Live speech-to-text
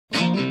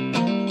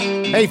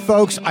Hey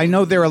folks, I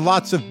know there are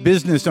lots of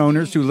business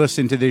owners who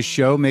listen to this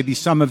show. Maybe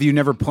some of you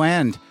never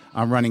planned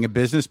on running a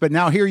business, but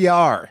now here you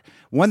are.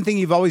 One thing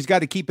you've always got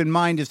to keep in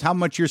mind is how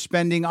much you're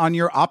spending on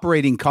your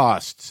operating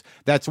costs.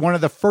 That's one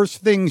of the first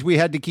things we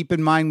had to keep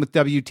in mind with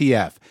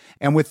WTF.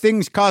 And with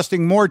things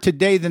costing more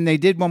today than they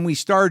did when we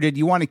started,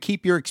 you want to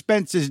keep your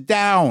expenses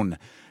down.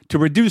 To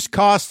reduce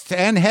costs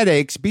and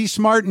headaches, be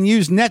smart and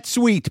use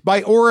NetSuite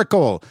by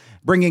Oracle,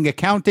 bringing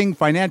accounting,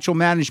 financial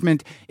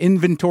management,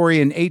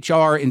 inventory, and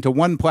HR into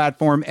one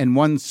platform and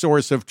one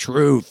source of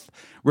truth.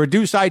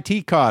 Reduce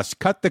IT costs,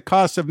 cut the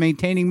costs of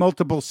maintaining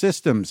multiple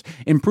systems,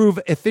 improve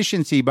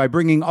efficiency by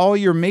bringing all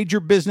your major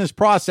business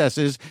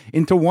processes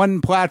into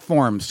one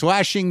platform,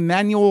 slashing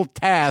manual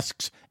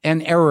tasks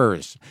and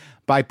errors.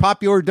 By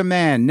popular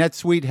demand,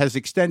 NetSuite has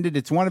extended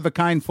its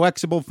one-of-a-kind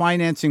flexible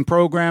financing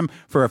program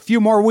for a few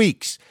more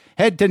weeks.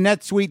 Head to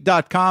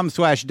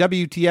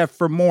netsuite.com/WTF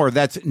for more.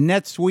 That's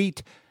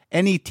NetSuite,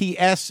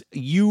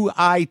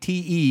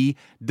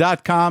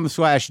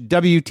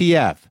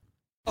 NetSuite.com/WTF.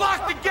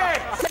 Lock the gate!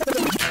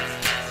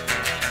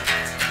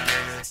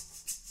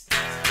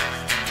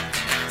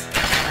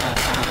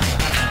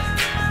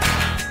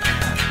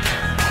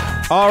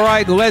 All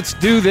right, let's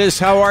do this.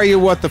 How are you,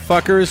 what the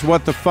fuckers,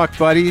 what the fuck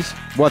buddies,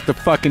 what the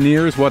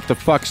fuckineers, what the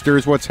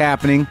fucksters, what's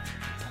happening?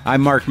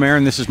 I'm Mark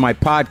Maron. This is my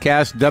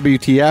podcast,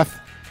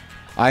 WTF.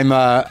 I'm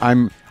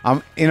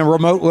in a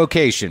remote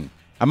location.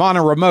 I'm on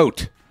a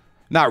remote.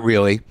 Not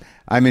really.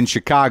 I'm in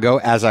Chicago,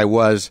 as I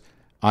was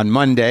on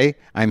Monday.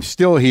 I'm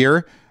still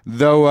here,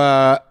 though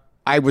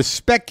I was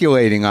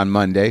speculating on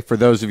Monday, for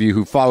those of you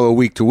who follow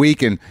week to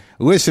week and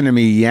listen to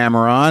me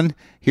yammer on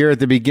here at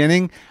the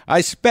beginning.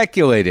 I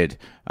speculated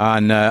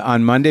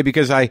on Monday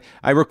because I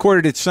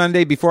recorded it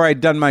Sunday before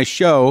I'd done my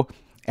show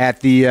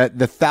at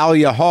the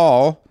Thalia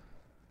Hall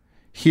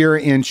here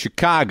in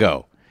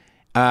Chicago.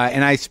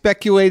 And I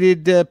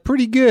speculated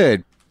pretty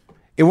good.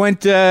 It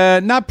went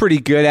not pretty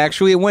good,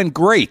 actually. It went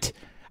great.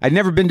 I'd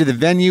never been to the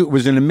venue. It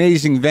was an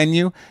amazing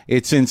venue.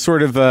 It's in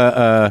sort of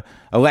a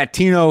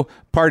Latino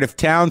part of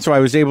town, so I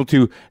was able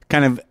to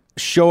kind of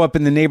show up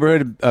in the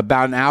neighborhood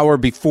about an hour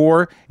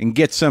before and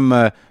get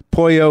some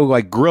pollo,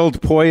 like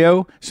grilled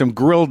pollo, some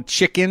grilled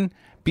chicken.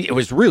 It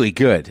was really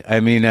good. I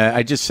mean,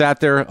 I just sat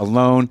there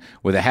alone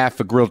with a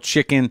half a grilled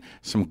chicken,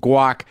 some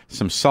guac,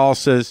 some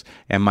salsas,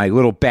 and my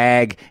little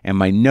bag and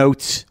my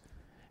notes,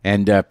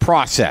 and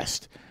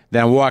processed.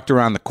 Then I walked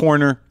around the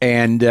corner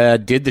and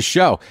did the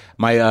show.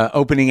 My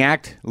opening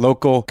act,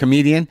 local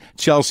comedian,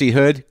 Chelsea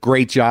Hood,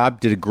 great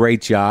job, did a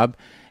great job.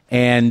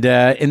 And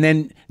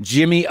then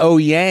Jimmy O.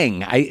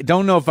 Yang. I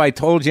don't know if I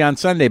told you on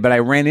Sunday, but I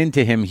ran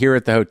into him here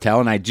at the hotel,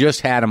 and I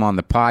just had him on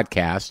the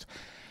podcast,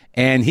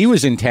 and he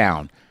was in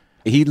town.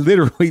 He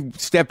literally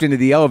stepped into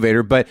the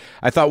elevator, but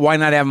I thought, why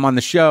not have him on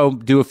the show,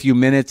 do a few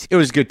minutes? It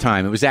was a good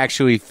time. It was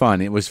actually fun.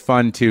 It was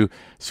fun to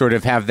sort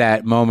of have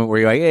that moment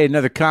where you're like, hey,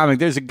 another comic,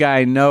 there's a guy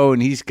I know,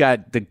 and he's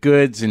got the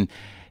goods. And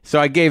so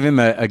I gave him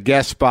a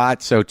guest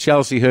spot. So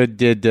Chelsea Hood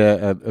did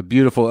a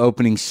beautiful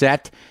opening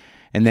set.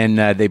 And then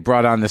they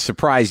brought on the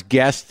surprise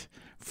guest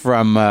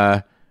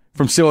from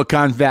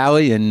Silicon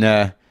Valley and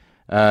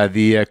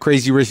the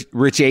Crazy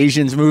Rich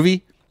Asians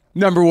movie,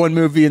 #1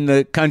 movie in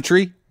the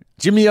country.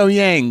 Jimmy O.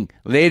 Yang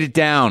laid it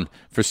down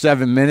for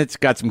 7 minutes,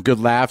 got some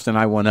good laughs, and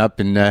I went up,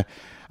 and I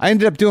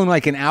ended up doing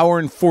like an hour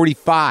and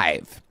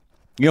 45.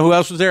 You know who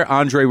else was there?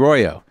 Andre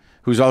Royo,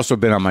 who's also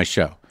been on my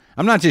show.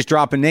 I'm not just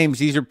dropping names.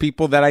 These are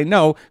people that I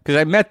know because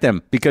I met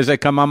them because they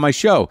come on my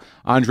show.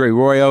 Andre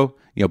Royo,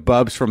 you know,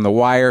 Bubs from The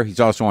Wire. He's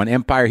also on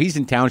Empire. He's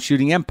in town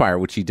shooting Empire,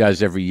 which he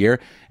does every year.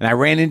 And I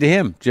ran into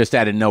him just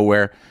out of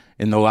nowhere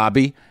in the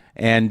lobby,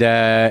 and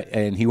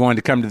he wanted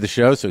to come to the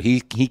show, so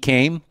he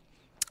came.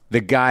 The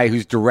guy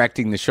who's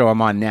directing the show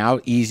I'm on now,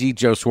 Easy,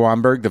 Joe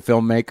Swanberg, the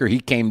filmmaker, he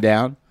came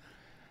down.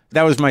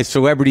 That was my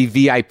celebrity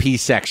VIP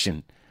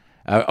section,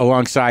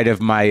 alongside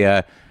of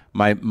my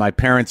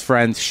parents'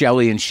 friends,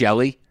 Shelly and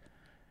Shelly,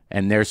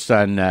 and their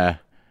son,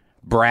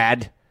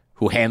 Brad,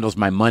 who handles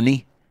my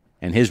money,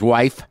 and his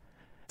wife.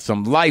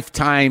 Some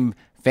lifetime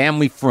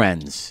family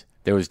friends.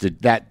 There was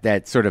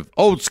that sort of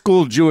old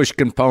school Jewish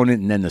component,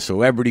 and then the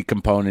celebrity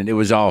component. It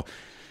was all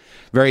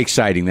very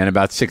exciting. Then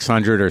about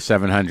 600 or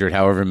 700,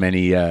 however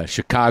many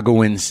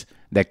Chicagoans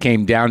that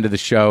came down to the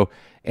show.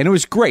 And it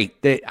was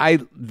great.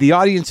 The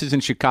audiences in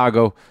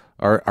Chicago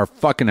are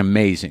fucking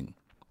amazing.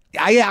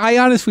 I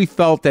honestly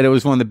felt that it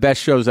was one of the best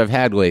shows I've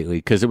had lately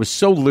because it was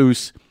so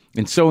loose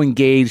and so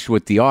engaged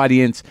with the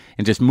audience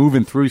and just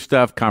moving through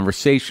stuff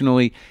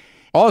conversationally.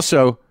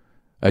 Also,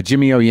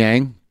 Jimmy O.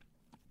 Yang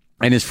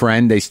and his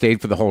friend, they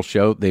stayed for the whole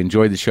show. They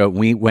enjoyed the show.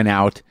 We went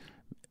out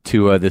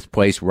to this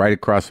place right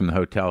across from the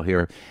hotel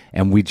here,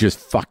 and we just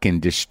fucking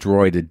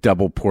destroyed a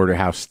double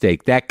porterhouse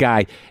steak. That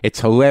guy,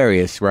 it's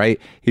hilarious, right?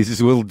 He's this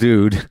little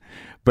dude,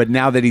 but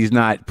now that he's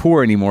not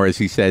poor anymore, as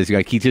he says,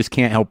 like he just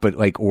can't help but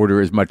like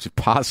order as much as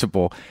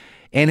possible.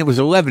 And it was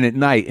 11 at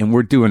night, and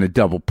we're doing a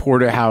double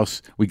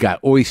porterhouse. We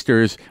got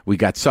oysters, we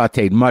got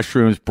sauteed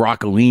mushrooms,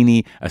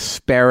 broccolini,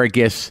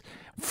 asparagus,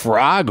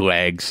 frog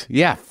legs.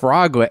 Yeah,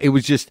 frog legs. It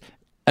was just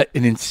an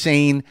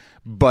insane,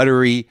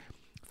 buttery,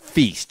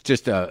 feast,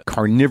 just a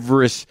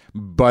carnivorous,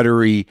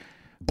 buttery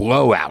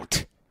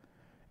blowout,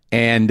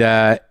 and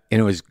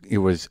it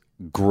was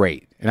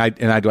great. And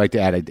I'd like to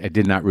add, I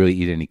did not really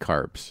eat any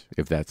carbs.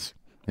 Is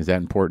that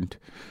important?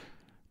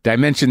 Did I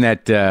mention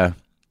that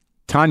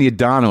Tanya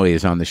Donnelly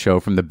is on the show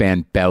from the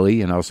band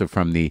Belly and also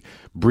from the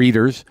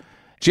Breeders?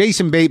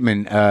 Jason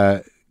Bateman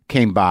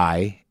came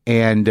by,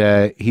 and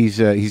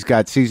he's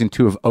got season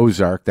 2 of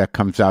Ozark that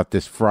comes out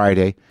this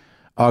Friday,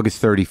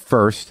 August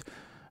 31st.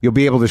 You'll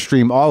be able to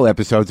stream all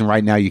episodes, and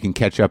right now you can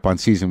catch up on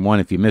season 1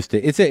 if you missed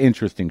it. It's an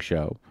interesting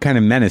show, kind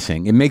of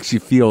menacing. It makes you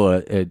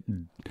feel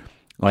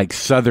like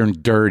Southern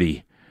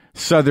dirty,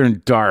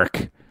 Southern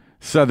dark,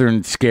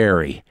 Southern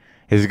scary.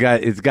 It's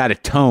got a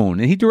tone,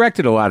 and he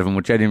directed a lot of them,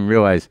 which I didn't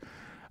realize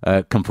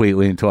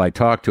completely until I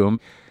talked to him.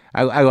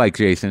 I like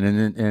Jason,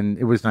 and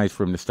it was nice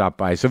for him to stop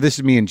by. So this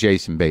is me and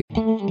Jason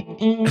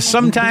Bateman.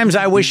 Sometimes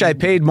I wish I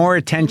paid more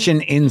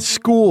attention in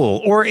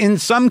school, or in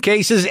some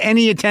cases,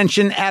 any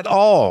attention at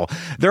all.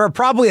 There are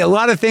probably a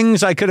lot of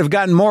things I could have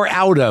gotten more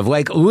out of,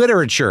 like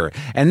literature,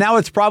 and now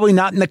it's probably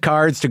not in the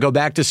cards to go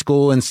back to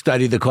school and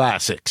study the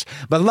classics.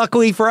 But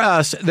luckily for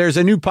us, there's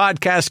a new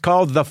podcast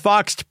called The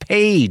Foxed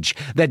Page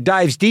that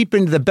dives deep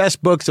into the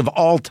best books of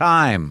all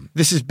time.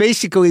 This is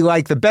basically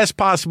like the best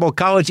possible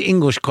college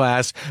English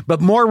class,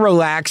 but more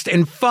relaxed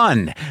and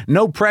fun.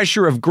 No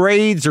pressure of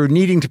grades or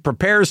needing to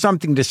prepare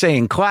something to say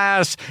in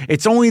class.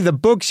 It's only the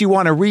books you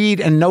want to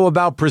read and know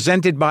about,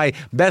 presented by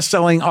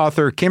best-selling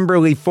author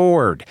Kimberly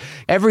Ford.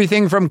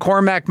 Everything from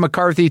Cormac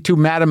McCarthy to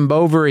Madame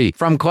Bovary,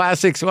 from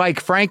classics like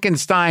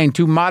Frankenstein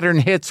to modern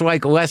hits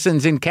like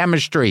Lessons in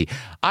Chemistry.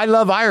 I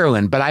love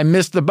Ireland, but I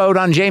missed the boat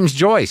on James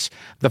Joyce.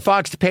 The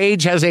Foxed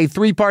Page has a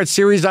 3-part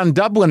series on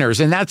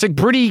Dubliners, and that's a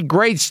pretty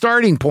great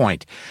starting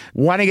point.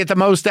 Want to get the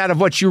most out of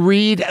what you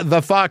read?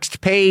 The Foxed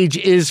Page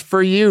is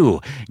for you.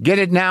 Get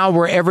it now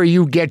wherever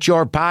you get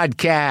your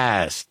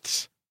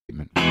podcasts.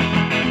 You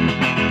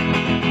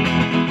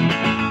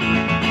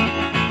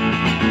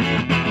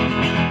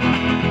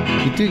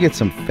do get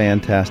some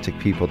fantastic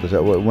people.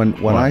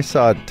 When I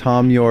saw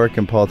Tom York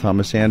and Paul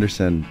Thomas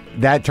Anderson,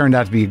 that turned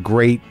out to be a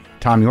great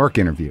Tom York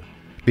interview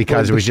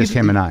because it was just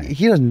him and I.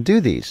 He doesn't do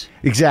these.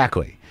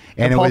 Exactly.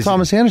 And Paul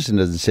Thomas Anderson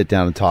doesn't sit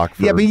down and talk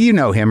for... Yeah, but you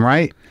know him,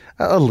 right?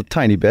 A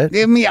tiny bit.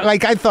 I mean, I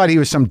thought he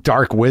was some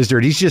dark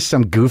wizard. He's just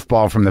some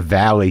goofball from the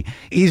valley.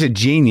 He's a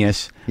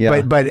genius,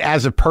 but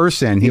as a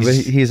person,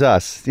 he's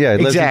us. Yeah,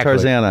 he lives in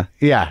Tarzana.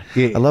 Yeah.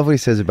 I love what he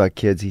says about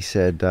kids. He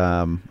said,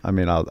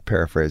 I'll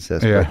paraphrase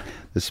this, but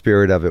the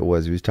spirit of it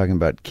was, he was talking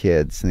about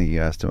kids, and you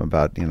asked him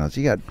about,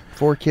 so you got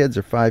 4 kids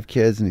or 5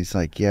 kids, and he's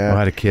like, yeah. A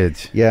lot of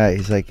kids. Yeah,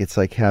 he's like, it's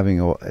like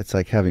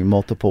having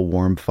multiple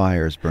warm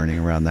fires burning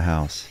around the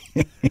house.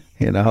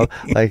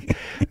 Like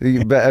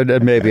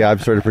maybe I'm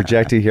sort of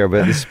projecting here,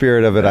 but the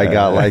spirit of it, I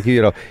got like,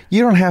 you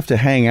don't have to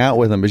hang out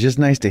with them. It's just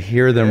nice to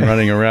hear them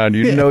running around.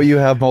 You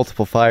have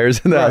multiple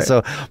fires in that. Right.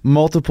 So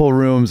multiple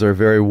rooms are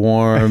very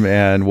warm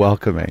and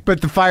welcoming.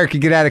 But the fire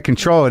could get out of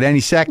control at any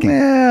second.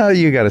 Yeah,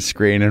 you got a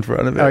screen in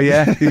front of it. Oh,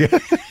 yeah?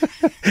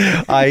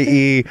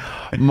 i.e.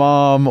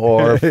 mom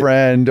or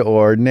friend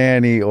or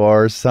nanny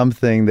or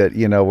something that,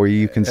 where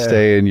you can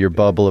stay in your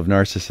bubble of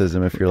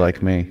narcissism if you're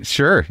like me.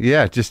 Sure.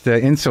 Yeah. Just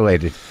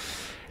insulated.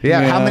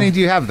 Yeah. How many do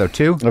you have, though?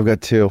 2? I've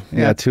got 2.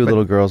 Yeah, 2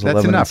 little girls,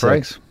 11 enough,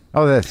 and 6. Right?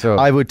 Oh, that's so.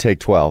 I would take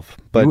 12.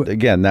 But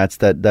again, that's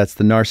the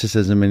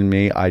narcissism in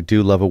me. I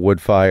do love a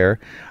wood fire.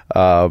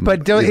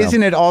 But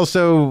isn't it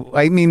also,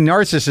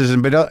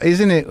 narcissism, but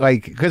isn't it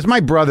like, because my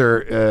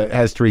brother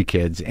has 3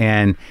 kids,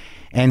 and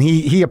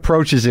he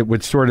approaches it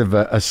with sort of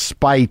a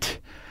spite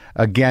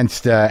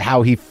against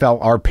how he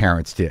felt our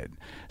parents did.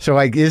 So,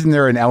 isn't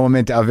there an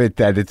element of it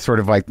that it's sort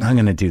of like, I'm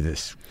going to do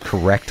this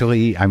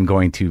correctly. I'm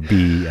going to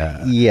be...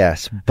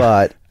 Yes,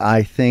 but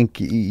I think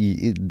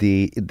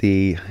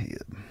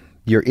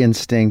your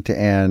instinct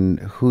and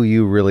who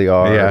you really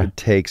are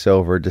takes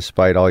over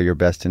despite all your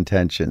best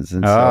intentions.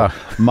 And so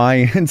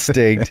my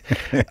instinct,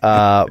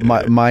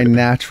 my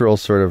natural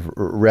sort of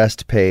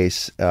rest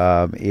pace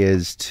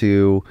is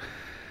to...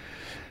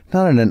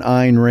 Not in an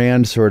Ayn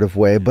Rand sort of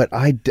way, but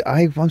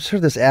I'm sort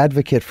of this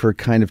advocate for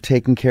kind of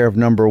taking care of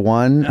number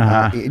one,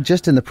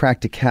 just in the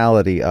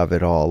practicality of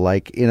it all.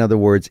 Like, in other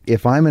words,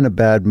 if I'm in a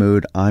bad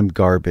mood, I'm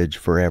garbage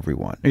for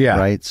everyone. Yeah.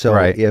 Right. So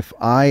if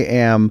I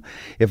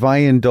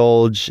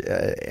indulge,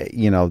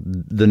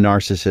 the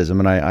narcissism,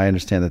 and I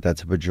understand that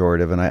that's a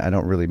pejorative, and I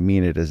don't really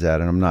mean it as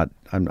that, and I'm not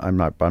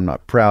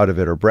proud of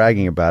it or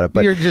bragging about it.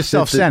 But you're just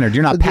self-centered.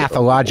 You're not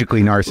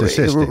pathologically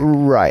narcissistic,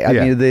 right? I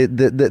mean,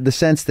 the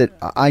sense that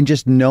I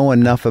just know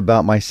enough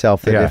about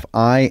myself that if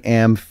I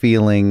am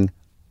feeling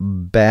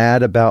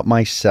bad about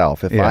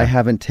myself, if I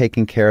haven't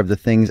taken care of the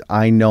things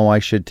I know I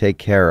should take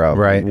care of,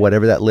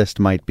 whatever that list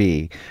might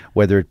be,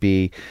 whether it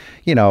be,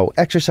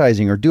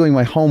 exercising or doing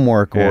my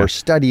homework or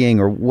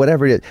studying or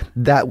whatever it is,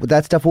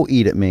 that stuff will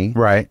eat at me.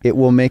 Right. It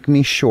will make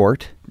me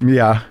short.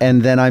 Yeah.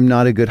 And then I'm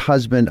not a good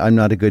husband, I'm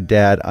not a good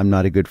dad, I'm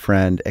not a good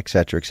friend, et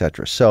cetera, et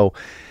cetera. So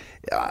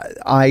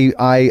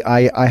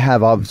I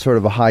have a sort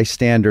of a high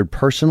standard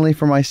personally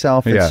for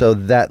myself, and so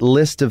that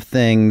list of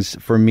things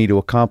for me to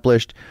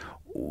accomplish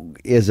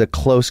is a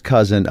close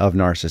cousin of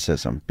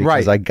narcissism,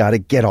 because I got to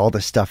get all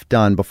the stuff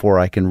done before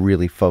I can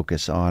really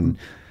focus on,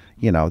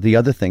 the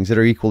other things that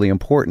are equally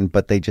important,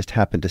 but they just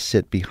happen to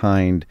sit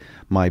behind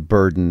my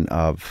burden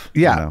of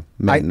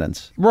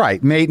maintenance.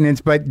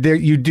 Maintenance. But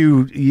you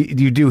do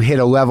hit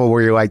a level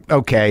where you're like,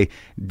 okay,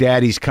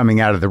 Daddy's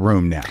coming out of the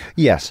room now.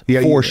 Yes,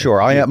 for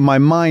sure. My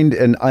mind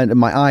and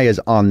my eye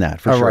is on that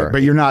for sure. Right.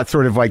 But you're not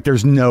sort of like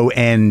there's no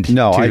end.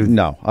 No,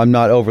 I'm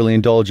not overly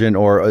indulgent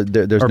or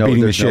there's no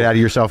beating the shit out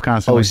of yourself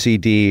constantly.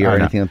 OCD or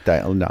anything like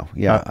that. No,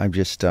 I'm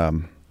just.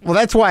 Well,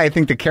 that's why I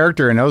think the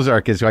character in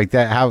Ozark is like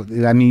that.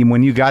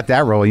 When you got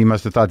that role, you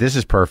must have thought this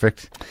is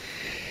perfect.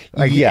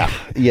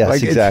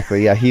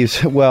 Exactly. Yeah, he's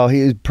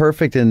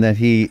perfect in that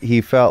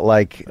he felt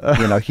like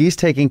he's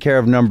taking care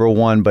of number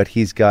one, but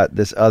he's got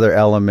this other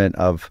element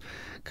of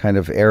kind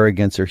of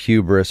arrogance or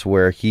hubris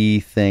where he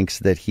thinks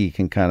that he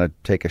can kind of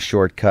take a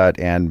shortcut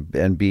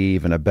and be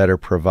even a better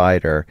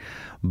provider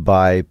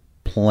by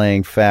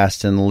playing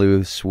fast and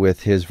loose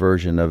with his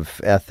version of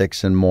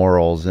ethics and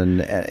morals, and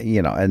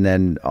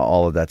then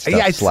all of that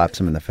stuff slaps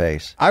him in the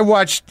face. I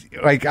watched,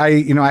 I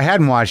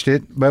hadn't watched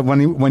it, but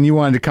when you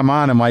wanted to come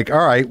on, I'm like,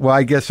 all right, well,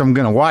 I guess I'm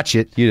going to watch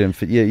it. You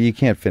didn't. You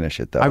can't finish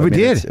it though.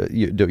 Did.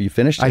 You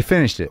finished it? I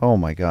finished it. Oh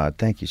my God!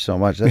 Thank you so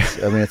much.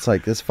 It's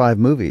like there's 5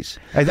 movies.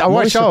 I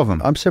watched all of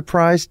them. I'm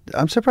surprised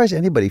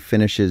anybody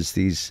finishes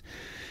these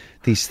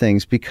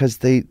things, because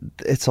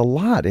it's a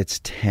lot. It's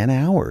 10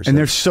 hours. And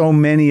there's so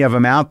many of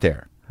them out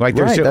there.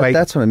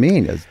 That's what I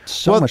mean. There's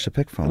so much to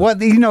pick from. Well,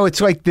 it's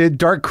like the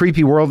dark,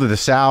 creepy world of the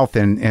South,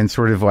 and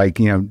sort of like,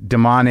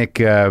 demonic,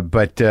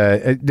 but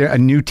a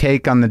new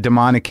take on the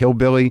demonic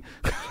hillbilly.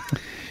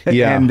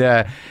 And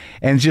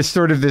just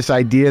sort of this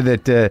idea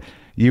that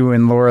you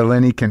and Laura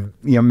Linney can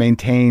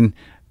maintain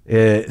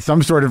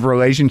some sort of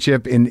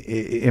relationship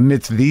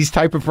amidst these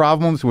type of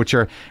problems, which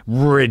are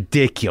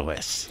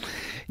ridiculous.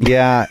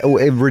 Yeah,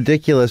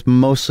 ridiculous,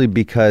 mostly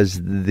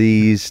because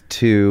these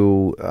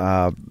two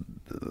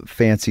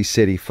fancy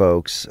city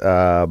folks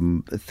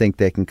think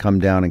they can come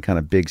down and kind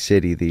of big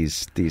city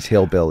these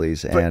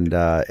hillbillies,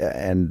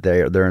 and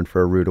they're in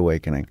for a rude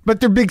awakening.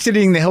 But they're big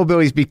citying the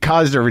hillbillies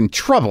because they're in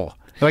trouble.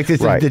 Like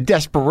this, the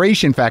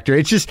desperation factor.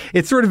 It's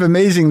sort of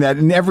amazing that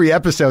in every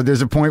episode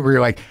there's a point where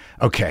you're like,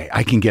 okay,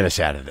 I can get us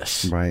out of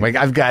this. Right. Like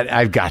I've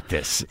got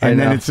this. And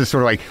then it's just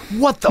sort of like,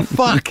 what the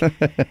fuck?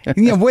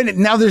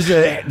 Now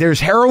there's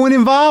heroin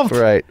involved.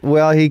 Right.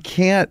 Well, he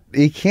can't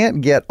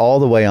get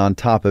all the way on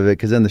top of it,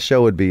 because then the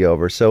show would be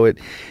over. So it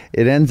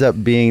ends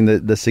up being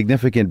the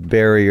significant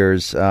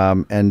barriers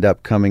end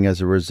up coming as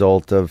a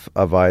result of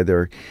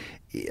either,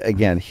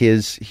 again,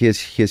 his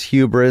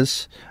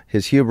hubris.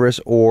 His hubris,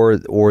 or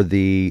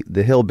the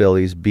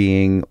hillbillies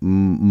being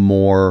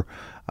more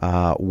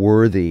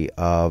worthy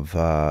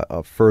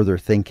of further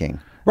thinking.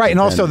 Right, and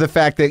also the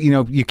fact that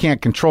you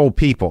can't control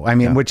people. I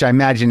mean, which I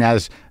imagine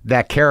as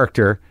that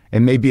character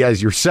and maybe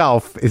as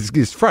yourself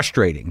is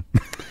frustrating.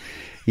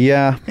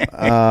 Yeah,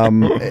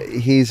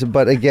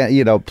 but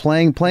again,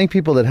 playing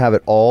people that have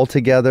it all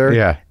together.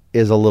 Yeah.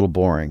 Is a little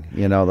boring,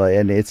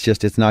 and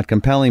it's not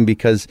compelling,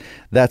 because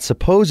that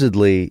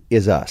supposedly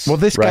is us. Well,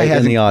 this guy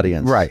hasn't, in the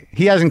audience. Right.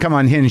 He hasn't come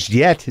unhinged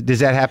yet.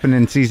 Does that happen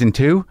in season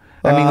 2?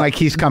 I mean,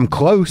 he's come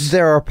close.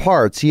 There are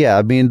parts, yeah.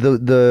 I mean,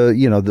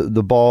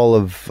 the ball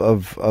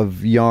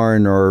of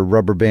yarn or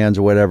rubber bands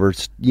or whatever,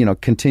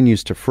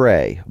 continues to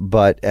fray.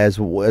 But as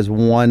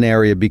one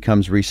area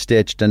becomes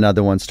restitched,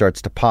 another one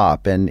starts to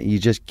pop, and you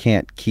just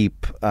can't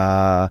keep.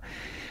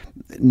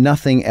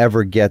 Nothing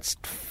ever gets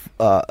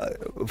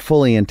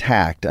fully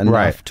intact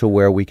enough to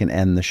where we can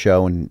end the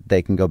show and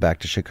they can go back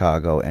to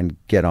Chicago and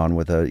get on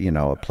with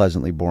a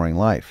pleasantly boring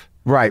life.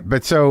 Right.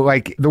 But so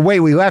the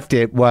way we left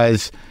it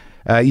was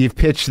you've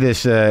pitched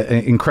this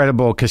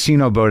incredible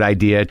casino boat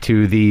idea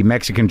to the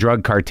Mexican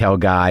drug cartel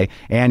guy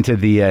and to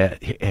the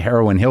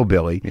heroin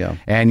hillbilly. Yeah.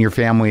 And your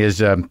family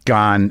has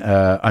gone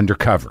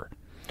undercover.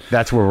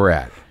 That's where we're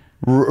at.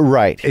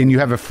 Right. And you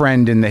have a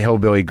friend in the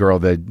hillbilly girl,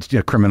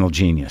 the criminal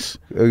genius.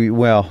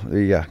 Well,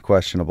 yeah,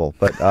 questionable,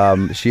 but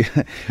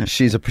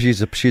she's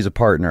a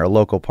partner, a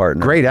local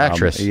partner. Great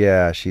actress.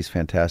 Yeah, she's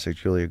fantastic,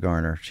 Julia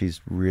Garner. She's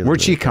really.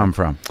 Where'd she come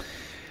from?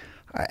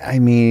 I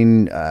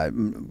mean,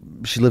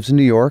 she lives in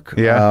New York.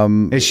 Yeah.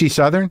 Is she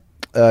Southern?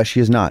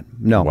 She is not.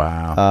 No.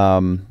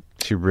 Wow.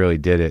 She really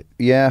did it.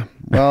 Yeah.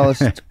 Well,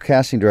 this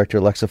casting director,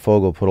 Alexa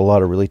Fogel, put a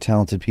lot of really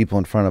talented people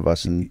in front of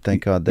us, and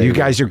thank God they. You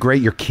guys are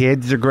great. Your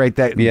kids are great.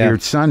 Your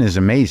son is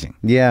amazing.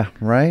 Yeah.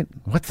 Right.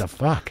 What the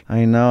fuck?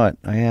 I know it.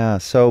 Yeah.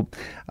 So,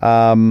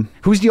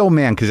 who's the old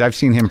man? Because I've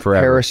seen him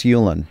forever. Harris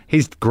Yulin.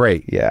 He's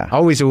great. Yeah.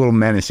 Always a little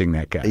menacing,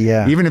 that guy.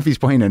 Yeah. Even if he's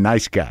playing a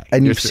nice guy.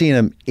 And you've seen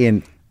him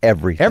in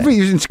everything.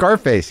 He's in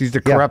Scarface. He's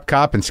the corrupt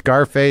cop in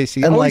Scarface.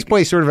 He always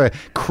plays sort of a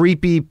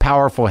creepy,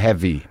 powerful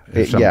heavy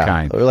of some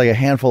kind. Or like a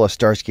handful of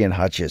Starsky and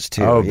Hutch's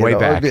too. Oh, way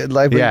back.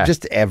 Like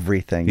just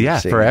everything. Yeah,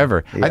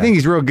 forever. Yeah. I think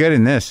he's real good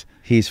in this.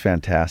 He's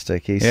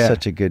fantastic. He's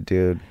such a good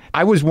dude.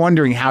 I was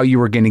wondering how you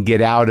were going to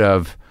get out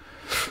of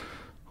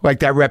like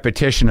that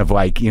repetition of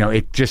like,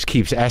 it just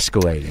keeps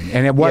escalating.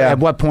 And at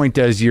what point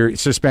does your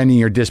suspending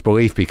your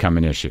disbelief become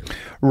an issue?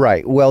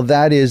 Right. Well,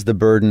 that is the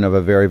burden of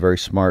a very, very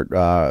smart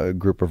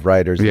group of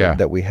writers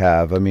that we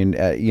have. I mean,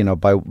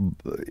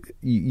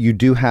 you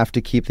do have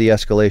to keep the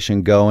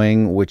escalation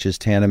going, which is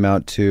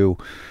tantamount to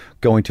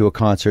going to a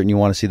concert and you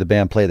want to see the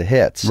band play the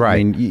hits. Right.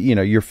 I mean,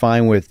 you're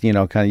fine with,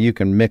 kind of, you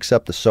can mix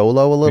up the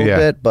solo a little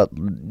bit, but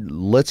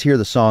let's hear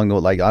the song.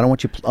 Like, I don't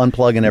want you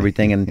unplugging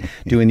everything and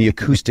doing the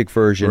acoustic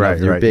version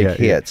of your big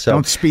hit. So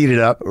don't speed it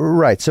up.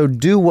 Right. So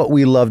do what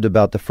we loved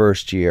about the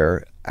first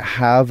year.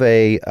 Have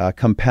a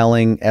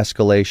compelling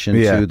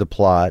escalation to the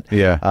plot.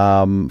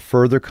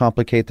 Further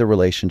complicate the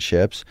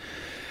relationships.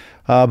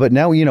 But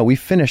now, we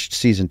finished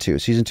season 2.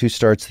 Season 2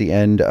 starts the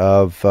end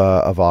of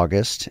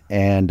August.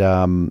 And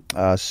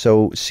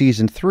so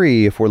season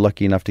 3, if we're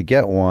lucky enough to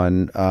get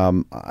one,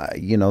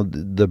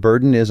 the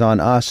burden is on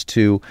us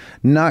to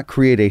not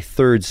create a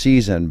third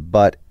season,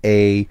 but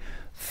a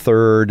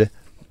third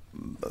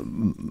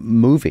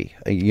movie.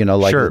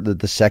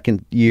 The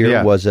second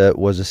year was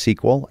a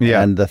sequel,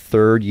 and the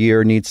third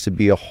year needs to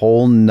be a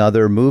whole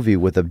nother movie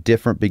with a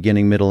different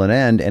beginning, middle, and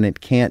end. And it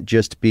can't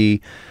just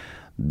be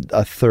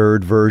a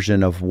third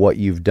version of what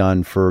you've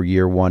done for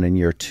year 1 and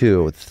year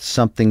 2.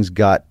 Something's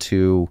got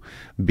to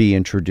be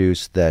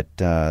introduced that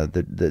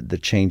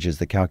changes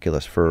the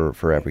calculus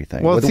for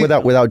everything. Well,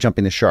 without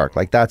jumping the shark.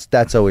 Like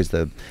that's always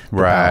the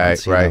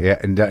balance, right. Yeah,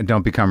 and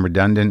don't become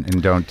redundant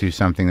and don't do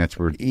something that's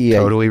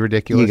totally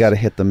ridiculous. You got to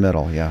hit the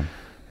middle. Yeah,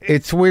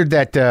 it's weird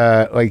that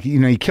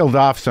you killed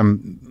off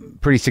some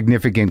pretty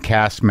significant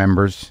cast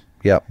members.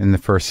 Yep. In the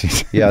first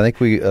season. Yeah, I think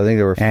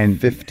there were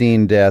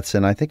 15 deaths,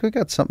 and I think we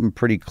got something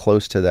pretty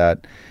close to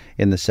that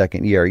in the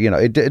second year.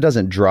 It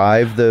doesn't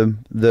drive the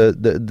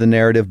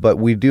narrative, but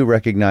we do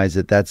recognize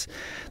that that's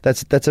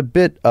a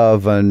bit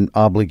of an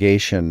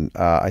obligation.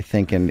 I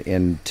think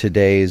in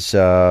today's.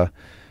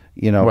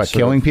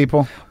 Killing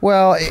people?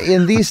 Well,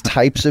 in these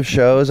types of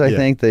shows, I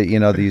think that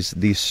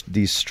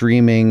these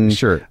streaming,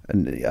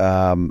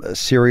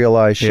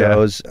 serialized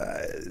shows.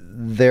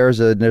 There's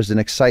an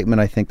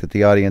excitement I think that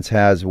the audience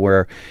has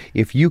where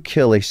if you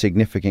kill a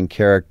significant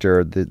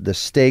character, the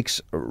stakes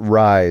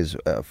rise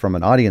from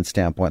an audience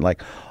standpoint.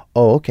 Like,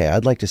 oh, okay,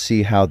 I'd like to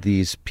see how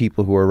these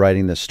people who are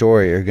writing this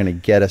story are going to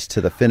get us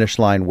to the finish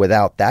line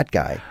without that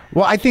guy.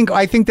 Well, I think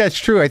that's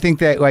true. I think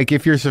that like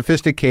if you're a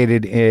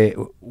sophisticated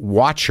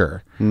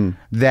watcher,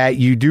 that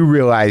you do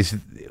realize,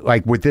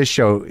 like with this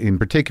show in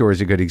particular is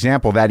a good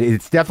example, that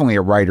it's definitely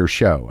a writer's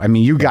show. I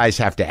mean, you guys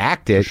have to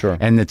act it,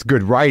 and it's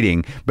good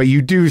writing, but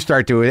you do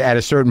start to, at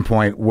a certain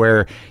point,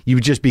 where you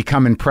just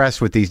become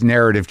impressed with these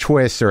narrative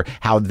twists or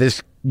how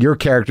your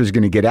character is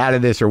going to get out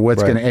of this or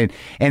what's going to,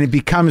 and it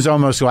becomes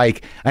almost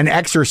like an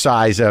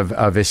exercise of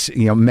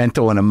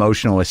mental and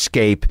emotional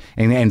escape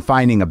and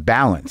finding a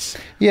balance.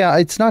 Yeah,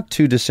 it's not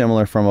too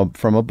dissimilar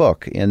from a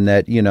book in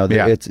that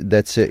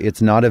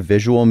it's not a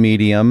visual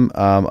medium.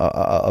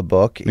 A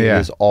book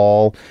is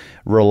all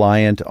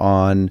reliant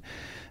on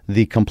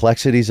the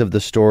complexities of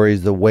the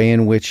stories, the way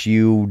in which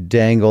you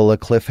dangle a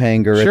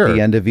cliffhanger at the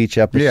end of each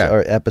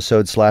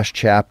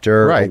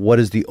episode/chapter. Right. What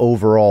is the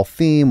overall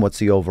theme? What's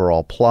the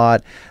overall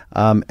plot?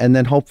 And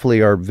then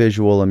hopefully our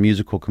visual and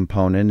musical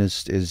component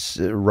is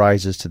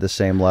rises to the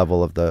same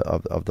level of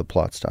the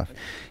plot stuff.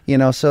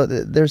 So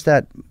there's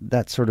that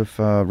sort of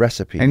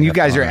recipe. And you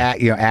guys are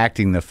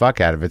acting the fuck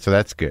out of it, so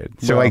that's good.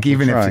 So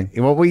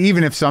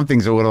even if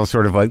something's a little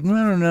sort of like, I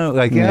don't know,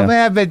 like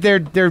but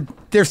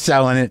they're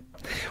selling it.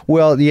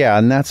 Well, yeah,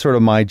 and that's sort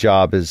of my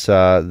job is,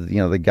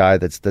 the guy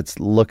that's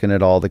looking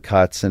at all the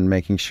cuts and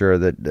making sure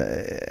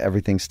that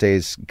everything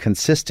stays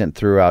consistent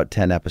throughout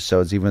 10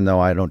 episodes, even though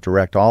I don't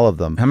direct all of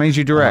them. How many did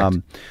you direct?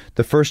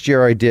 The first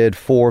year I did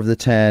 4 of the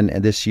 10,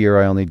 and this year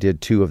I only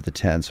did 2 of the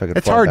 10. So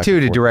it's hard too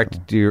to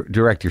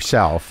direct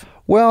yourself.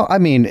 Well, I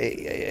mean,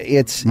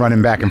 it's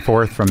running back and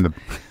forth from the.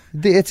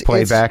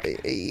 Playback.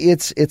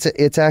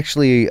 It's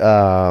actually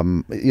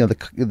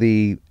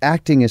the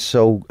acting is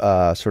so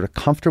sort of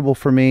comfortable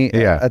for me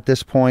at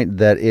this point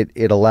that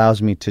it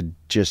allows me to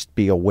just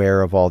be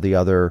aware of all the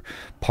other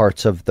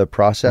parts of the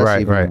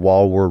process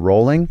while we're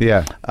rolling.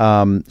 Yeah.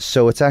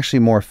 So it's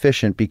actually more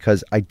efficient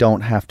because I don't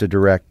have to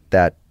direct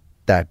that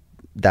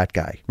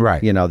guy.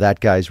 Right.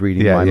 That guy's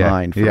reading my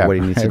mind for what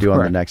he needs to do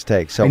on the next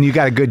take. So, and you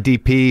got a good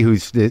DP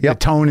who's the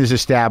tone is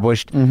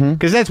established.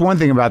 Because that's one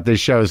thing about this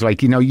show is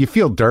like, you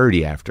feel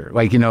dirty after.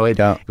 Like,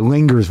 it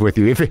lingers with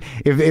you.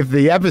 If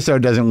the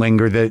episode doesn't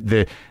linger,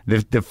 the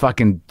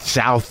fucking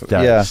South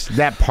does.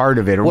 That part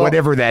of it or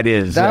whatever that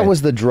is. That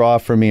was the draw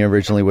for me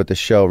originally with the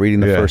show, reading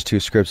the first 2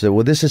 scripts.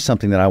 That, this is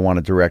something that I want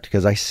to direct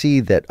because I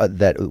see that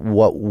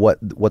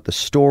what the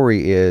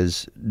story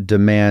is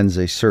demands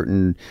a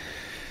certain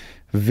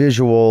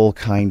visual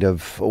kind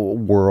of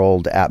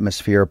world,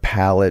 atmosphere,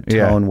 palette,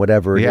 tone,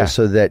 whatever it is,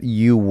 so that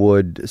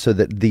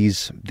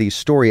these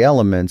story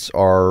elements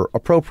are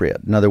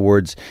appropriate. In other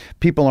words,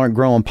 people aren't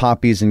growing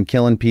poppies and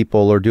killing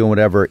people or doing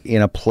whatever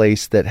in a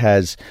place that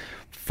has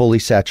fully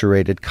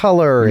saturated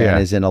color and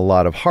is in a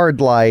lot of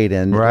hard light,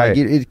 and like,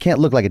 it can't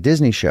look like a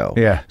Disney show.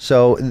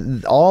 So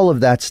all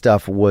of that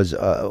stuff was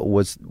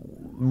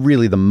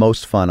really the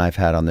most fun I've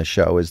had on the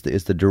show is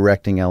the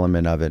directing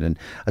element of it, and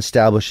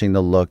establishing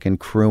the look and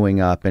crewing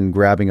up and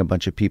grabbing a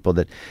bunch of people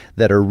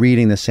that are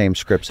reading the same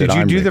scripts that I'm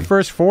reading. Did you do the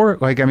first 4?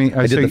 Like, I mean,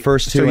 I did the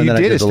first 2, and then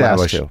I did the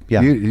last 2.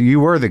 Yeah, you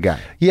were the guy.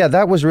 Yeah,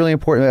 that was really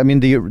important. I mean,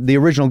 the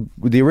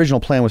original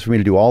plan was for me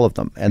to do all of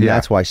them, and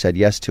that's why I said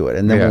yes to it.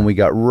 And then when we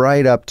got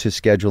right up to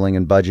scheduling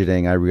and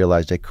budgeting, I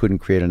realized I couldn't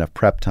create enough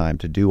prep time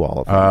to do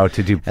all of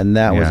them. And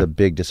that was a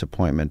big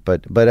disappointment.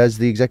 But as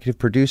the executive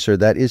producer,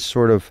 that is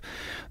sort of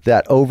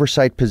that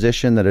oversight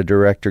position that a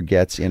director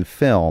gets in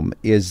film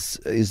is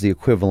the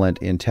equivalent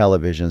in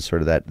television,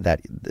 sort of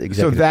that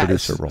executive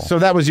producer role. So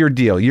that was your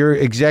deal. You're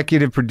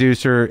executive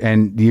producer,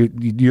 and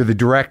you're the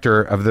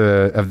director of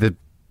the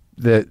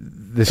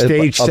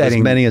stage setting.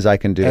 As many as I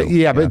can do.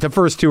 But the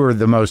first 2 are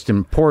the most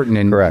important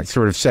in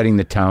sort of setting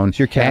the tone.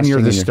 So and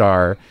you're the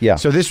star.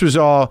 So this was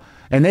all.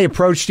 And they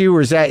approached you,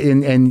 or is that?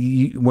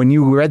 When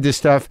you read this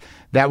stuff,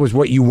 that was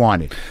what you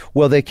wanted?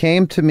 Well, they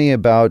came to me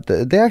about.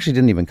 They actually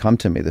didn't even come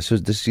to me.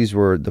 These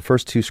were the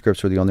first 2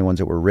 scripts were the only ones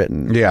that were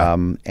written.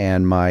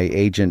 And my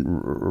agent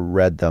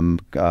read them.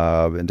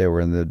 And they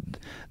were in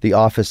the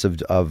office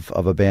of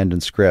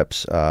abandoned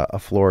scripts, a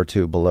floor or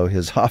 2 below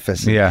his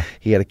office. And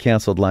he had a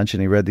canceled lunch, and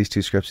he read these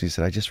 2 scripts. He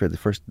said, "I just read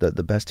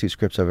the best 2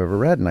 scripts I've ever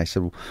read." And I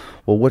said,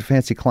 "Well, what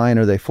fancy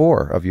client are they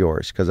for of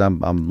yours?" Because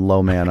I'm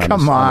low man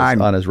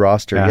on his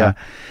roster.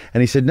 And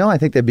he said, "No, I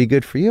think they'd be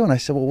good for you." And I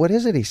said, "Well, what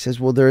is it?" He says,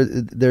 "Well,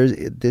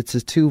 it's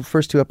the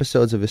first 2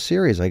 episodes of a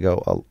series." I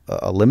go,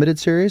 a limited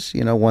series,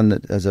 one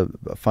that has a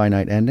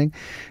finite ending?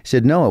 He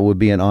said, "No, it would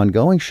be an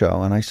ongoing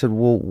show." And I said,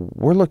 "Well,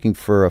 we're looking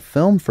for a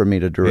film for me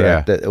to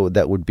direct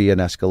that would be an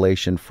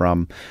escalation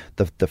from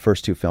the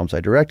first 2 films I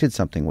directed,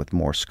 something with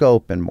more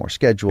scope and more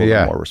schedule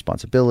and more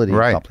responsibility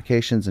and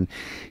complications." And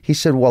he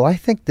said, "Well, I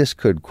think this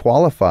could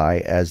qualify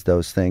as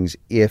those things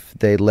if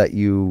they let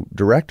you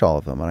direct all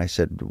of them." And I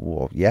said,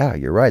 "Well, yeah,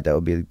 you're right. That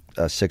would be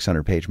a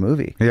 600-page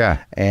movie."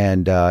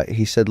 And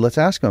he said, "Let's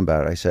ask him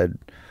about it." I said,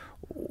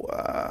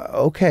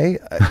 "Okay.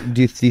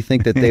 Do you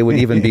think that they would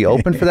even be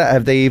open for that?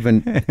 Have they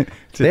even?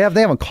 They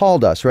haven't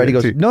called us, right?" He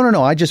goes,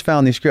 "No. I just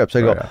found these scripts."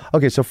 I go,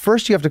 "Okay. So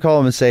first you have to call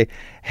them and say,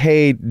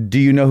 'Hey, do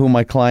you know who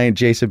my client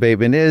Jason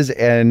Bateman is?'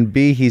 And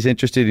B, he's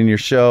interested in your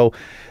show.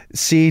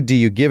 C, do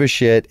you give a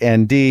shit?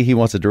 And D, he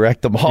wants to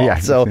direct them all."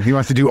 So he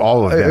wants to do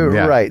all of them.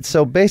 Right.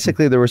 So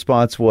basically the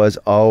response was,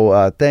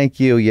 thank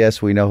you.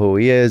 Yes, we know who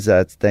he is.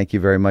 Thank you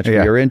very much for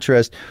your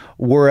interest.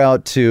 We're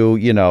out to,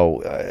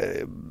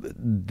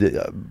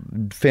 the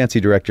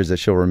fancy directors that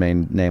shall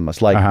remain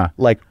nameless,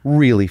 like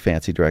really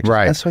fancy directors.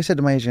 And so I said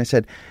to my agent, I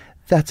said,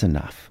 "That's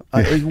enough.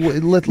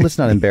 Let's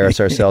not embarrass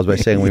ourselves by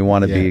saying we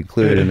want to be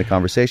included in the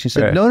conversation." He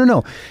said,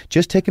 No.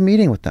 Just take a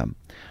meeting with them.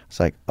 It's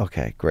like,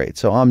 okay, great.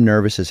 So I'm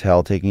nervous as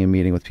hell taking a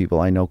meeting with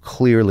people I know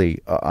clearly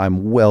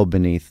I'm well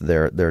beneath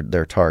their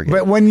target.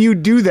 But when you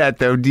do that,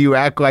 though, do you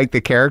act like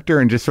the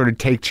character and just sort of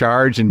take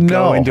charge and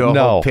go into a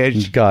whole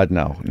pitch? God,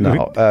 no.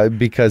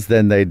 Because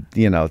then they'd,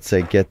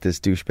 say, "Get this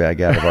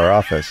douchebag out of our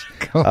office."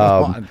 Come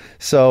on.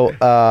 So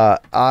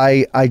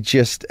I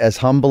just, as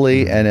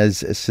humbly and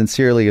as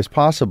sincerely as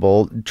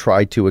possible,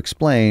 tried to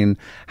explain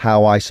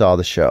how I saw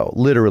the show.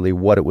 Literally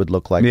what it would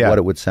look like, what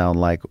it would sound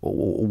like,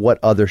 what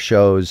other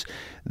shows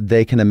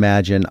they can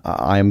imagine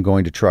I'm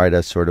going to try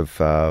to sort of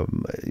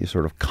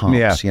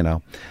comps,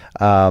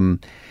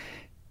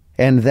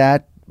 and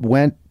that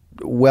went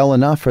well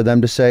enough for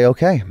them to say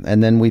okay.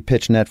 And then we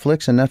pitched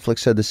Netflix, and Netflix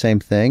said the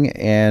same thing,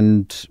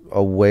 and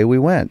away we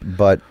went.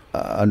 But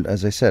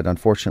as I said,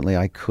 unfortunately,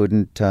 I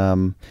couldn't.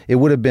 It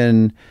would have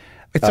been.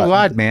 It's a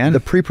lot, man. The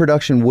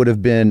pre-production would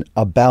have been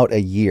about a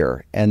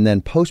year, and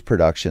then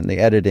post-production, the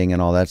editing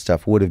and all that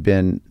stuff would have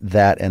been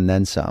that and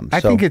then some.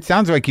 I think it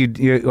sounds like you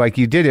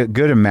did a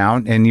good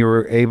amount, and you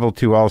were able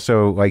to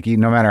also,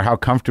 no matter how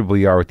comfortable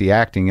you are with the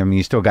acting, I mean,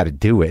 you still got to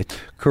do it.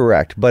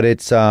 Correct, but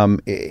it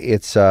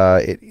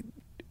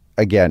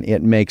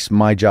makes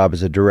my job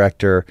as a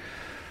director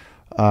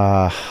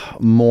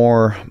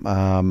more.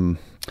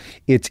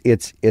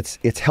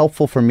 It's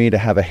helpful for me to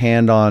have a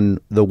hand on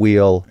the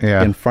wheel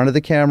in front of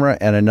the camera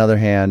and another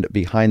hand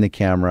behind the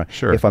camera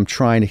if I'm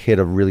trying to hit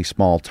a really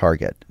small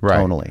target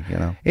tonally,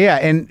 Yeah,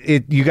 and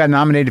you got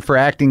nominated for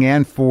acting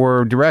and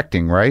for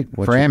directing, right?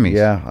 For Emmys.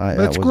 Yeah.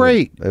 That's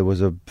great. It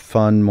was a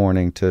fun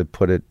morning, to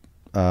put it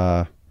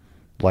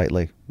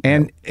lightly.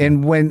 And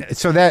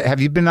have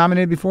you been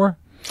nominated before?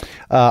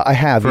 I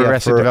have, for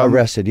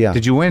Arrested, yeah.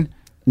 Did you win?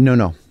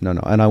 No.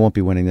 And I won't be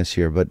winning this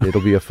year, but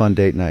it'll be a fun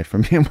date night for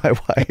me and my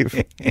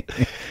wife.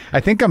 I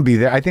think I'll be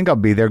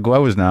there.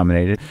 Glow is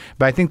nominated,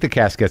 but I think the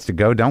cast gets to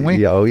go, don't we?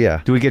 Yeah, oh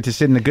yeah. Do we get to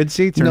sit in the good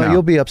seats or no? No,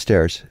 you'll be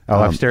upstairs.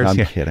 Oh, upstairs?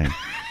 I'm kidding.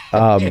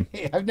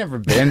 I've never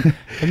been.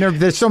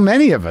 There's so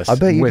many of us. I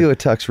bet you do a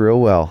tux real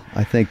well.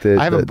 I think that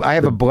I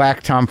have a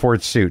black Tom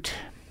Ford suit.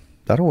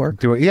 That'll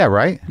work. Yeah,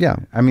 right? Yeah.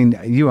 I mean,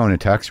 you own a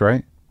tux,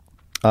 right?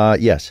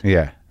 Yes.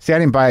 Yeah. See, I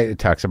didn't buy a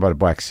tux. I bought a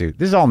black suit.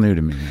 This is all new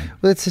to me, man.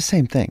 Well, it's the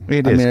same thing.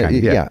 It is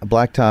kind of, a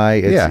black tie.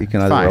 You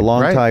can either wear a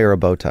long tie or a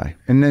bow tie.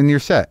 And then you're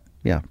set.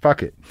 Yeah.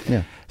 Fuck it.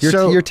 Yeah.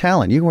 Your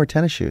talent. You can wear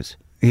tennis shoes.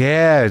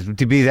 Yeah,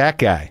 to be that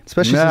guy.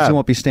 Especially since you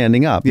won't be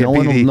standing up. Yeah, no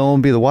one will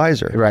be the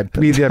wiser. Right.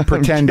 Be the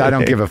pretend I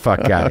don't give a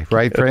fuck guy.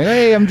 Right?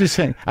 Hey, I'm just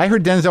saying. I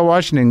heard Denzel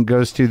Washington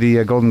goes to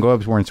the Golden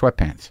Globes wearing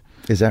sweatpants.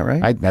 Is that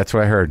right? That's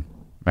what I heard.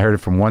 I heard it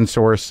from one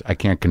source. I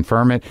can't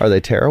confirm it. Are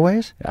they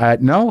tearaways?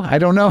 No, I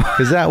don't know.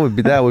 Because that would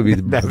be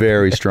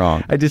very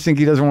strong. I just think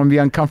he doesn't want to be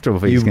uncomfortable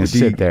if he's going to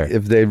sit there.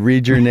 If they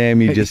read your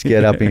name, you just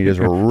get up and you just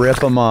rip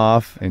them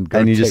off, and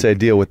you just say,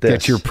 "Deal with this."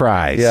 Get your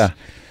prize. Yeah.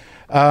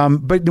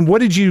 But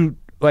what did you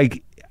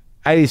like?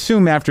 I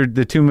assume after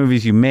the 2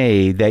 movies you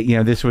made that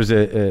this was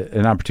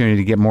an opportunity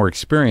to get more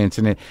experience,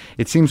 and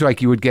it seems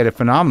like you would get a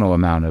phenomenal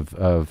amount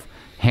of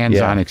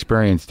hands-on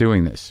experience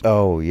doing this.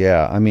 Oh,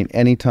 yeah. I mean,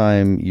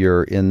 anytime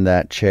you're in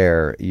that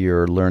chair,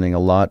 you're learning a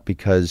lot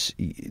because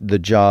the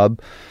job,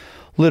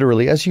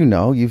 literally, as you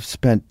know, you've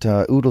spent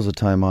oodles of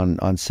time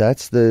on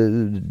sets.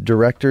 The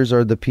directors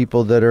are the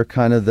people that are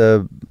kind of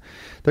the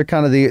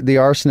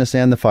arsonist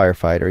and the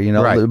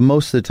firefighter. Right.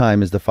 Most of the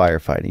time is the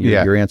firefighting.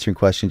 You're answering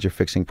questions, you're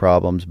fixing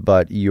problems,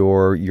 but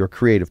your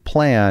creative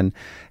plan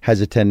has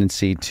a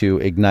tendency to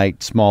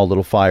ignite small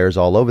little fires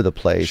all over the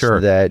place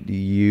that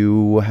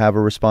you have a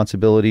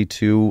responsibility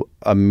to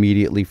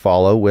immediately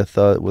follow with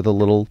a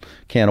little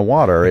can of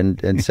water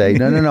and say,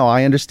 no,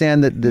 I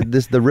understand that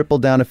the ripple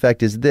down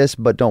effect is this,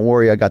 but don't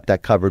worry, I got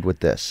that covered with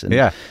this.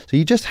 And so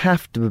you just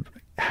have to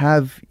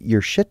have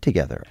your shit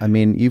together. I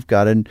mean, you've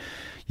got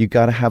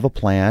to have a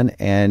plan,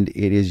 and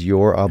it is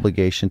your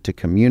obligation to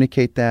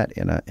communicate that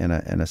in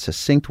a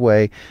succinct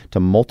way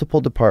to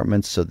multiple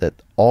departments so that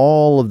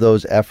all of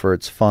those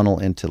efforts funnel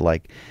into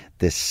like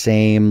this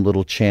same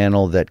little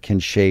channel that can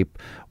shape.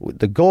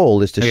 The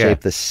goal is to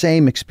shape the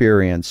same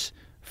experience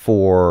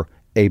for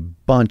a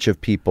bunch of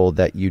people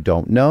that you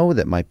don't know,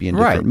 that might be in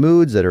different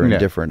moods, that are in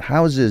different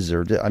houses,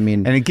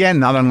 and again,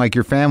 not unlike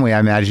your family, I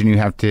imagine you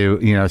have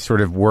to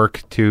sort of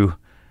work to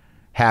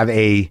have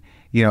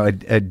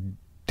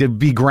to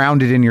be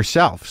grounded in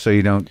yourself, so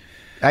you don't.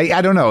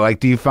 I don't know.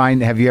 Like,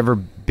 have you ever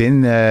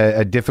been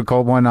a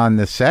difficult one on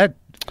the set?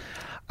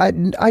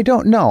 I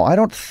don't know. I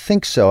don't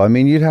think so. I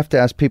mean, you'd have to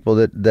ask people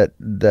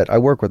that I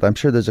work with. I'm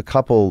sure there's a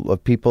couple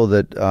of people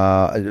that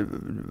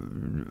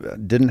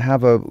didn't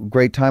have a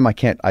great time.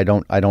 I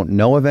don't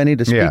know of any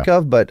to speak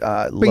of. But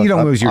look, you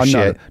don't lose your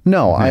shit.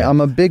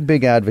 I'm a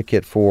big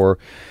advocate for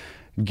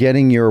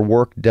getting your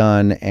work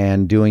done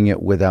and doing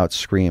it without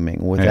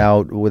screaming,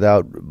 without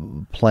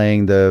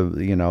playing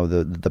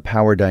the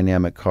power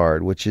dynamic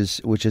card, which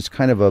is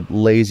kind of a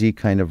lazy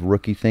kind of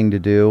rookie thing to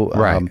do.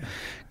 Right.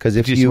 Because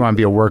if you want to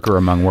be a worker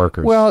among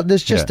workers. Well,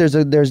 there's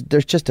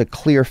just a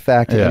clear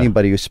fact to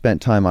anybody who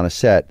spent time on a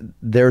set.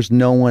 There's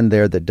no one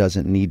there that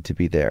doesn't need to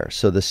be there.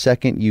 So the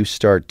second you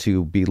start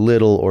to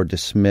belittle or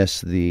dismiss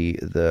the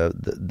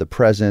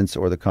presence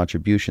or the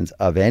contributions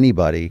of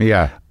anybody,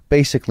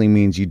 basically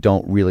means you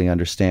don't really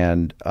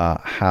understand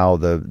how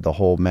the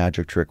whole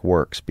magic trick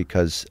works,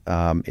 because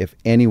if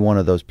any one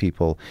of those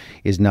people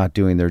is not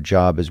doing their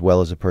job as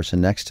well as the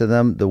person next to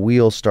them, the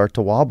wheels start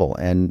to wobble,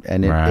 and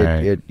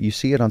you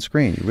see it on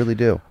screen. You really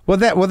do. Well,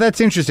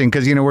 that's interesting,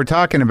 because we're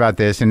talking about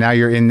this, and now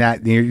you're in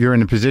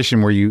a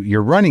position where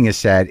you're running a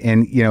set,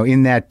 and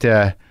in that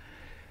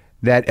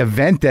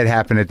event that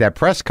happened at that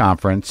press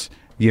conference,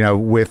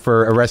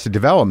 for Arrested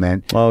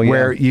Development,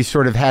 where you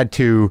sort of had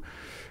to,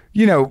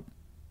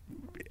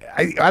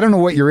 I don't know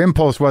what your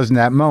impulse was in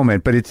that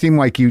moment, but it seemed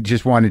like you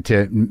just wanted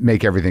to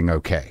make everything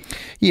okay.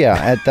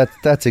 Yeah,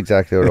 that's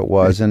exactly what it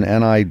was, and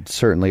I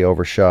certainly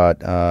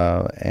overshot.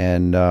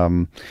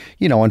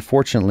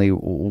 Unfortunately,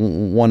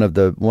 one of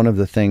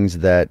the things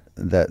that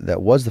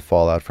was the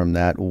fallout from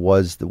that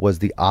was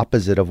the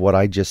opposite of what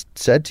I just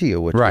said to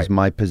you, which was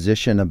my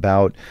position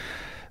about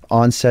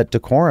on-set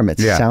decorum. It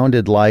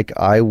sounded like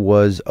I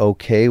was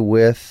okay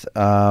with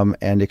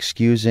and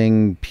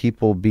excusing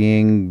people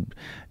being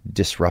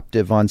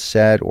disruptive on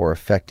set or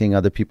affecting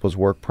other people's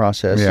work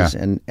processes,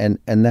 and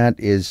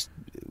that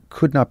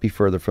could not be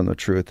further from the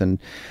truth. And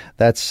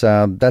that's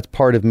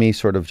part of me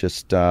sort of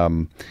just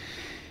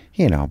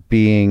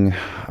being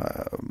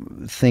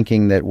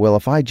thinking that, well,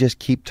 if I just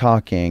keep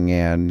talking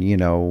and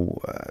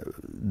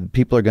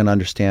people are going to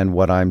understand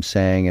what I'm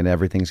saying and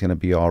everything's going to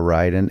be all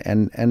right,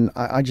 and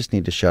I just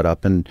need to shut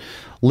up and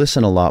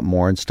listen a lot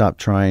more and stop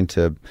trying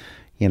to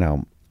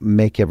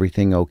make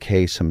everything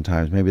okay.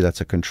 Sometimes maybe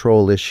that's a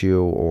control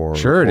issue, or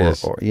sure it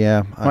is.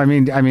 I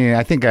mean,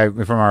 I think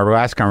from our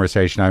last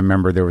conversation, I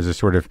remember there was a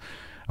sort of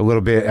a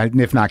little bit,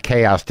 if not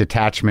chaos,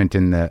 detachment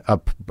in the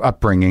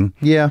upbringing.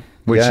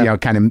 Which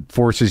kind of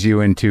forces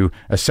you into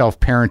a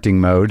self-parenting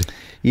mode.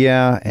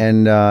 Yeah,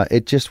 and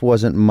it just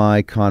wasn't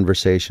my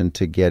conversation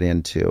to get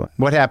into.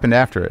 What happened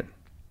after it?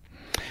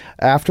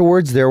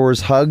 afterwards, there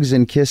was hugs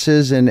and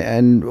kisses,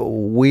 and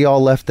we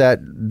all left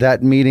that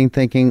meeting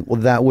thinking,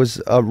 well, that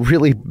was a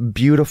really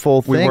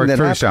beautiful thing. We worked that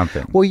through happened.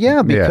 something. Well,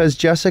 yeah, because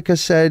Jessica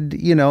said,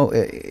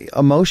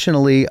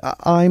 emotionally,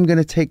 I'm going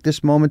to take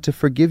this moment to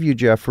forgive you,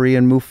 Jeffrey,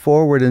 and move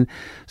forward. And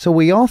so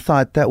we all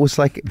thought that was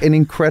like an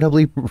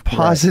incredibly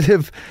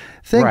positive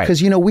thing,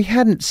 because, we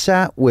hadn't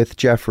sat with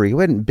Jeffrey,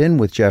 we hadn't been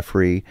with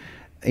Jeffrey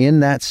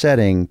in that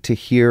setting to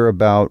hear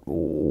about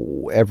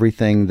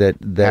everything that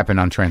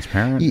happened on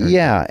Transparent.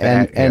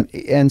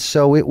 And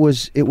so it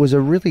was a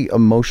really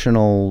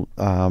emotional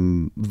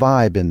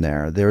vibe in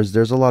there.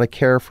 There's a lot of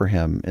care for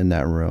him in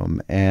that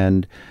room,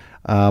 and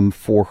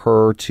for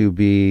her to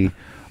be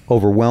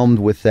overwhelmed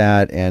with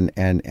that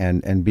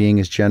and being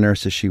as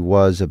generous as she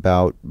was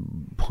about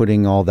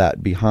putting all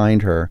that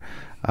behind her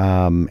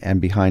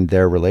and behind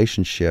their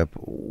relationship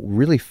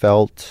really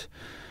felt,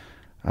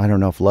 I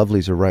don't know if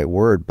lovely's the right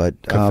word, but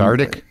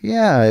cathartic.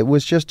 It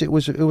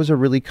was a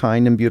really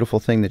kind and beautiful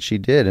thing that she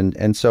did,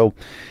 and so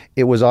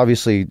it was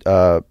obviously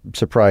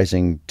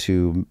surprising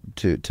to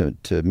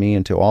me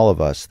and to all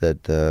of us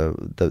that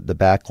the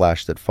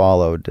backlash that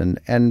followed.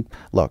 And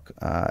look,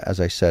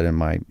 as I said in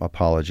my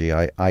apology,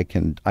 I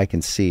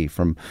can see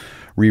from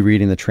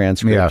rereading the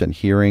transcript and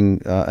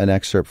hearing an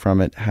excerpt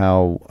from it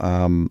how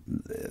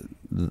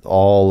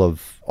all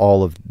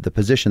of the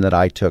position that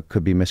I took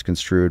could be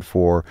misconstrued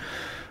for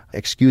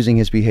excusing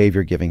his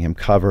behavior, giving him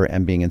cover,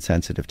 and being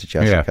insensitive to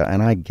Jessica.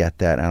 And I get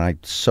that, and I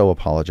so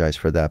apologize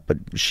for that. But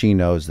she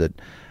knows that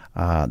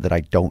I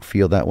don't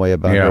feel that way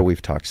about her.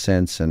 We've talked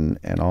since, and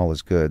all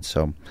is good.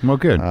 So, well,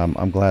 good.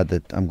 I'm glad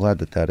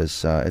that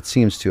is. It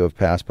seems to have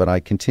passed, but I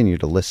continue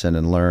to listen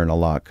and learn a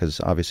lot,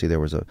 because obviously there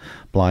was a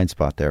blind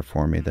spot there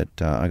for me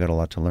that I got a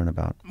lot to learn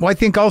about. Well, I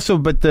think also,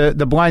 but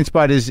the blind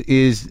spot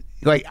is.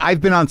 Like, I've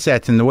been on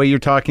sets, and the way you're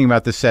talking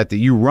about the set that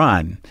you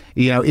run,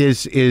 is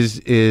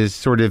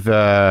sort of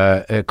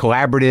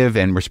collaborative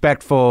and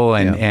respectful,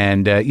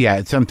 and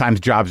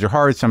sometimes jobs are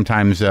hard,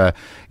 sometimes there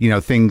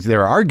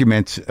are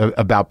arguments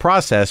about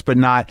process, but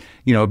not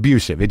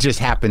abusive. It just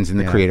happens in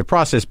the creative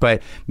process.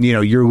 But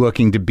you're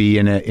looking to be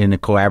in a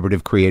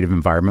collaborative, creative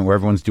environment where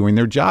everyone's doing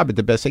their job at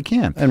the best they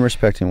can and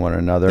respecting one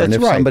another. That's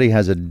and if somebody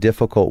has a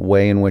difficult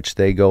way in which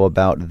they go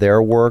about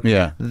their work,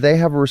 they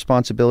have a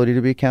responsibility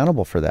to be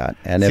accountable for that.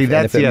 And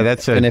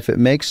if it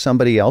makes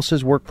somebody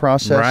else's work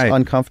process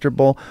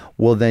uncomfortable,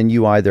 well, then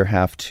you either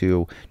have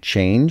to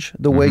change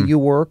the way you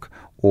work,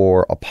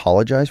 or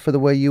apologize for the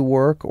way you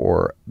work,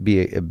 or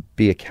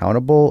be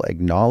accountable,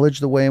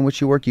 acknowledge the way in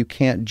which you work. You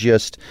can't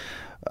just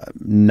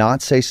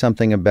not say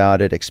something about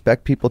it,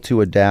 expect people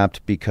to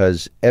adapt,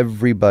 because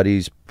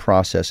everybody's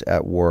process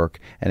at work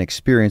and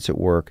experience at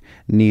work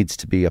needs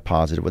to be a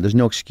positive one. There's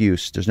no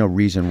excuse. There's no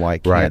reason why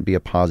it can't be a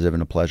positive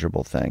and a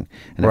pleasurable thing.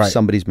 And if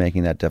somebody's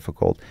making that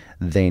difficult,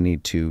 they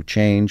need to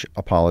change,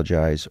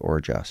 apologize, or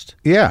adjust.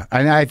 Yeah,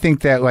 and I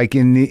think that, like,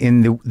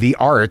 in the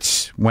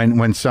arts,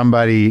 when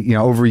somebody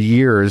over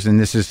years, and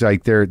this is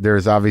like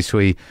there's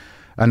obviously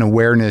an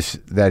awareness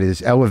that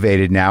is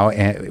elevated now,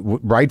 and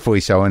rightfully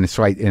so, and it's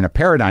like in a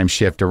paradigm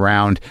shift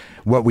around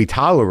what we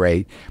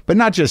tolerate, but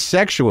not just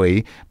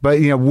sexually, but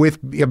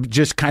with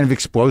just kind of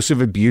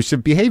explosive,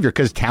 abusive behavior.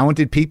 Because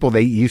talented people,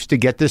 they used to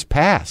get this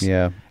pass,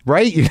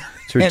 right?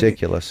 It's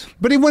ridiculous.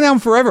 But it went on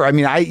forever. I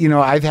mean,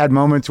 I've had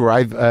moments where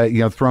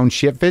I've thrown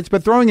shit fits,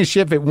 but throwing a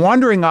shit fit,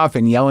 wandering off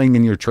and yelling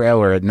in your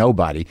trailer at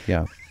nobody,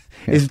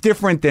 is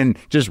different than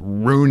just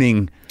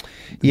ruining.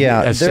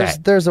 Yeah,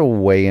 there's a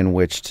way in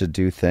which to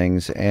do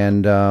things,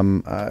 and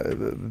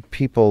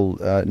people,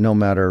 no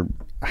matter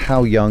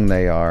how young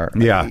they are,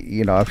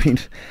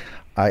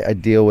 I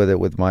deal with it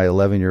with my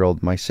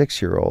 11-year-old, my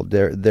 6-year-old.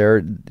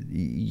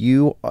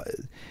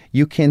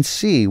 You can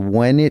see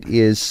when it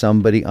is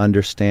somebody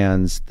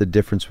understands the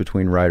difference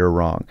between right or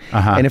wrong.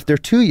 And if they're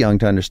too young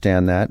to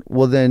understand that,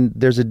 well, then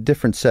there's a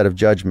different set of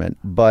judgment.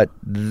 But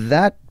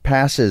that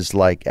passes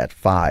like at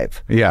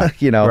 5. Yeah.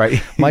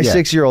 My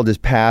 6-year-old is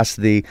past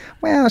the,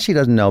 well, she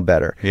doesn't know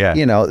better. Yeah.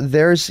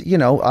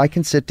 I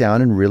can sit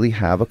down and really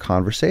have a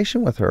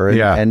conversation with her.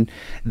 And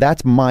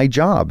that's my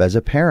job as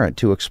a parent,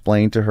 to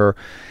explain to her,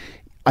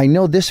 I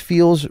know this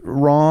feels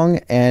wrong,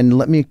 and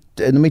let me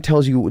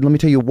tell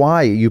you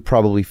why you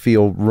probably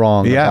feel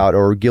wrong about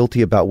or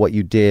guilty about what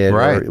you did,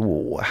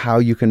 or how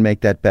you can make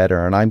that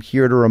better. And I'm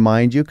here to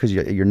remind you, because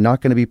you're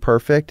not going to be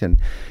perfect, and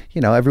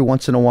every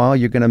once in a while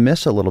you're going to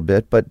miss a little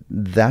bit, but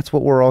that's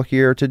what we're all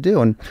here to do.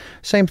 And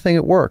same thing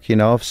at work.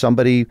 If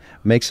somebody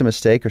makes a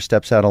mistake or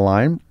steps out of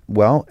line,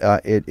 well,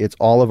 it's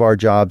all of our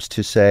jobs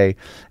to say,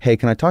 hey,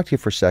 can I talk to you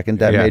for a second?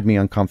 That made me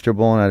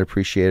uncomfortable, and I'd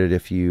appreciate it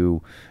if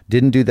you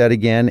didn't do that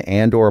again,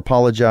 and or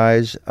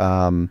apologize.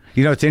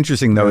 It's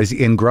interesting, though, is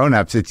in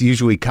grown-ups, it's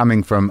usually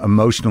coming from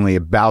emotionally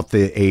about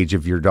the age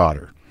of your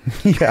daughter.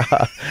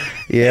 Yeah.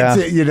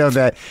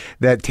 It's,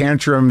 that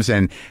tantrums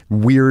and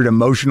weird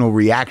emotional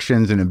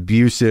reactions and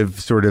abusive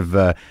sort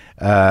of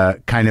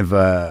kind of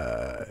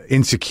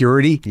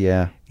insecurity.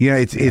 Yeah.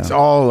 It's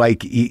all like,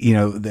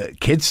 the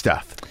kid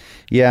stuff.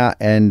 Yeah,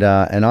 and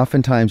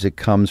oftentimes it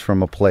comes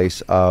from a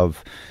place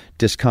of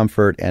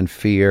discomfort and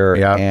fear.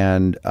 Yep.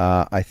 And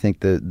I think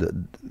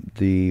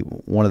the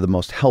one of the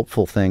most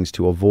helpful things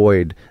to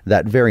avoid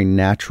that very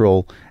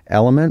natural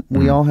element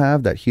we all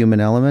have, that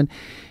human element,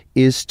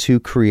 is to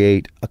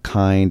create a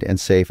kind and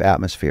safe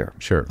atmosphere.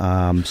 Sure.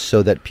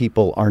 So that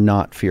people are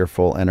not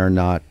fearful and are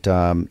not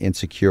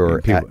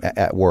insecure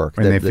at work.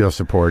 And they feel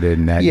supported,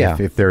 and that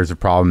if there's a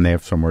problem, they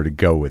have somewhere to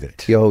go with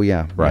it. Oh,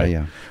 yeah. Right.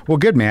 Yeah. Well,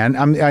 good,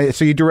 man.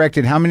 So you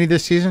directed how many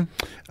this season?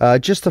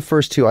 Just the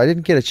first 2. I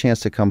didn't get a chance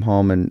to come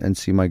home and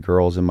see my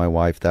girls and my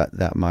wife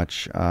that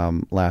much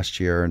last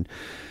year. And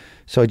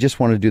so I just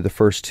wanted to do the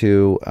first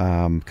 2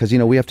 because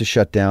we have to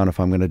shut down if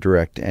I'm going to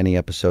direct any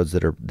episodes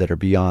that are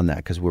beyond that,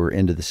 because we're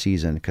into the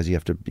season, because you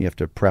have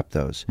to prep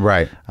those.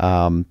 Right.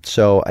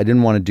 So I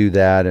didn't want to do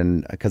that,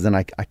 and because then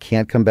I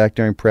can't come back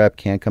during prep,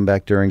 can't come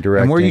back during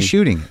directing. And where are you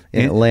shooting?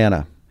 In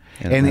Atlanta.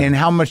 And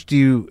how much do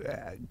you?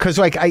 Because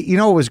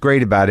what was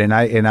great about it, and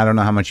I don't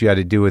know how much you had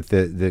to do with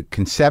the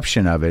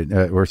conception of it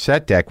or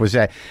set deck, was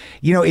that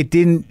it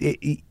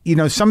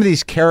didn't. Some of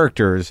these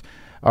characters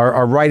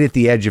are right at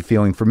the edge of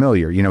feeling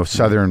familiar,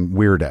 Southern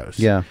weirdos.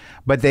 Yeah.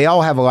 But they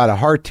all have a lot of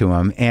heart to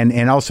them,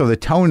 and also the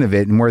tone of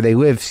it and where they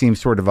live seems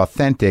sort of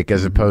authentic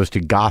as opposed to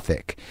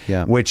gothic.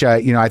 Yeah. Which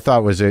I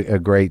thought was a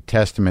great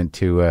testament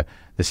to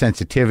the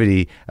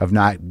sensitivity of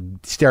not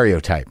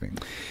stereotyping.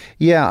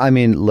 Yeah, I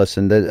mean,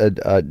 listen,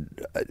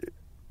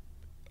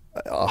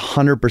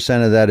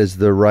 100% of that is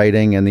the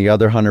writing, and the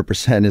other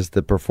 100% is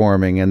the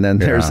performing, and then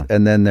there's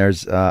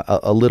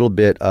a little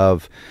bit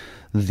of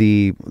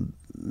the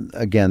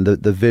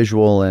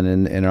visual,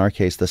 and in our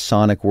case, the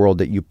sonic world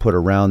that you put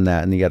around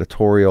that, and the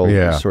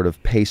editorial sort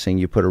of pacing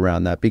you put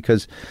around that,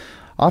 because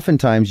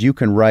oftentimes you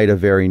can write a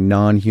very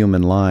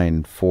non-human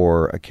line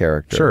for a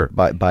character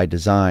by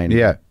design.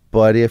 Yeah.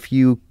 But if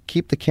you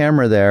keep the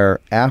camera there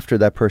after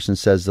that person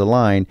says the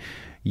line,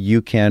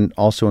 you can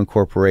also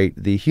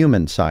incorporate the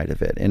human side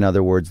of it. In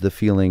other words, the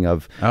feeling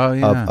of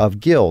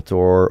guilt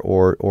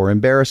or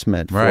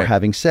embarrassment for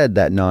having said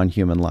that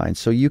non-human line.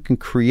 So you can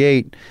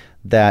create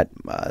that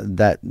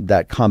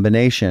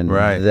combination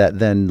that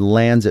then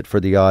lands it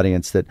for the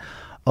audience that,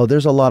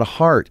 there's a lot of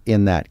heart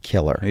in that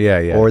killer.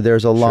 Or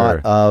there's a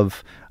lot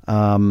of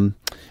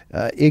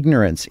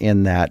ignorance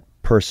in that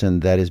person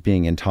that is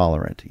being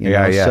intolerant.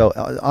 So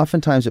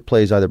oftentimes it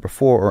plays either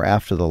before or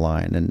after the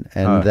line,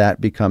 and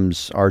that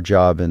becomes our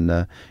job in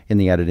the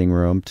editing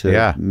room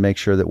to make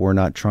sure that we're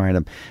not trying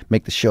to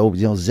make the show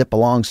zip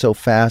along so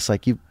fast.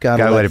 Like, you've got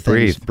to let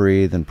things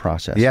breathe and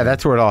process. Yeah,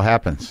 that's where it all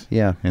happens.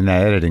 Yeah, in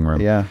that editing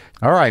room. Yeah.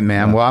 All right,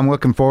 man. Yeah. Well, I'm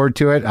looking forward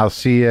to it. I'll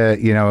see you,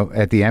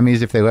 at the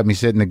Emmys if they let me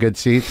sit in the good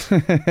seats.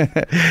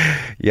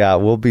 Yeah,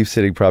 we'll be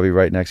sitting probably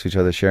right next to each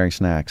other sharing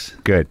snacks.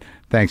 Good.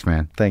 Thanks,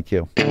 man. Thank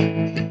you.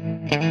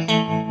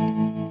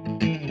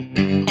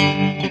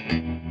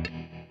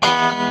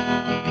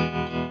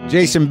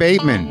 Jason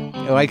Bateman.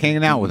 I like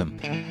hanging out with him.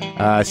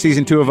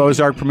 Season 2 of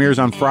Ozark premieres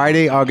on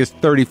Friday, August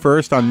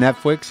 31st on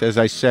Netflix, as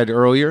I said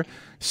earlier.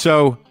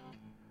 So,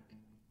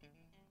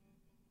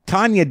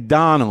 Tanya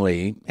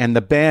Donnelly and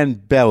the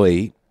band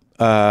Belly,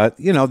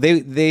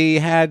 they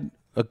had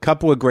a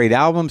couple of great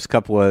albums, a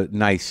couple of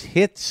nice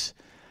hits.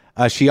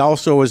 She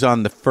also was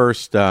on the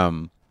first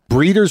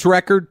Breeders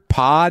record,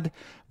 Pod,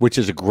 which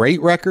is a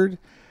great record.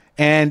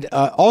 And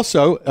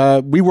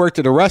also, we worked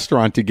at a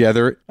restaurant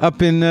together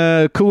up in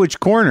Coolidge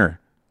Corner.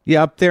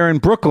 Yeah, up there in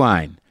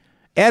Brookline.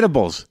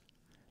 Edibles,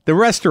 the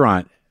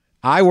restaurant.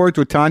 I worked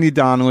with Tanya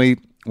Donnelly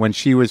when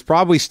she was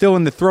probably still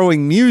in the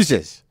Throwing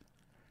Muses.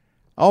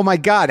 Oh, my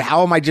God,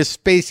 how am I just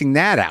spacing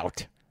that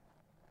out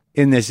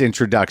in this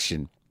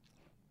introduction?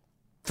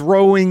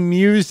 Throwing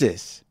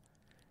Muses.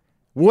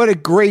 What a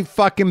great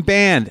fucking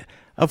band.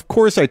 Of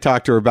course I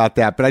talked to her about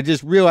that, but I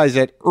just realized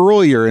that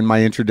earlier in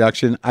my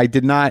introduction, I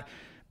did not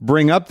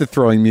bring up the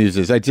Throwing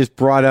Muses. I just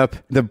brought up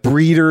the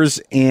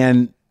Breeders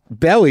and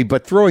Belly,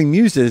 but Throwing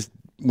Muses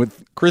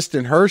with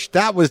Kristen Hirsch,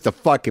 that was the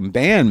fucking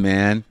band,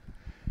 man.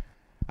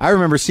 I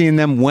remember seeing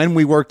them when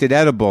we worked at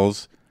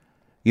Edibles,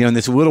 in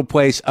this little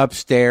place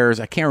upstairs.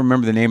 I can't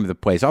remember the name of the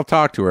place. I'll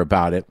talk to her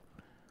about it.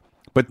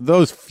 But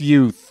those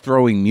few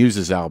Throwing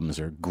Muses albums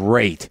are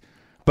great.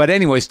 But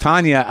anyways,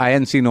 Tanya, I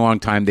hadn't seen in a long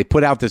time. They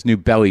put out this new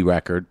Belly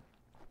record,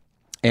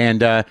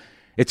 and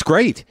it's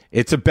great.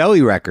 It's a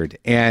Belly record,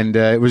 and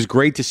it was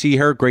great to see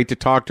her, great to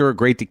talk to her,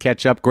 great to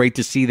catch up, great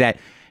to see that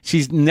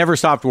she's never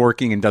stopped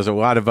working and does a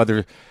lot of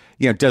other,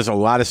 does a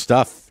lot of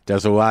stuff,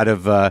 does a lot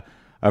of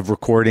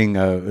recording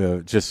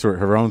just sort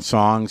of her own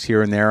songs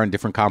here and there on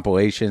different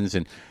compilations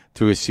and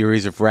through a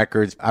series of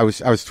records. I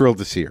was thrilled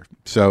to see her.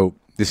 So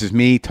this is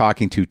me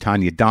talking to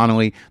Tanya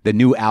Donnelly. The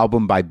new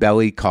album by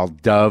Belly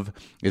called Dove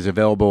is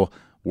available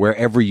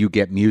wherever you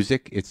get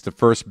music. It's the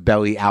first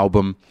Belly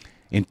album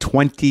in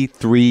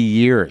 23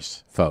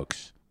 years,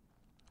 folks.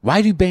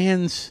 Why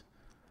does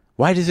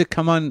it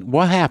come on?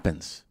 What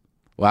happens?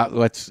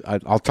 Well,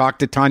 I'll talk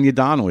to Tanya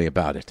Donnelly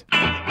about it.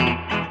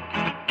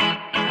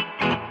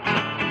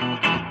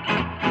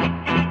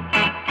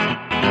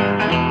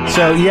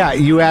 So, yeah,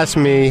 you asked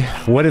me,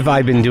 what have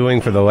I been doing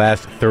for the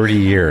last 30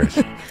 years?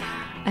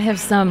 I have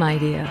some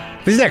idea.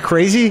 Isn't that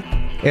crazy?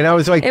 And I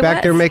was like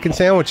back there making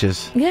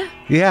sandwiches. Yeah.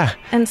 Yeah.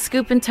 And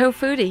scooping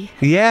tofutti.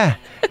 Yeah.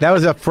 That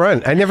was up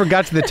front. I never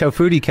got to the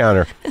tofutti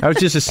counter. I was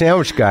just a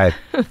sandwich guy.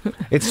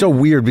 It's so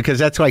weird because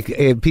that's like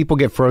people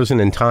get frozen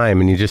in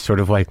time and you just sort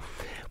of like,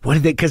 what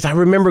did they? Because I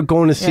remember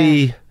going to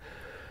see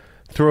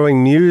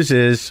Throwing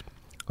Muses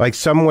like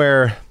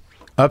somewhere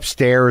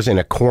upstairs in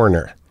a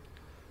corner.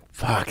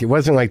 Fuck, it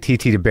wasn't like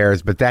TT the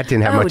Bears, but that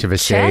didn't have much of a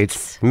stage.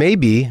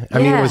 Maybe. I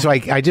mean, it was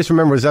like, I just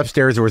remember it was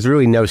upstairs. There was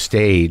really no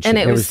stage. And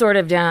it was sort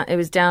of down, it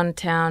was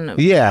downtown.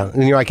 Yeah.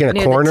 And you're like in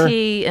a corner. The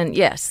T and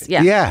yes.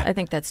 Yeah. Yeah. I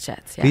think that's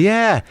Chet's. Yeah.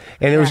 Yeah.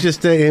 And it was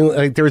just,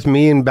 like, there was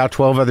me and about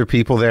 12 other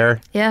people there.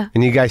 Yeah.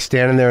 And you guys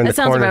standing there in the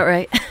corner. That sounds about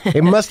right.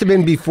 It must have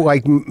been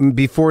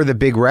before the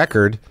big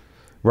record.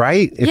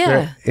 Right?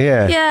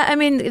 Yeah. I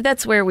mean,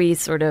 that's where we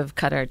sort of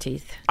cut our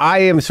teeth. I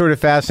am sort of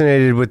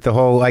fascinated with the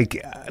whole,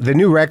 like, the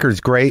new record's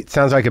great.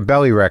 Sounds like a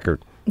Belly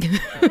record.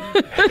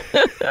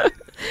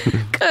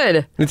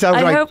 Good. It sounds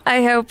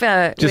I hope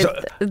just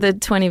with the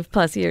 20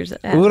 plus years.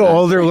 A little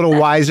older, a little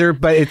wiser,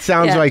 but it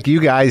sounds like you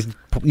guys,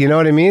 you know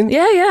what I mean?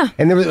 Yeah.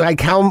 And there was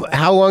like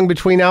how long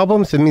between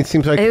albums? I mean, it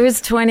seems like it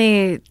was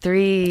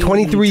 23 years,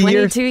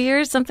 22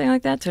 years, something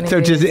like that. So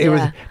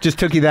it just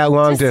took you that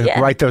long to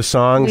write those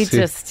songs. We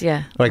just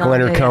like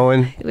Leonard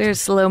Cohen. We were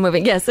slow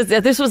moving. Yes,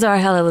 this was our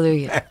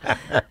hallelujah,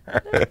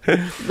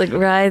 like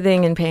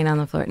writhing in pain on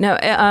the floor. No,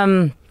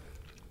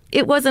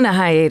 it wasn't a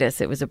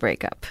hiatus. It was a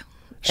breakup.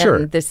 Sure.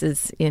 And this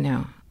is,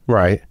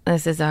 right.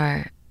 This is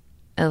our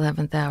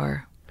 11th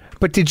hour.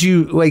 But did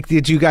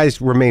you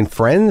guys remain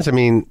friends? I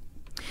mean,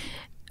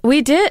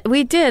 we did.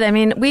 I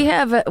mean,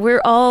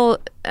 we're all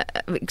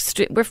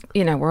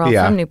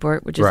from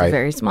Newport, which is a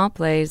very small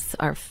place.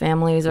 Our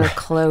families are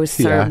close.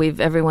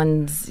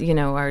 Everyone's,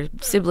 our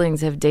siblings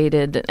have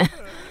dated.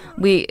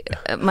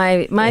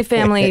 My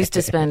family used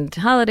to spend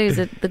holidays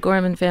at the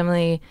Gorman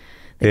family,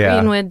 the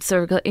Greenwood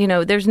Circle.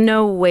 There's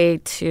no way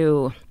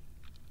to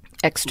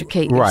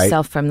extricate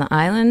yourself from the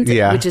island,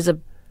 which is a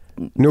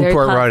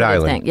Newport, Rhode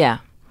Island thing. Yeah.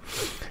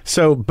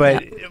 So,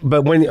 but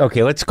when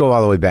let's go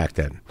all the way back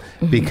then,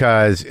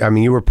 because I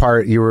mean, you were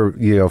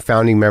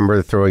founding member of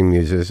the Throwing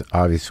Muses,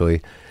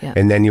 obviously,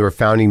 and then you were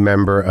founding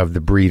member of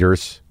the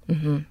Breeders,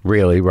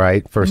 really,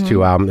 right? First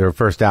two albums, or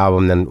first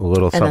album, then a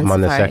little something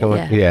on the second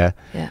one, yeah.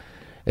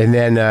 And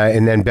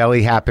then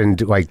Belly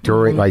happened like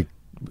during like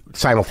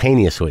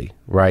simultaneously,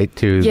 right,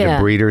 to the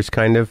Breeders,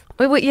 kind of.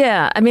 Well,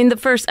 yeah, I mean, the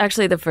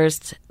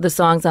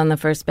songs on the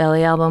first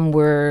Belly album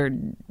were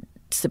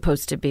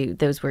supposed to be,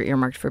 those were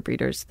earmarked for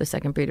Breeders, the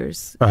second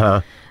Breeders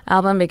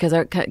album, because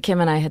Kim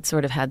and I had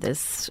sort of had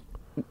this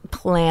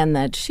plan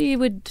that she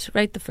would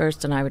write the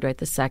first and I would write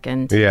the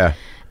second. Yeah.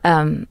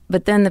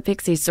 But then the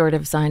Pixies sort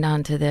of signed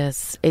on to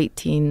this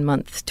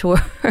 18-month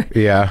tour.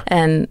 Yeah.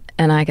 And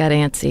I got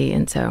antsy,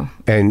 and so.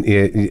 And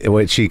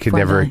she could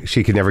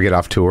never get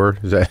off tour.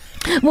 Is that?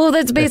 Well,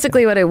 that's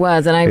basically what it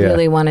was, and I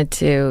really wanted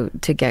to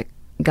get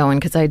going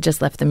because I had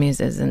just left the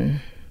Muses, and.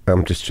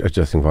 I'm just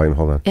adjusting volume.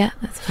 Hold on. Yeah,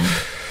 that's fine.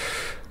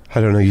 I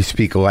don't know. You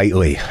speak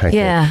lightly. I think.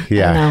 Yeah.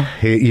 I know.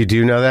 You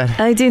do know that?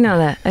 I do know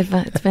that.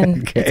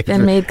 It's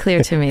been made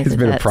clear to me. It's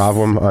been a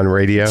problem on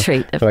radio.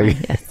 Trait of mine,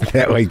 yes.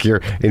 That, like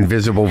your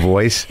invisible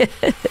voice.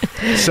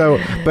 So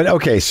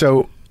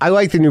I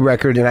like the new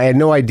record, and I had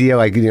no idea,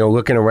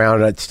 looking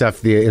around at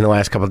stuff in the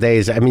last couple of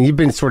days. I mean, you've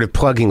been sort of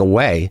plugging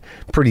away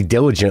pretty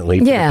diligently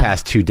for the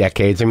past 2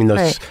 decades. I mean,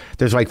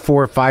 there's like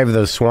 4 or 5 of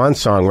those Swan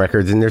Song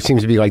records, and there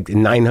seems to be like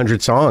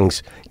 900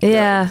 songs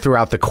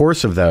throughout the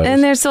course of those.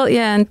 And there's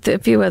and a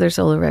few other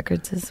solo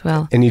records as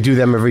well. And you do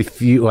them every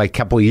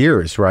couple of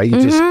years, right? You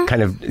just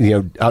kind of,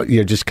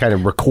 just kind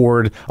of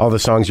record all the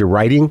songs you're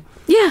writing?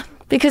 Yeah,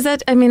 because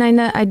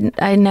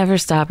I never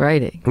stop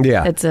writing.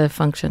 Yeah. It's a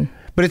function.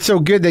 But it's so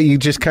good that you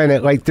just kind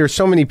of, there's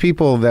so many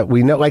people that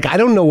we know. Like, I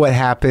don't know what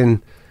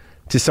happened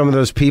to some of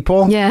those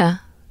people. Yeah.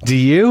 Do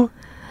you?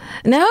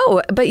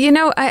 No, but,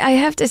 I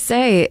have to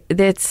say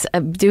that's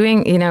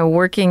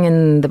working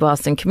in the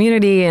Boston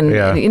community and,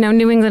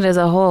 New England as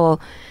a whole,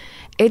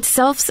 it's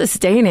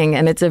self-sustaining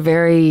and it's a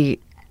very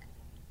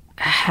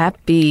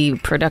happy,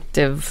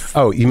 productive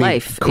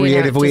life.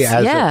 Creatively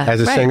as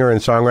a singer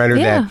and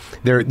songwriter,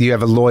 that you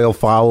have a loyal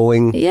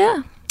following?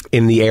 Yeah.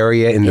 In the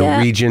area, in the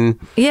region.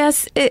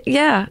 Yes,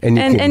 and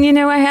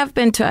I have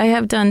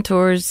done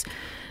tours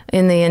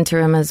in the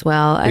interim as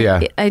well.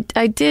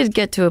 I did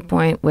get to a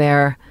point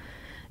where,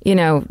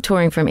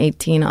 touring from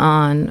 18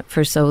 on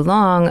for so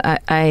long,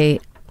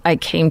 I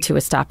came to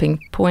a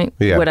stopping point,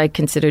 what I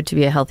considered to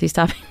be a healthy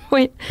stopping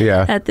point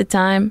at the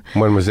time.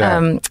 When was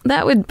that?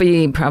 That would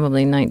be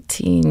probably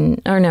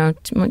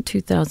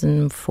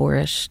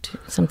 2004-ish,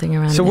 something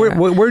around there. So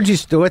where'd you,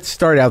 let's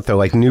start out though,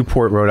 like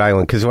Newport, Rhode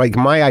Island, because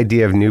my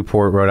idea of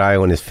Newport, Rhode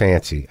Island is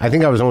fancy. I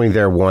think I was only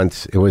there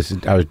once. I was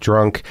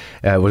drunk.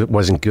 It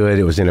wasn't good.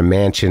 It was in a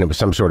mansion. It was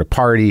some sort of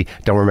party.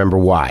 Don't remember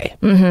why.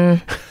 Mm-hmm.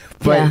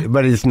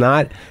 But it's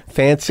not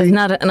fancy. It's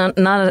not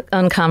an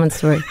uncommon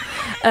story.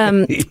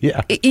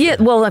 Yeah.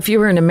 Well, if you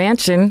were in a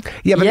mansion.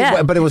 Yeah,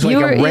 but it was like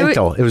a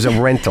rental. It was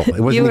a rental. It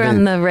wasn't you were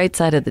on the right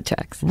side of the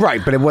tracks.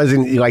 Right, but it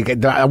wasn't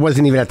like I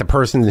wasn't even at the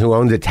person who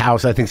owned the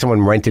house. I think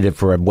someone rented it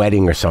for a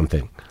wedding or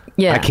something.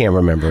 Yeah. I can't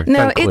remember.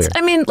 No,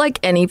 I mean, like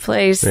any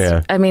place.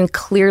 Yeah. I mean,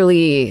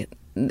 clearly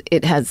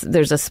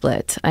there's a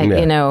split. I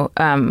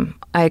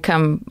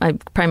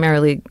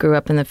primarily grew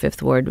up in the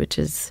 5th Ward, which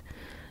is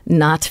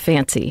not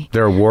fancy.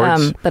 There are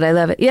wards? But I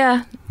love it.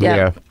 Yeah.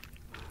 I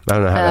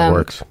don't know how that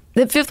works.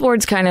 The 5th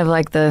Ward's kind of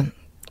like the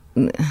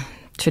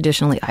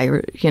traditionally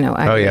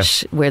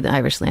Irish, where the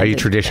Irish landed. Are you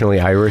traditionally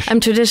Irish? I'm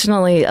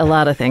traditionally a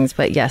lot of things,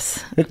 but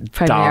yes,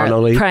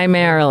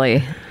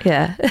 primarily,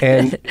 yeah.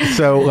 And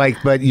so,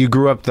 but you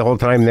grew up the whole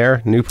time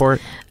there,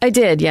 Newport? I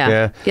did,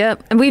 yeah.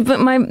 Yep. And we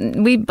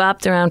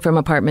bopped around from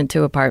apartment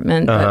to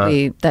apartment,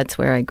 but that's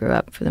where I grew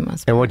up for the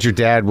most part. And what's your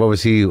dad? What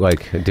was he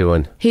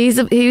doing? He's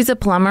a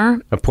plumber.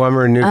 A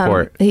plumber in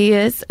Newport. He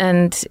is,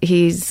 and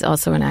he's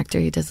also an actor.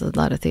 He does a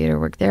lot of theater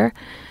work there.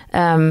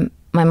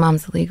 My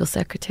mom's a legal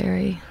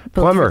secretary.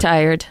 Both plumber.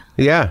 Retired.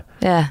 Yeah.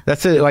 Yeah.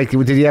 That's it.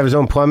 Did he have his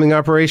own plumbing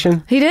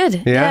operation? He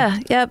did. Yeah.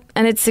 Yep.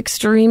 And it's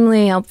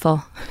extremely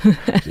helpful.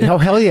 Oh,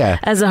 hell yeah.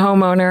 As a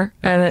homeowner.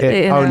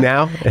 And,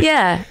 now?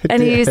 Yeah.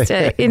 And he used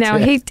to,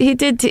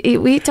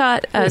 he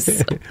taught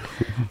us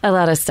a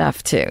lot of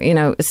stuff too.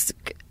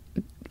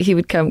 He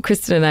would come,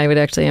 Kristen and I would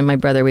actually, and my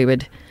brother, when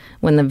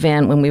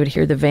we would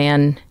hear the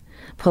van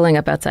pulling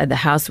up outside the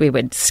house, we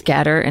would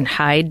scatter and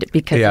hide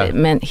because it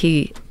meant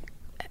he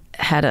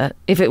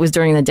if it was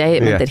during the day,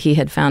 it meant that he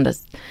had found a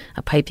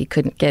pipe he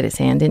couldn't get his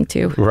hand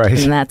into. Right.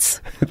 And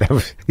that's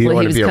he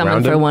was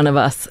coming for one of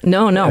us.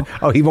 No.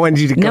 Oh, he wanted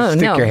you to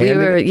stick your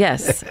hand in?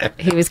 Yes.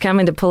 He was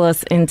coming to pull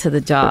us into the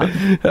job.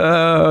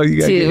 Oh,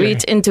 you to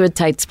reach into a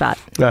tight spot.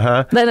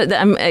 Uh-huh.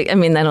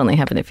 That only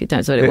happened a few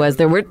times. What it was,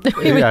 we would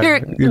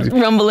hear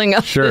rumbling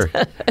up. Sure.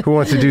 Who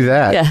wants to do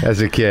that as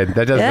a kid?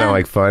 That doesn't sound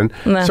like fun.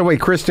 No. So wait,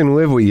 Kristen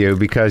lived with you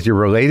because you're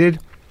related?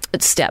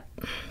 It's Step.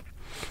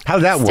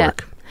 How'd that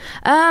work?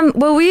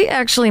 Well, we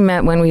actually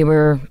met when we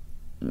were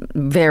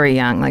very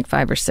young, like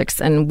 5 or 6,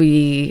 and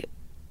we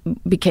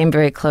became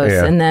very close.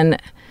 Yeah. And then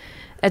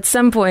at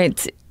some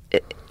point,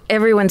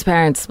 everyone's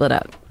parents split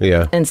up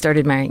and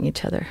started marrying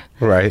each other.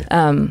 Right.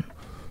 And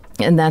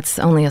that's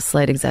only a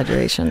slight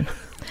exaggeration.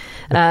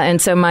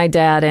 And so my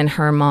dad and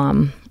her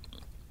mom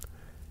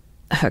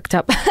hooked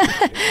up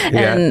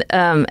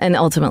and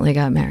ultimately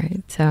got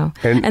married. So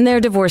and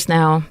they're divorced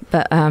now,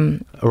 but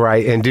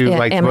right. And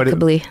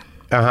amicably.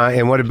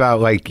 And what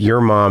about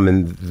your mom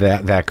and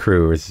that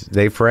crew? Is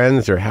they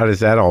friends, or how does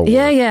that all work?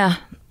 Yeah.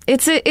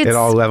 It's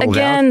all leveled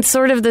again out?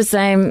 Sort of the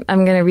same.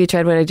 I'm going to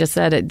retread what I just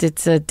said.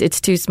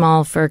 It's too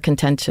small for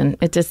contention.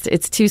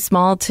 It's too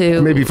small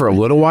to maybe for a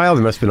little while.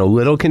 There must have been a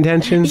little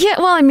contention. Yeah.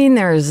 Well, I mean,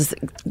 there's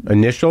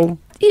initial.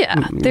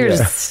 Yeah.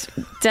 There's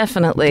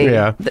definitely.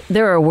 Yeah.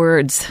 There are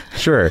words.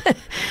 Sure.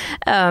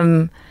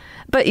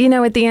 But,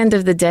 at the end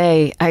of the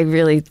day, I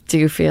really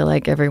do feel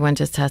like everyone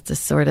just has to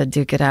sort of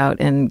duke it out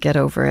and get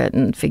over it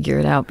and figure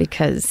it out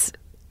because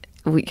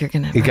you're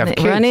going to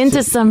run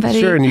into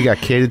somebody. Sure, and you got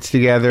kids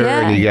together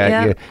and you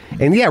got...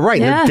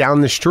 they're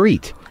down the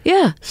street.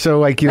 Yeah.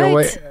 So, you know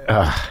what?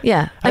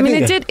 Yeah. I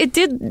mean, it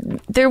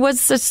did... There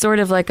was a sort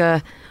of like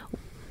a...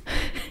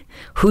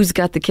 Who's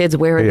got the kids?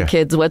 Where are the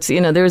kids? What's,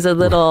 there was a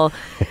little...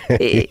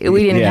 we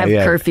didn't have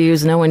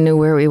curfews. No one knew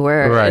where we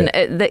were. Right.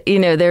 And,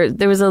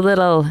 there was a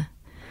little...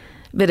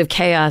 bit of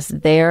chaos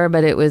there,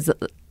 but it was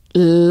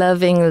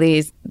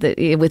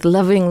with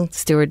loving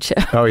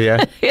stewardship. Oh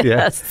yeah.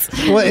 Yes.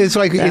 Well, it's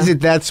is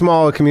it that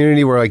small a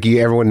community where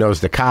everyone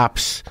knows the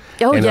cops?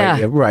 Oh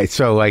yeah. Right.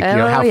 So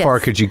how far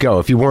could you go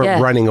if you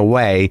weren't running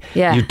away?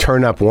 Yeah. You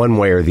turn up one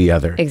way or the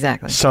other.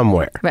 Exactly.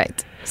 Somewhere.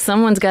 Right.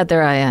 Someone's got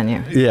their eye on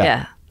you.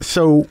 Yeah.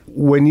 So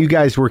when you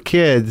guys were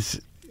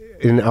kids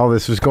and all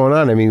this was going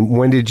on, I mean,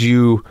 when did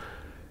you?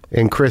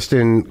 And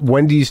Kristen,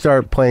 when do you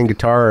start playing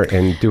guitar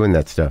and doing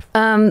that stuff?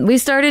 We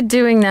started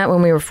doing that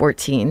when we were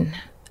 14.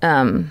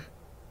 And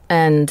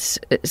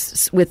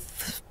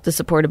with the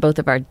support of both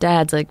of our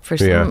dads, for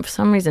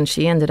some reason,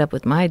 she ended up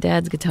with my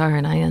dad's guitar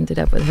and I ended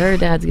up with her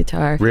dad's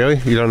guitar. Really?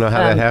 You don't know how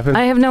that happened?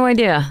 I have no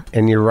idea.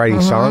 And you're writing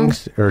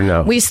songs or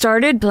no? We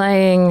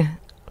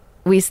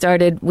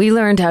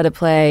learned how to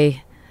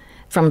play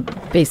from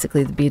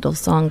basically the Beatles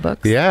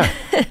songbooks. Yeah,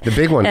 the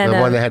big one, the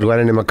one that had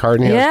Lennon and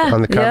McCartney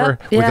on the cover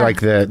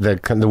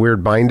with the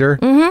weird binder.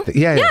 Mm-hmm.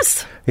 Yeah.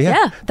 Yes.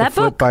 Yeah. That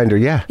flip book binder.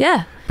 Yeah.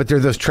 Yeah. But there are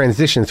those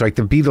transitions. The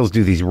Beatles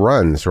do these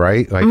runs,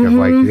 right?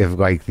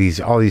 Of these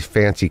all these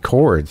fancy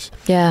chords.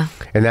 Yeah.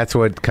 And that's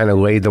what kind of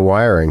laid the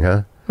wiring,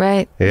 huh?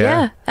 Right.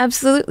 Yeah.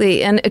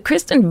 Absolutely. And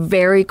Kristen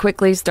very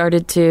quickly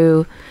started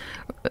to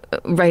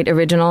write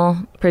original,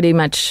 pretty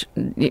much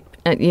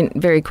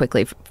very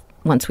quickly.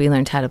 Once we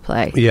learned how to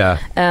play. Yeah.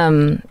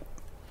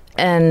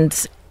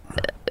 And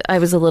I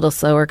was a little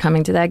slower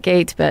coming to that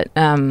gate, but...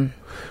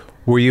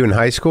 Were you in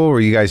high school? Were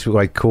you guys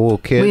cool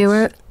kids? We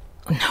were...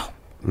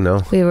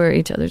 No? We were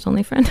each other's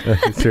only friend.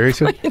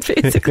 Seriously?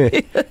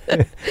 Basically.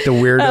 The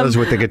weirdos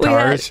with the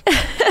guitars?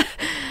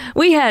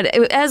 We had,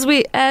 as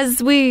we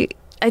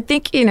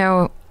think,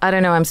 I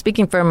don't know. I'm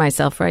speaking for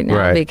myself right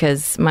now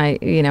because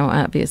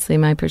obviously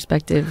my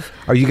perspective.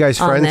 Are you guys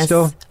friends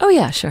still? Oh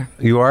yeah, sure.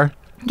 You are?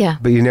 Yeah.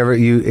 But you never,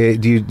 do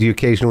you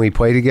occasionally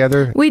play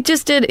together? We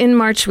just did, in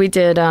March, we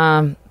did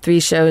 3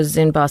 shows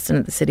in Boston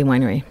at the City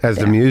Winery. As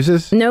the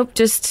Muses? Nope,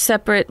 just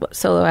separate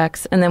solo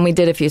acts. And then we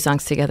did a few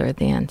songs together at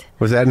the end.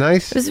 Was that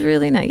nice? It was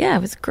really nice. Yeah,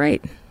 it was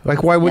great.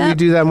 Like, why wouldn't you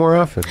do that more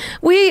often?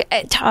 We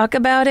talk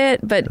about it,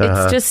 but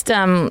it's just,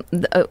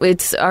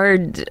 it's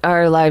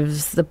our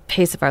lives, the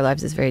pace of our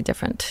lives is very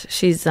different.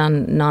 She's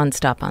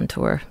nonstop on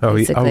tour. Oh,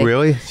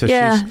 really? So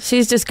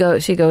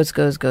she goes.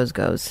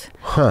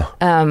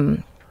 Huh.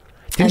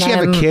 Didn't she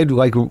have a kid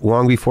like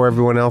long before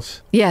everyone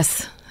else?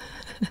 Yes.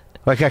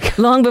 Like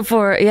long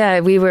before,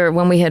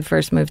 when we had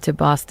first moved to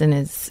Boston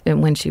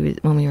when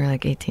we were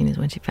like 18 is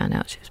when she found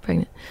out she was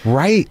pregnant.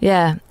 Right.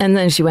 Yeah, and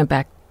then she went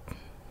back.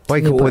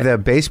 Like with a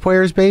bass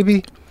player's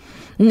baby?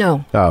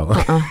 No.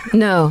 Oh.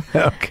 No.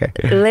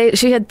 Okay.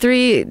 She had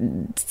 3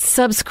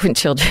 subsequent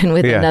children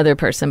with another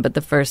person, but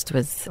the first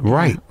was...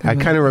 Right. I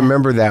kind of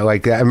remember that.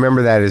 Like, I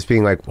remember that as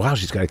being like, wow,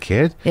 she's got a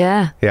kid?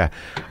 Yeah. Yeah.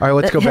 All right,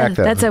 let's go back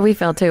though. That's how we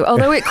felt too.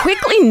 Although it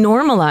quickly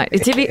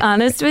normalized, to be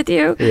honest with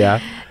you.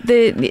 Yeah.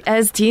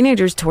 As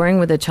teenagers touring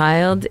with a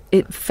child,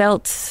 it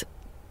felt,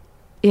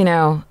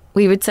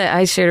 we would say,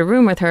 I shared a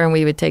room with her and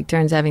we would take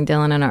turns having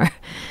Dylan in our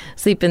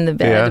sleep in the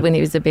bed when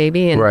he was a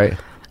baby. And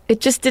it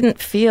just didn't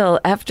feel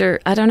after,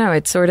 I don't know,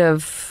 anything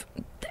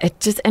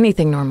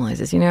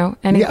normalizes,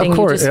 Anything, yeah, of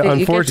course.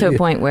 You get to a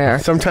point where...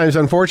 Sometimes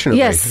unfortunately.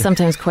 Yes,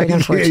 sometimes quite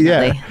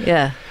unfortunately.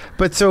 Yeah.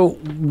 But so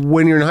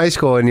when you're in high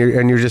school and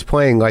you're just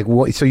playing,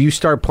 so you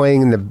start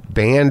playing in the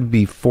band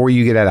before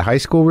you get out of high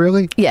school,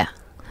 really? Yeah.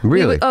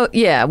 Really?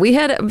 We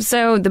had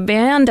the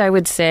band. I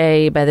would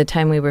say by the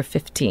time we were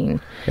 15,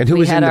 and who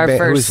we was had in the our band?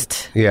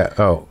 first.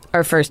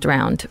 Our first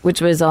round, which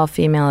was all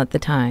female at the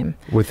time.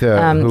 With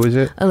who was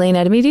it? Elaine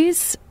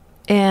Adamides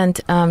and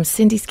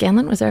Cindy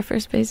Scanlon was our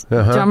first bass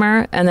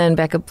drummer, and then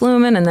Becca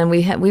Blumen, and then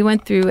we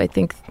went through I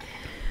think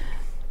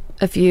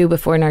a few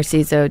before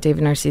Narciso.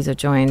 David Narciso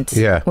joined.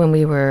 When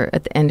we were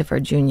at the end of our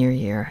junior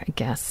year, I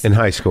guess. In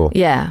high school.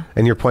 Yeah.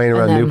 And you're playing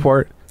around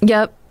Newport.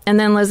 Yep. And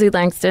then Leslie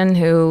Langston,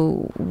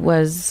 who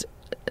was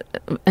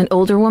an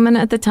older woman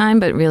at the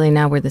time, but really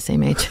now we're the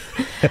same age.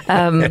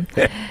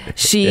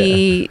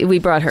 We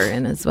brought her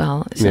in as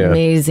well.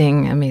 She's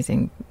an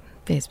amazing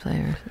bass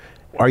player.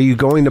 Are you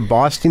going to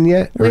Boston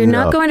yet? We're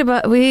not going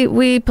to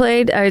we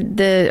played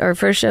our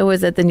first show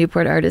was at the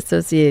Newport Art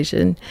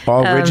Association.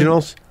 All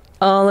originals?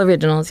 All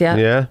originals, yeah.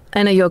 Yeah.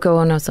 And a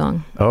Yoko Ono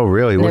song. Oh,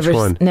 really? Which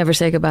one? Never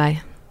Say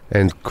Goodbye.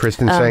 And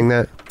Kristen sang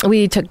that?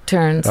 We took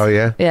turns. Oh,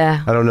 yeah?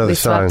 Yeah. I don't know the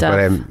song, but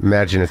I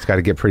imagine it's got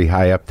to get pretty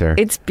high up there.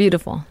 It's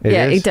beautiful.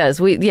 It does.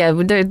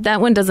 That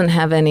one doesn't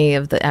have any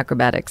of the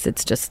acrobatics.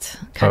 It's just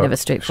kind of a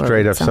straightforward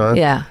straight-up song?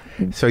 Yeah.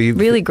 So you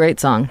really great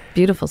song.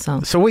 Beautiful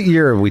song. So what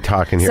year are we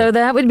talking here? So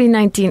that would be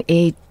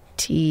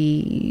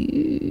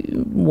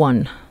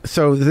 1981.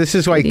 So this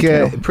is like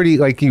pretty,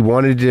 like you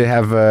wanted to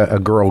have a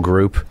girl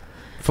group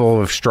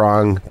full of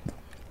strong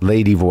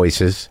lady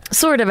voices.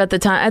 Sort of at the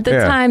time. At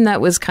the time,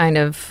 that was kind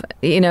of,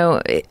 we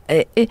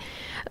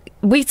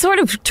sort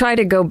of try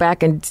to go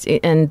back and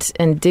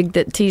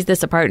tease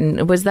this apart.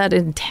 And was that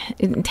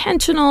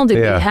intentional? Did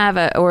we have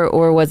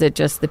or was it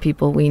just the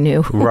people we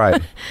knew?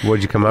 Right.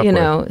 What'd you come up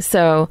with?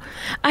 So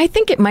I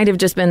think it might have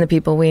just been the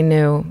people we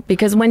knew,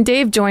 because when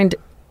Dave joined,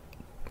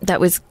 that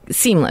was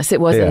seamless.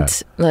 It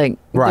wasn't like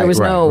there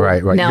was no.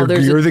 Now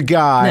you're the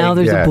guy. Now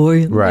there's a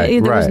boy.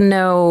 There was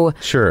no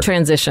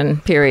transition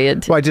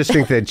period. Well, I just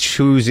think that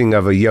choosing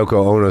of a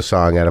Yoko Ono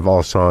song out of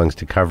all songs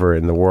to cover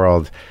in the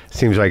world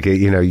seems like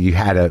you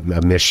had a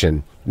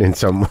mission in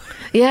some.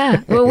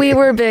 Yeah. Well, we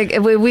were big.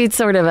 We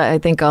sort of. I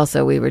think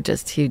also we were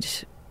just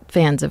huge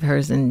fans of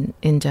hers in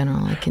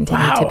general. I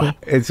continue to be.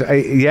 It's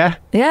yeah.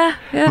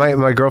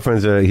 My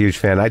girlfriend's a huge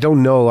fan. I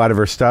don't know a lot of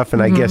her stuff,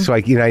 and I guess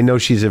I know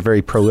she's a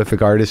very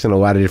prolific artist in a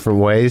lot of different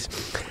ways.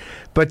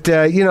 But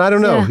I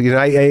don't know.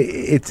 I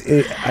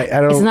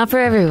don't. It's not for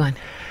everyone.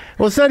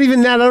 Well, it's not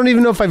even that. I don't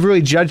even know if I've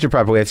really judged it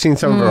properly. I've seen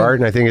some of her art,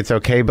 and I think it's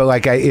okay.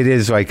 But it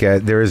is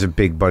there is a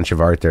big bunch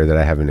of art there that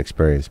I haven't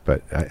experienced.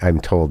 But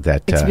I'm told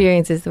that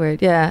experience is the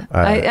word. Yeah,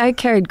 I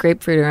carried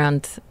grapefruit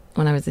around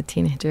when I was a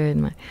teenager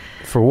in my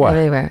for what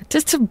everywhere,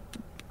 just to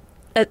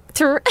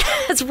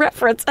as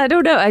reference. I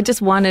don't know. I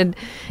just wanted.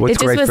 What's it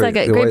just grapefruit? Was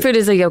like grapefruit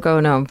is a Yoko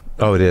Ono.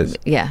 Oh, it is.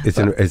 Yeah, it's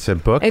a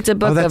book. It's a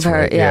book of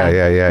her. Right.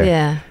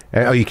 Yeah.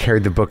 Oh, you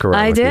carried the book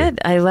around. I did.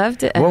 I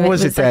loved it. What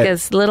was it? Like a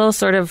little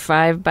sort of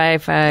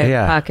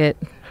 5x5 pocket.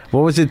 What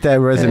was it that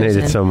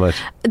resonated so much?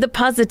 The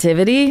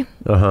positivity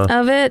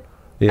of it.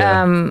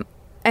 Yeah.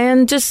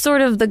 And just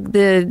sort of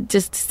the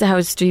just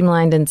how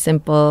streamlined and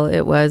simple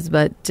it was,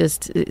 but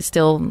just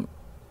still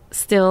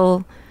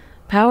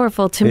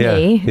powerful to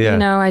me.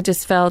 Yeah. I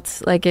just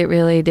felt like it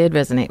really did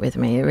resonate with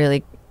me. It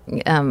really.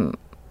 Oh,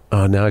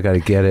 now I got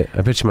to get it.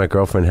 I bet you my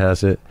girlfriend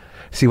has it.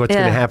 See what's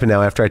going to happen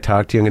now after I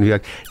talk to you. I'm going to be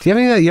like, do you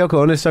have any of that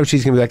Yoko Ono stuff?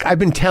 She's going to be like, I've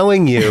been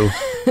telling you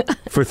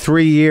for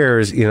 3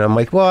 years. I'm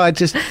like, well, I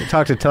just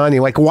talked to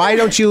Tanya. Like, why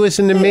don't you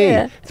listen to me?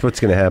 That's what's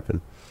going to happen.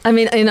 I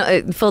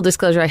mean, full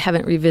disclosure, I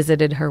haven't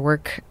revisited her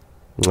work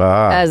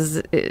as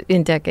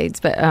in decades,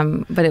 but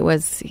it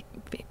was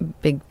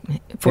big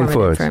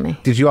formative for me.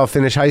 Did you all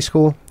finish high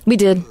school? We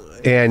did.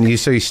 And you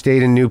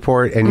stayed in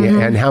Newport, and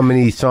and how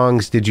many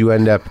songs did you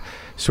end up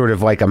sort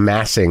of like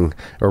amassing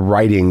or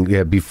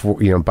writing before,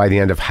 by the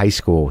end of high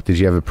school? Did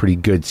you have a pretty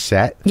good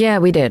set? Yeah,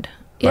 we did.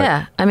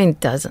 Yeah, I mean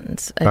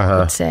dozens. I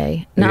would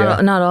say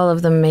not all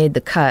of them made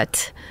the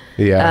cut.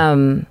 Yeah.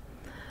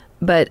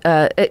 But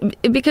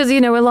because,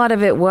 a lot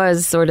of it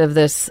was sort of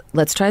this,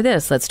 let's try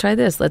this, let's try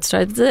this, let's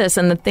try this.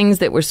 And the things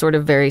that were sort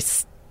of very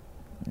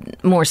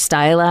more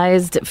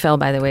stylized fell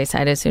by the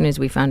wayside as soon as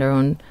we found our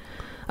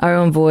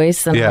own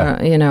voice and,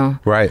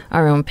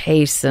 our own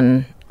pace.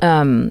 And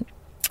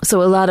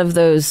so a lot of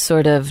those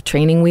sort of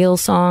training wheel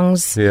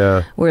songs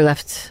were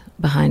left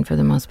behind for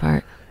the most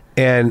part.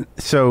 And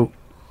so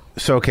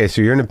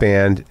you're in a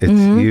band. It's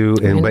you,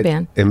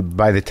 and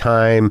by the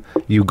time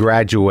you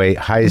graduate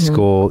high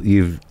school,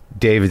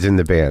 David's in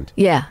the band.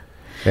 Yeah.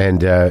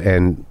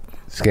 And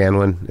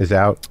Scanlon is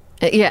out?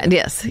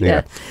 Yes.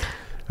 Yeah.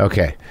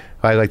 Okay.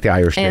 I like the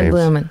Irish names. And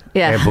Bloomin'.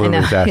 Yeah. And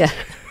Bloomin's out. Yeah.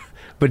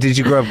 But did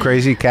you grow up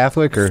crazy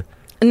Catholic or?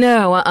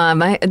 No,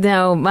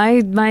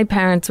 my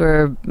parents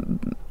were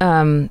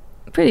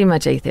pretty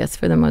much atheists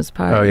for the most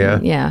part. Oh yeah?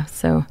 Yeah,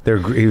 so.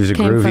 He was a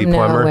groovy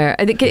plumber? Nowhere.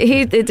 I think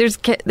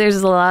there's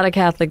a lot of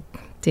Catholic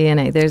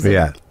DNA. There's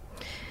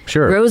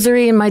Sure.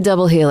 Rosary in my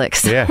double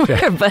helix. Yeah.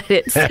 But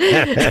it's...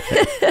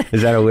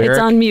 Is that a lyric? It's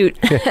on mute.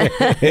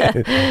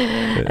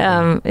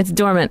 It's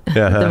dormant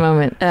at the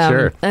moment.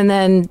 Sure. And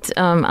then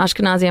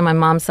Ashkenazi on my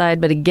mom's side,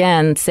 but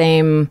again,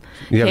 same...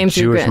 You have a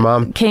Jewish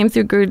mom? Came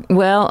through,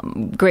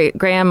 great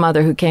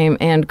grandmother who came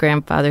and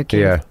grandfather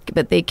came. Yeah.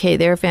 But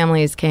their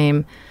families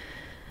came...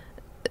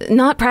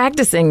 Not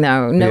practicing,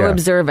 though. No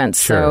observance.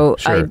 Sure.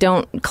 I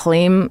don't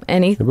claim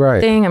anything.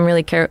 Right. I'm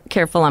really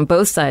careful on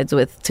both sides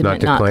to not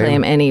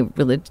claim any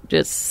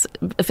religious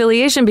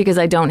affiliation because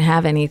I don't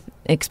have any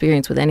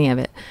experience with any of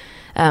it.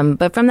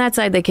 But from that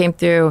side, they came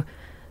through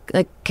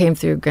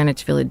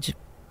Greenwich Village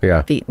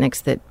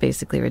beatniks that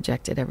basically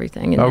rejected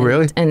everything. And,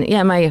 really? And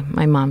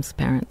my mom's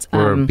parents.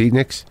 Were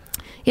beatniks?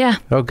 Yeah.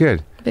 Oh,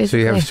 good. Basically. So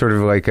you have sort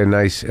of like a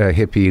nice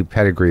hippie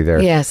pedigree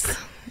there. Yes.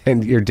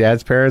 And your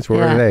dad's parents, where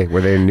were they? Were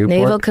they in Newport?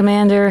 Naval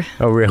commander.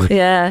 Oh, really?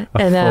 Yeah.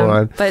 And full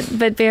on. But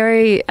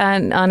very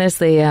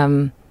honestly,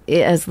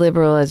 as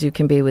liberal as you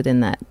can be within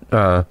that.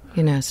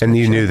 Structure. And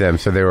you knew them,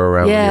 so they were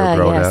around when you were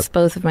growing up. Yes,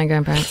 both of my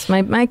grandparents.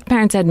 My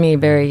parents had me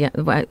very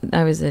young.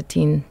 I was a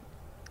teen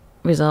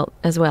result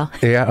as well.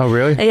 Yeah. Oh,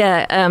 really?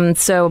 Yeah.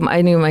 So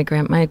I knew my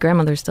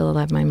grandmother's still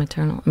alive. My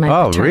maternal.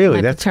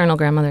 Really? My paternal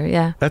grandmother.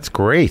 Yeah. That's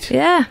great.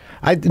 Yeah.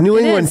 New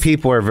England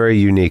people are very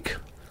unique.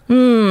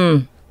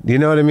 You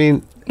know what I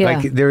mean? Yeah.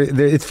 Like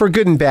it's for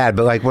good and bad,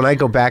 but like when I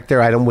go back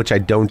there, which I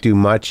don't do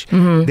much.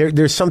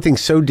 There's something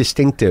so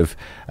distinctive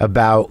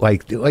about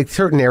like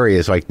certain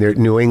areas, like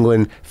New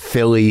England,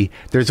 Philly.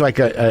 There's like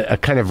a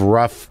kind of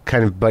rough,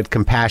 but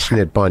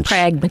compassionate bunch.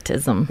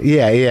 Pragmatism.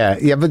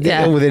 Yeah, but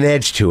with an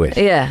edge to it.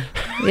 Yeah.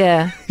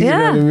 You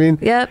know what I mean?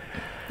 Yep.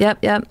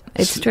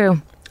 It's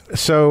true.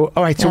 So,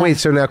 all right. So wait.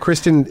 So now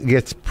Kristen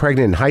gets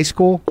pregnant in high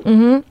school.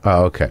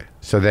 Oh, okay.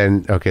 So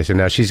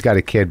now she's got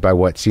a kid by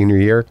what, senior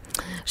year?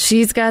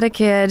 She's got a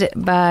kid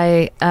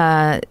by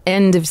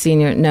end of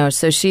senior. No,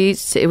 so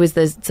it was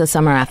the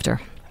summer after.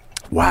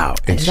 Wow.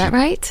 Is that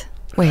right?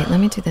 Wait,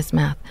 let me do this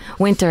math.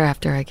 Winter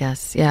after, I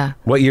guess. Yeah.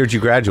 What year did you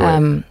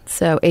graduate?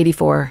 So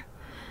 84.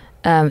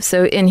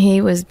 And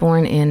he was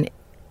born in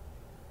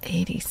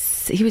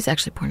 86. He was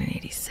actually born in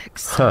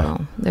 86.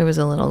 So there was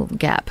a little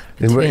gap.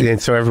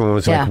 And so everyone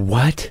was like,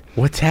 what?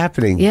 What's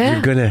happening? Yeah.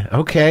 You're going to,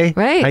 okay.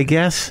 Right. I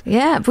guess.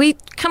 Yeah.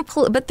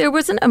 But there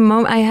wasn't a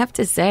moment, I have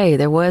to say,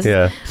 there was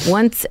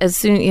once, as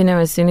soon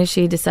as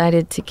she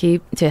decided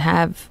to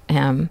have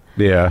him,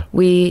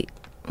 we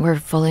were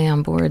fully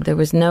on board. There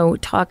was no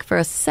talk for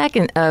a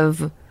second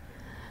of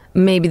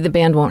maybe the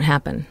band won't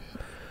happen.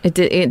 It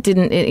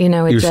didn't.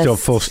 You're still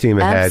full steam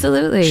ahead.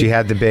 Absolutely. She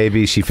had the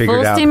baby. She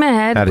figured out. Full steam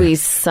ahead. We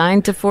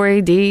signed to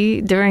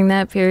 4AD during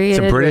that period.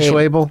 It's a British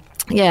label?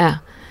 Yeah.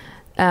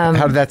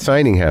 How did that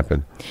signing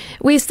happen?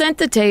 We sent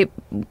the tape.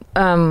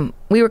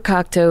 We were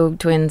Cocteau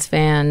Twins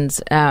fans,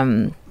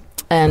 and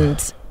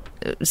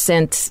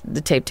sent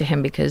the tape to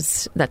him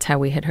because that's how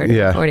we had heard it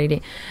at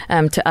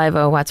 4AD, to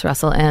Ivo Watts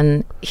Russell.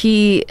 And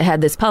he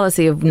had this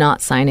policy of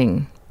not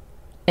signing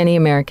any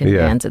American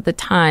bands at the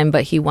time,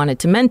 but he wanted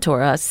to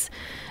mentor us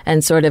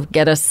and sort of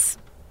get us.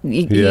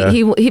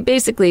 He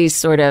basically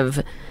sort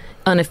of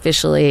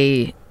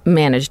unofficially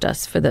managed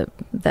us for that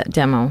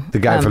demo. The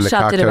guy from the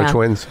Cocteau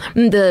Twins,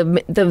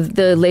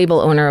 the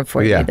label owner of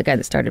 4AD, the guy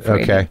that started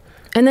 4AD. Okay.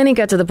 And then he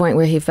got to the point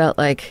where he felt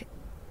like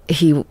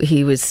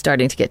he was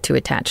starting to get too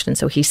attached, and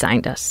so he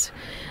signed us.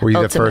 Were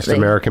you the first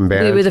American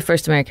band? We were the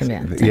first American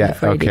band. Yeah,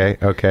 okay.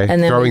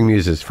 And Throwing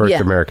Muses, first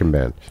American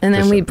band. And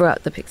then we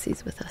brought the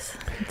Pixies with us,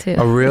 too.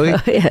 Oh, really?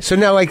 Yeah. So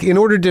now, like, in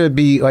order to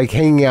be, like,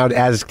 hanging out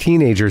as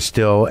teenagers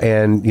still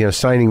and, you know,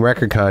 signing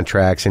record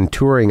contracts and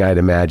touring, I'd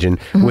imagine,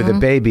 with a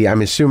baby,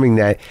 I'm assuming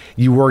that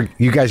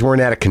you guys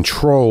weren't out of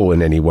control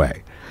in any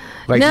way.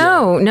 Like,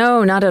 no,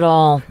 not at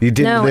all. You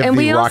didn't live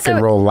the rock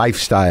and roll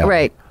lifestyle.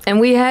 Right. And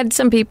we had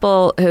some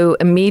people who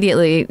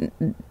immediately,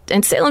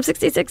 and Salem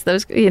 66,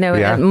 those, you know,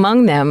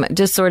 among them,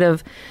 just sort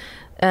of,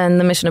 and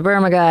the Mission of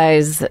Burma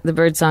guys, the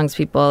Birdsongs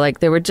people, like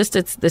there were just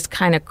this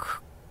kind of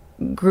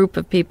group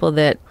of people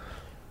that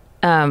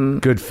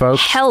good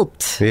folks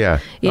helped. Yeah.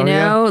 You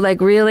know, like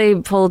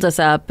really pulled us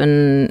up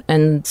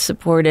and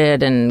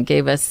supported and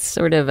gave us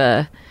sort of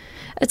a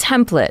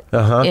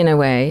template in a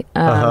way.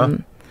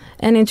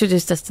 And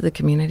introduced us to the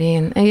community.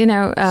 And you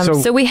know,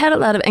 so we had a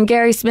lot of, and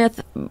Gary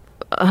Smith,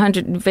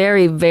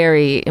 very,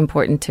 very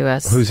important to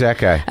us. Who's that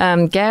guy?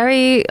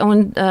 Gary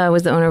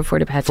was the owner of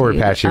Fort Apache. Fort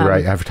Apache,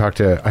 right. I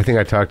think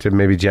I talked to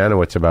maybe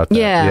Janowitz about that.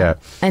 Yeah.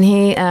 And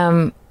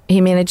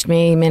he managed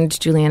me, he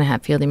managed Juliana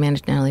Hatfield, he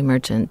managed Natalie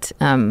Merchant,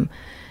 and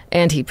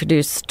he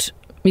produced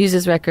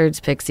Muses records,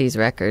 Pixies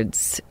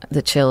records,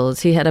 The Chills.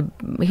 He's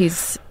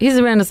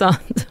a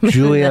renaissance.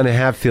 Juliana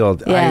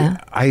Hatfield. Yeah.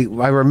 I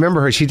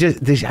remember her.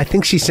 I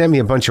think she sent me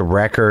a bunch of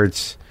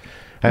records.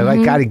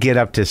 I got to get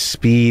up to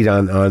speed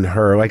on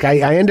her. Like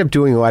I end up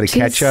doing a lot of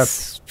catch up.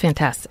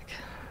 Fantastic.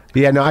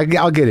 Yeah, no,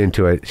 I'll get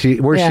into it.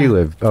 Where's she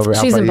live?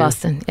 She's in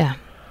Boston. Yeah.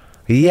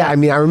 Yeah, I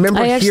mean, I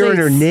remember hearing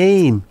her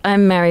name.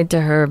 I'm married to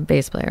her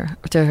bass player.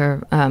 To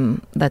her,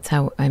 that's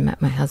how I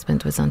met my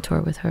husband. Was on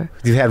tour with her.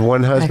 You had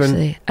one husband?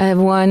 Actually, I have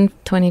one.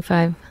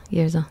 25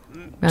 years old.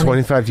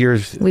 25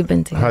 years. We've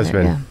been together.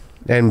 Husband.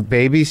 Yeah. And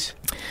babies?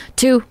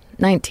 2,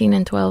 19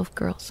 and 12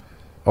 girls.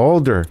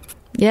 Older.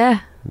 Yeah.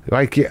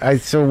 Like I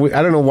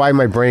don't know why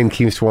my brain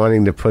keeps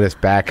wanting to put us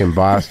back in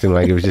Boston.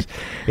 Like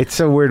it's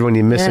so weird when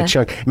you miss a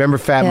chunk. Remember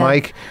Fat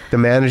Mike, the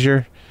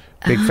manager,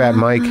 Big Fat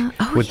Mike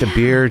with the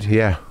beard.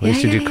 Yeah, we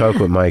used to do coke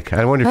with Mike.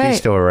 I wonder if he's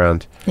still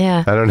around.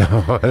 Yeah, I don't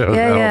know.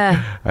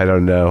 I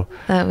don't know.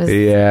 That was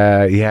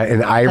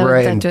and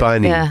Ira and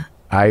Bunny. Yeah.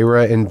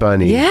 Ira and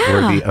Bunny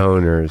were the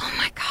owners. Oh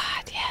my God.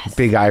 Yes.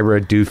 Big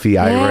Ira, doofy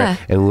Ira,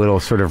 and little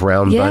sort of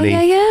round Bunny.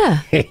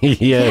 Yeah.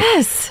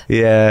 Yes.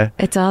 Yeah.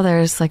 It's all there.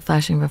 It's like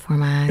flashing before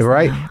my eyes.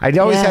 Right. Now. I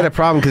always had a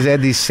problem because they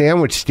had these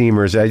sandwich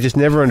steamers. I just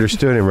never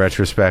understood in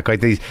retrospect.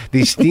 Like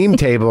these steam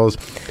tables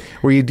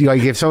where you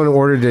like if someone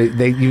ordered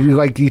it,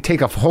 you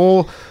take a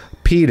whole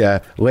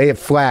pita, lay it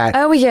flat,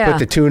 put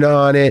the tuna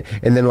on it,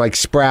 and then like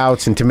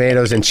sprouts and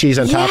tomatoes and cheese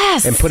on top,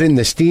 and put it in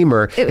the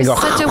steamer. It was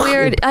such a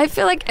weird. I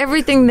feel like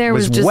everything there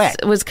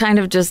was kind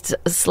of just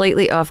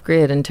slightly off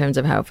grid in terms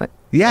of how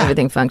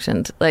everything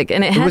functioned. Like,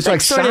 and it had like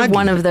sort of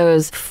one of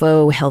those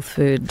faux health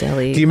food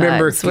deli. Do you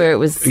remember where it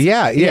was?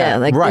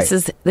 Like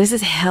this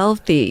is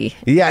healthy.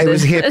 Yeah, it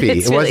was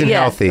hippie. It wasn't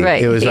healthy.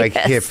 Right. It was like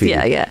hippie.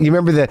 Yeah. You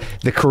remember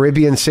the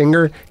Caribbean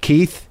singer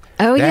Keith?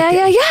 Oh,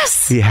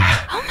 yes.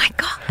 Yeah. Oh, my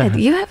God.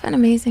 You have an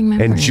amazing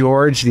memory. And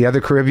George, the other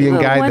Caribbean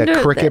guy,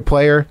 the cricket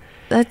player.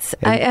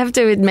 I have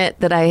to admit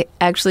that I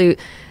actually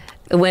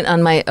went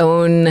on my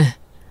own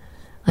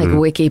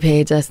wiki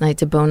page last night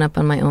to bone up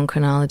on my own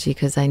chronology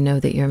because I know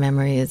that your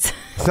memory is...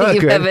 It's not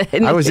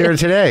good. I was there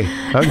today.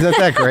 It's not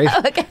that great.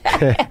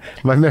 Okay.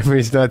 My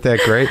memory's not that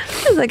great.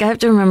 I was like, I have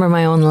to remember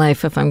my own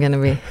life if I'm going to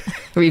be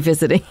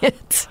revisiting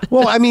it.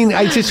 Well, I mean,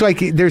 I just like,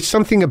 there's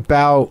something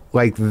about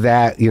like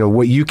that, you know,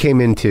 what you came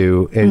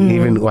into and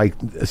even like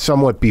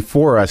somewhat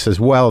before us as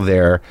well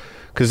there.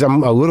 Because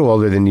I'm a little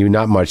older than you,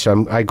 not much.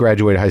 I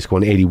graduated high school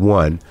in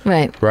 81.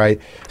 Right.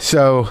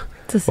 So,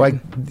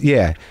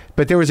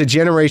 but there was a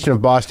generation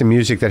of Boston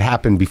music that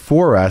happened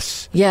before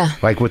us. Yeah.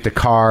 Like with the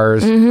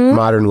Cars,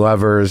 Modern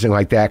Lovers, and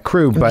like that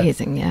crew. But,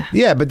 amazing, yeah.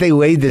 Yeah, but they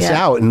laid this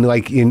out. And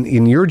like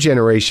in your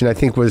generation, I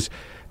think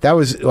that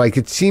was like,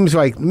 it seems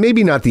like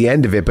maybe not the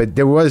end of it, but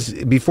there was,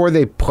 before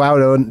they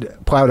plowed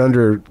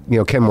under, you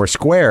know, Kenmore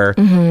Square,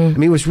 I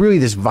mean, it was really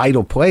this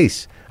vital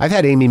place. I've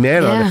had Amy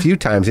Mann on a few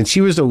times, and she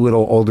was a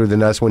little older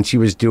than us when she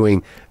was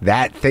doing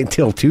that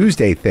Till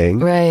Tuesday thing.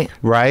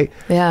 Right?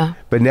 Yeah.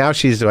 But now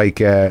she's like,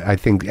 I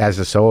think as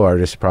a solo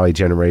artist, probably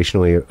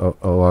generationally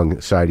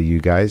alongside of you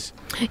guys.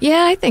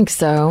 Yeah, I think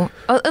so.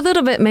 A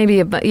little bit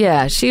maybe, but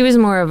yeah, she was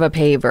more of a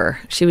paver.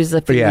 She was a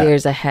few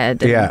years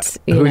ahead. And,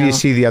 Who do you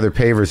see the other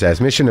pavers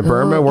as? Mission to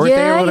Burma, weren't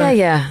they?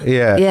 Yeah.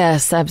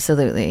 Yes,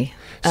 absolutely.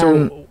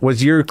 So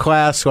was your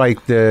class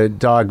like the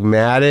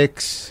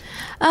Dogmatics?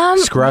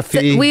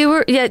 Scruffy? We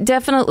were,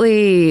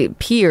 definitely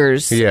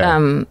peers.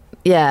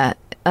 Yeah.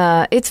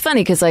 It's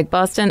funny because like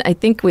Boston, I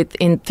think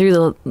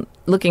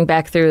looking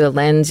back through the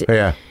lens,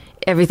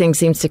 everything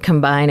seems to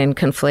combine and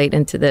conflate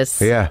into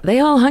this. Yeah. They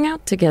all hung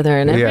out together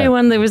and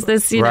everyone, there was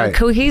this,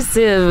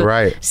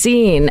 cohesive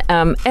scene.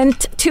 And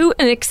to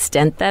an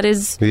extent that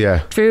is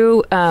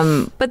true.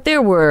 But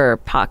there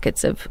were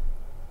pockets of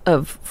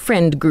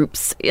friend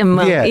groups,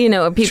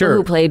 people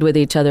who played with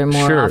each other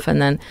more often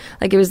than,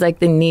 like, it was like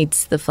the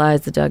Neats, the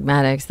Flies, the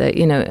Dogmatics, the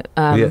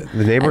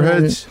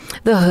Neighborhoods,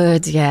 the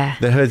Hoods,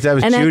 the Hoods. That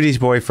was Judy's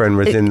boyfriend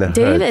was in the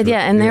David, Hoods.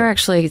 and they're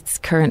actually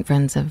current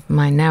friends of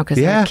mine now because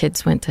their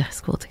kids went to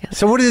school together.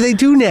 So what do they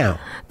do now?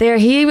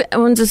 He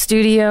owns a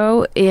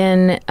studio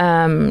in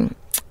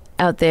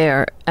out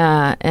there,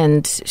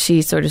 and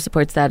she sort of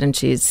supports that, and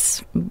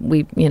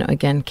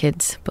again,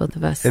 kids, both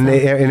of us. And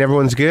and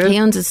everyone's good? He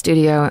owns a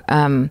studio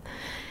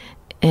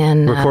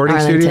in recording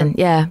Arlington. studio?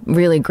 Yeah,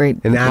 really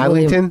great. In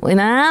Arlington? In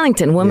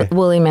Arlington,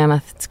 Woolly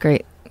Mammoth. It's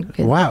great.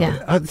 Good. Wow.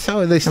 Yeah.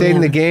 So they stayed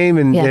in the game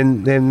and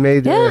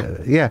made,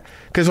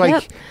 because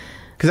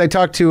because I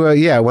talked to,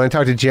 when I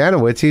talked to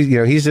Janowitz,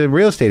 he's a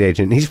real estate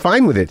agent. He's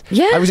fine with it.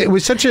 Yeah. It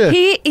was such a...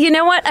 you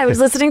know what? I was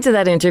listening to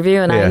that interview,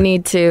 and I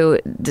need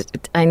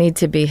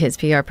to be his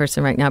PR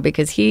person right now,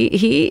 because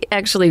he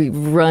actually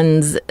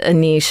runs a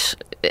niche.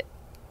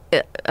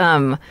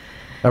 A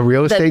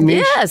real estate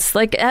niche? Yes,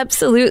 like,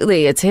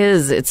 absolutely. It's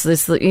his. It's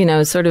this,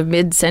 sort of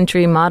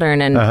mid-century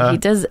modern, and he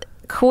does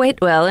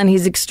quite well, and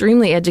he's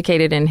extremely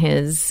educated in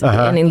his,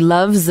 and he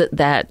loves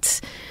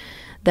that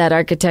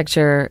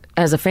architecture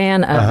as a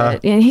fan of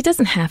it. And he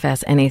doesn't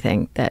half-ass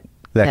anything, that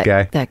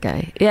guy. That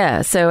guy.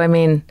 Yeah. So, I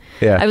mean,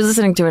 I was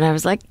listening to it and I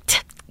was like...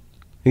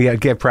 Yeah,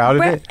 get proud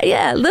of it?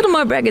 Yeah, a little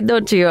more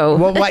braggadocio.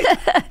 Well,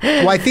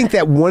 I think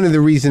that one of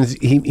the reasons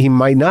he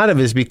might not have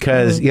is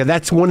because,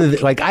 that's one of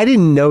the, like, I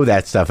didn't know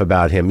that stuff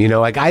about him.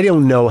 Like, I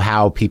don't know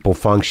how people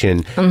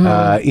function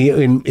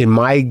in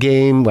my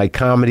game, like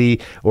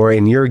comedy, or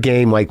in your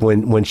game, like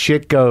when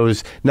shit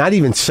goes, not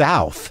even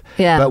south,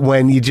 but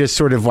when you just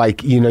sort of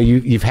like,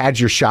 you've had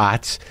your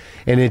shots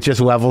and it just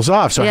levels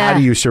off. So how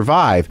do you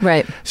survive?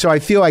 Right. So I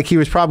feel like he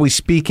was probably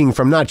speaking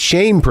from not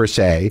shame per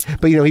se,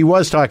 but, he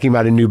was talking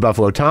about a new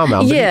Buffalo Tom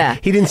album. Yeah.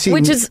 He didn't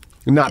seem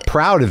not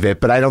proud of it,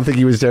 but I don't think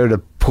he was there to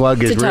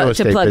plug his real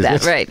estate to plug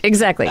business. That, right,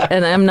 exactly.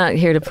 And I'm not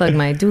here to plug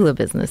my doula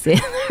business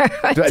either.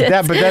 But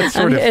that's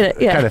sort of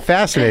kind of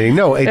fascinating.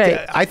 No,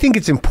 I think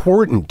it's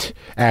important,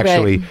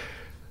 actually,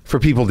 for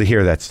people to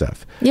hear that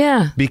stuff.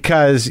 Yeah.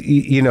 Because,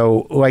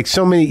 like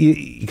so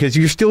many, because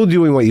you're still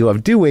doing what you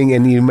love doing,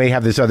 and you may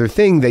have this other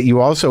thing that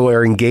you also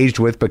are engaged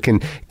with, but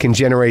can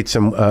generate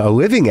some a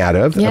living out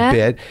of a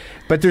bit.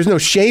 But there's no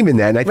shame in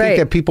that. And I think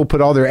that people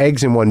put all their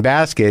eggs in one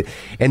basket,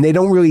 and they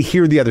don't really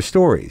hear the other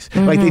stories.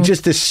 Like, they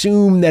just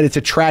assume that it's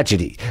a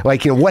tragedy.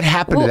 Like, what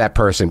happened to that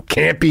person?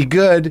 Can't be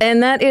good.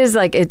 And that is,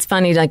 like, it's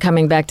funny, like,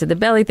 coming back to the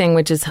belly thing,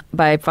 which is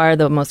by far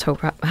the most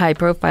high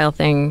profile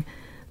thing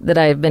that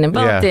I've been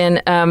involved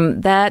in.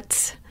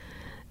 That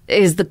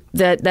is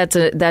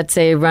that's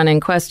a running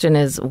question,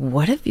 is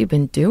what have you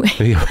been doing?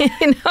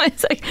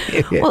 It's like,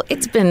 well,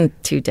 it's been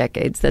 2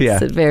 decades.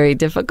 That's a very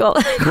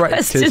difficult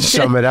question to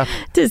sum it up.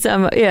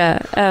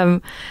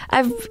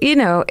 I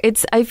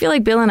feel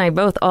like Bill and I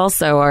both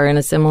also are in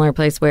a similar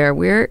place where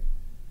we're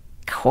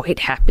quite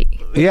happy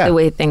with the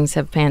way things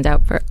have panned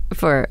out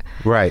for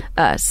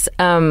us.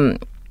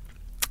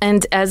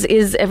 And as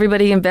is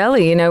everybody in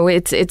Belly,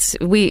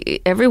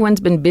 everyone's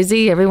been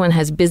busy. Everyone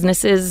has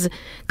businesses.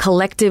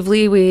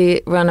 Collectively,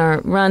 we run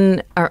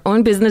our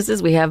own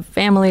businesses. We have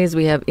families.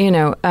 We have,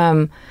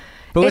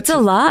 it's a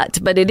lot,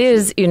 but it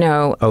is,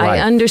 I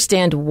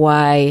understand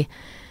why,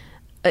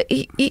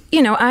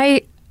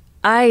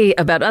 I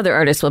about other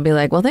artists will be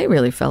like, well, they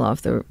really fell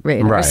off the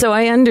radar. Right. So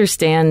I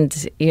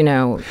understand,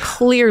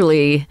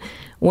 clearly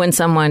when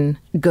someone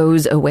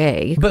goes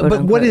away.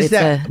 But what is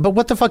that? But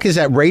what the fuck is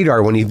that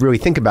radar when you really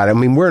think about it? I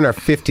mean, we're in our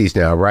 50s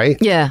now, right?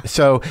 Yeah.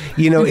 So,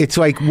 it's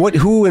like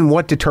who and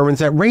what determines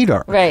that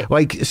radar? Right.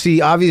 Like, see,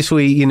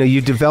 obviously,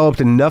 you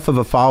developed enough of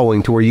a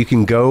following to where you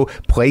can go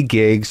play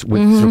gigs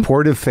with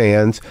supportive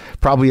fans,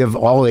 probably of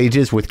all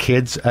ages, with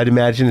kids, I'd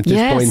imagine, at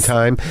this point in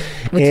time.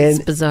 Which is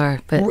bizarre,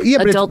 but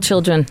adult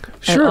children.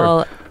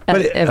 Sure.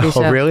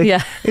 Really?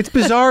 Yeah. It's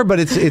bizarre, but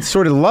it's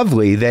sort of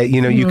lovely that,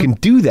 you can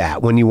do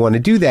that when you want to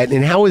do that.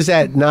 And how is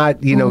that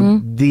not,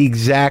 the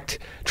exact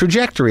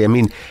trajectory? I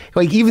mean,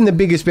 like, even the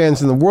biggest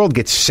bands in the world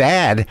get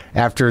sad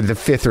after the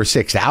 5th or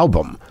 6th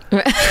album.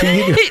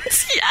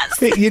 Yes.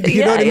 You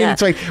know what I mean?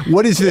 It's like,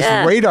 what is this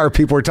radar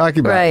people are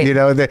talking about?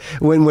 Right.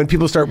 When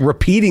people start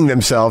repeating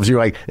themselves, you're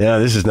like, no,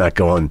 this is not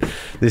going.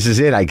 This is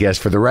it, I guess,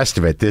 for the rest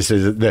of it. This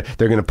is they're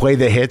going to play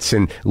the hits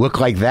and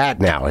look like that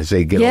now as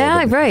they get older.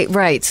 Yeah,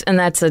 right. And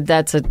that's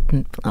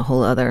a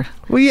whole other.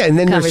 Well, yeah, and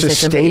then they're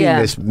sustaining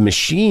this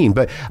machine.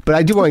 But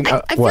I do want.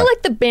 I feel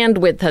like the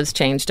bandwidth has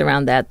changed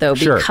around that, though,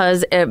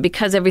 because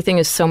everything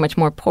is so much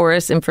more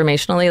porous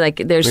informationally.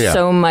 Like, there's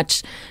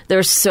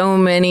so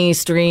many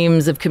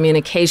streams of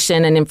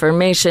communication and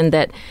information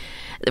that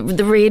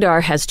the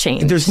radar has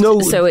changed. There's no,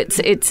 so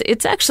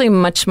it's actually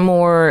much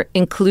more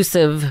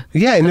inclusive.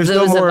 Yeah, and there's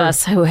those no more of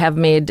us who have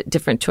made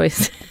different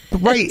choices.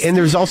 Right, and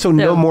there's also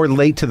no more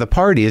late to the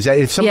party. Is that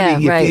if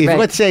somebody, if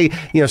let's say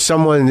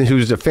someone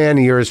who's a fan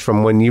of yours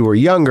from when you were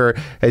younger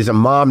is a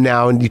mom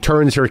now and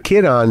turns her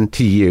kid on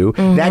to you,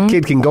 that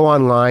kid can go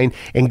online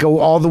and go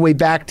all the way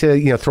back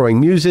to throwing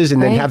muses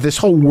and then have this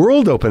whole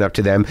world open up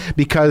to them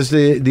because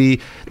the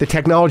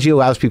technology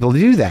allows people to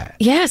do that.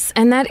 Yes,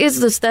 and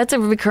that's a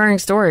recurring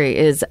story.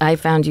 Is I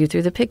found you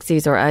through the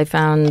Pixies, or I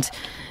found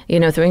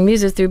throwing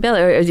muses through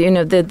Billy, or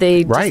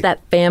just that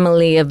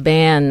family of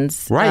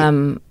bands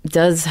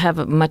does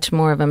have much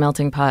more of a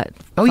melting pot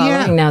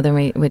following now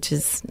than which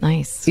is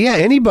nice. Yeah,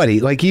 anybody,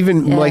 like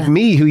even like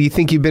me, who you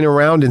think you've been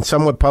around and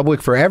somewhat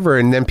public forever,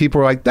 and then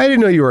people are like, I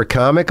didn't know you were a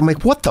comic. I'm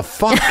like, what the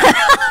fuck?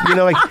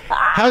 Like,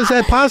 how is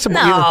that possible?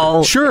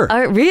 No. Sure.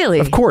 Really?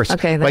 Of course.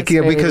 Okay, that's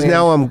because weird.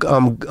 now I'm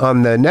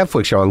on the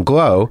Netflix show on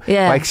Glow.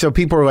 Yeah. Like, so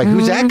people are like,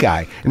 who's that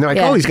guy? And they're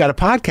like, oh, he's got a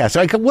podcast.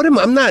 Like, what am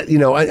I? I'm not,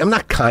 I'm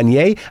not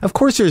Kanye. Of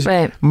course,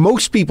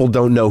 most people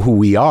don't know who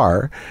we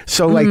are.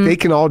 So like they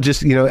can all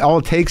just, all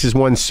it takes is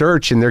one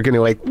search and they're going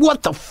to like,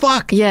 what the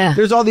fuck? Yeah.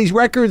 There's all these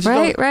records.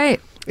 Right.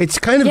 It's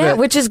kind of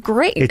which is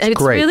great. It's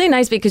great. Really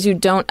nice because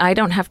I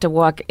don't have to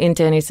walk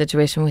into any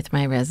situation with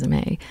my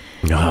resume.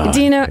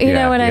 Do you know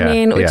what I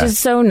mean? Which is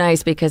so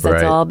nice because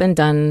it's all been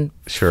done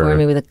for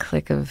me with a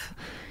click of.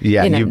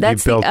 Yeah,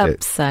 that's you built the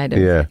upside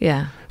it. of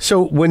yeah.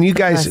 So when you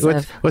guys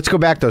let's go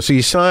back though. So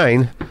you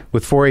sign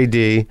with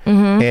 4AD,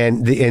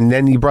 and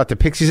then you brought the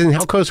Pixies in.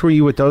 How close were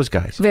you with those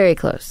guys? Very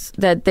close.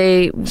 That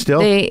they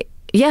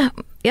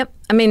Yep.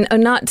 I mean,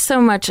 not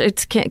so much.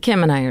 It's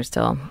Kim and I are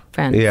still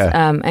friends.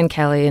 Yeah. And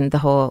Kelly and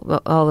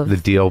all of the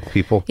Deal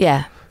people.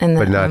 Yeah, and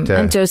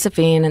and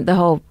Josephine and the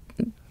whole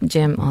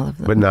Jim, all of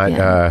them. But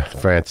not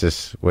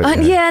Francis.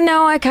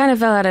 I kind of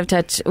fell out of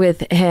touch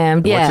with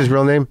him. What's his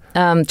real name?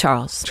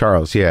 Charles.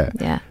 Charles, yeah.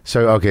 Yeah.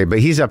 So, okay, but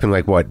he's up in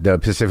like what, the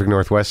Pacific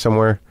Northwest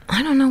somewhere?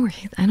 I don't know where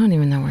I don't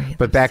even know where he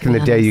But back in the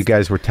day, you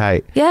guys were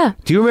tight. Yeah.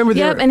 Do you remember that?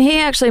 Yep, and he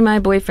actually, my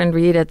boyfriend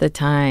Reed at the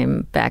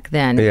time, back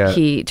then,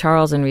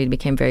 Charles and Reed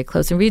became very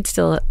close, and Reed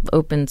still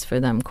opens for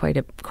them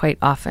quite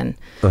often.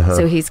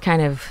 So he's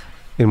kind of...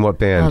 In what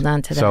band? Hold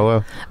on to that.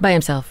 Solo? By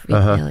himself,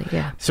 really,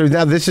 yeah. So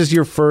now this is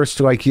your first,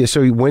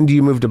 so when do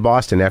you move to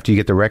Boston? After you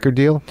get the record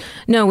deal?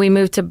 No, we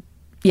moved to,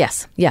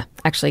 yes. I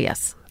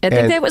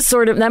think that was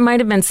that might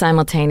have been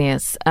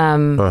simultaneous.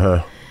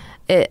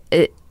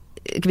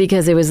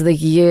 Because it was the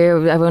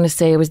year, I want to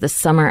say it was the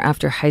summer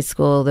after high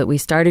school that we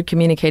started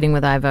communicating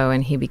with Ivo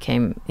and he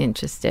became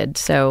interested.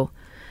 So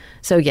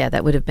yeah,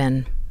 that would have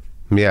been...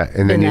 Yeah,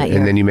 and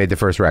then you made the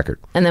first record.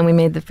 And then we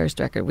made the first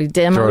record. We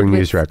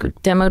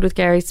demoed with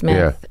Gary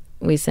Smith. Yeah.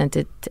 We sent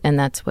it, and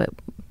that's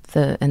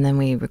and then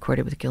we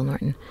recorded with Gil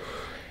Norton.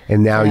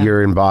 And now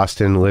you're in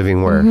Boston,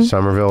 living where?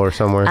 Somerville or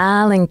somewhere?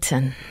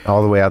 Arlington.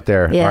 All the way out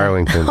there,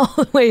 Arlington. All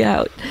the way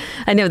out.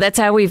 I know, that's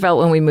how we felt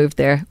when we moved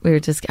there. We were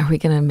just, are we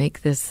going to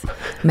make this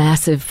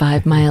massive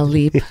 5-mile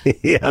leap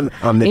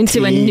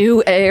into a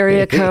new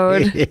area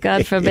code?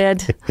 God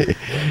forbid.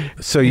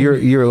 So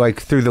you're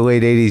like through the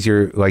late 80s,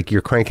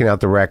 you're cranking out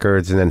the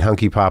records, and then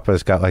Hunky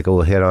Papa's got like a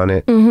little hit on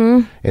it.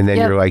 And then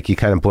you're like, you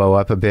kind of blow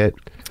up a bit.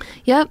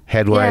 Yep.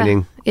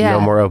 Headlining. No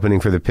more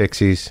opening for the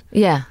Pixies.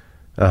 Yeah.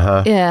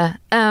 Yeah.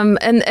 And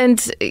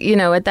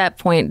at that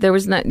point there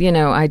was not,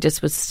 I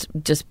just was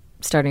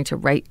starting to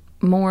write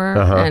more,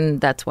 and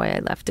that's why I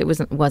left. It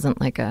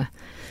wasn't like a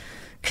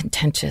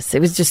contentious. It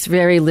was just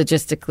very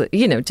logistically,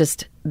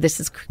 this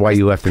is why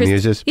you left the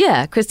Muses.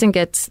 Yeah, Kristen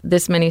gets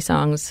this many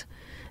songs,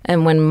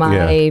 and when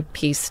my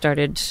piece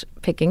started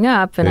picking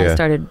up, and I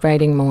started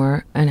writing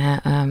more,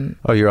 and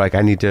you're like,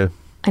 I need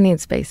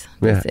space.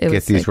 Yeah,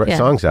 get these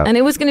songs out. And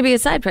it was going to be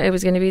it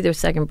was going to be their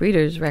second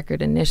Breeders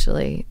record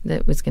initially.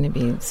 That was going to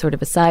be sort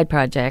of a side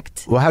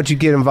project. Well, how'd you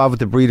get involved with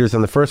the Breeders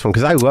on the first one?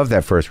 Because I love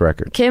that first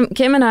record. Kim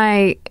and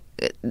I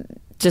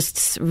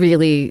just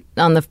really,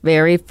 on the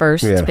very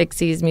first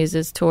Pixies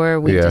Muses tour,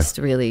 we just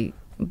really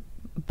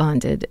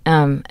bonded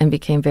and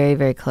became very,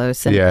 very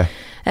close. And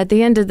at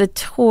the end of the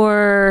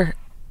tour,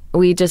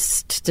 we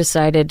just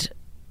decided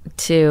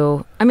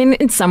to,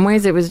 in some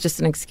ways it was just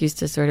an excuse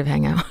to sort of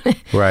hang out.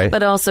 Right.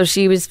 But also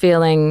she was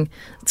feeling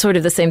sort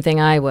of the same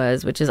thing I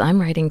was, which is I'm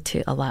writing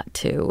a lot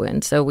too.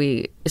 And so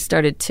we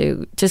started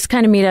to just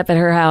kind of meet up at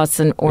her house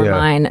or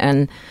mine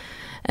and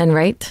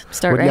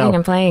start writing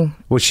and playing.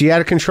 Was she out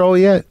of control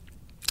yet?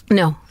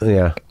 No.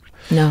 Yeah.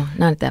 No,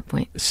 not at that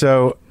point.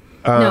 So...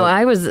 no,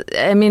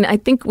 I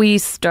think we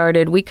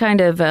kind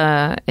of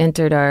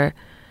entered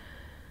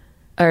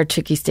our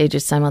tricky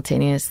stages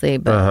simultaneously,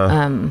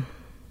 but...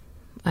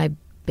 I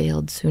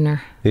bailed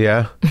sooner.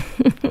 Yeah.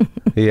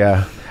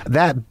 Yeah.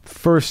 That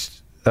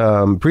first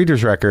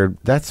Breeders record,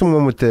 that's the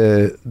one with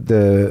the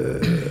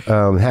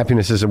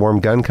Happiness is a Warm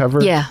Gun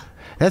cover? Yeah.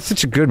 That's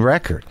such a good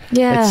record.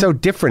 Yeah. It's so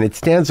different. It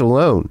stands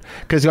alone.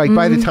 Because like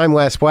by the time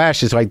Last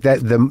Splash is like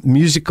that, the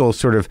musical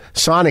sort of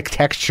sonic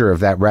texture of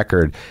that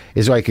record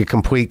is like a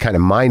complete kind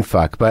of mind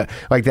fuck. But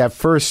like that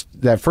first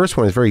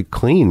one is very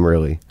clean,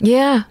 really.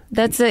 Yeah,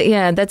 that's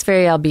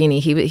very Albini.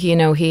 He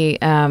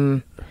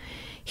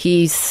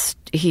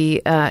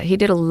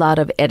did a lot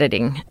of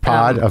editing.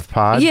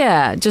 Pod?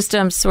 Yeah, just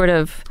sort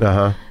of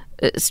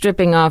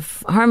stripping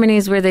off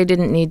harmonies where they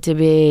didn't need to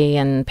be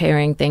and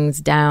paring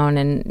things down.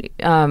 And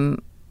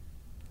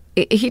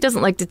he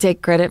doesn't like to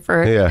take credit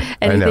for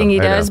anything he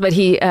does, but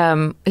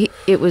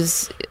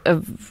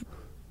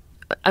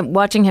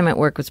watching him at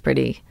work was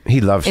pretty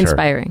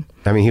inspiring.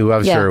 I mean, he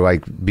loves her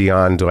like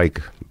beyond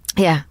like...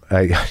 Yeah.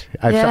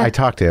 I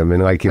talked to him,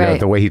 and like, you know,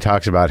 the way he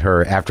talks about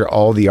her after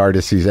all the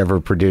artists he's ever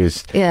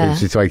produced,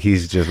 it's like he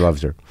just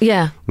loves her.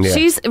 Yeah.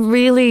 She's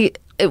really,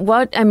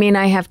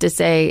 I have to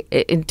say,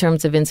 in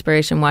terms of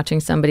inspiration, watching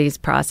somebody's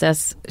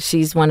process,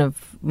 she's one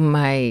of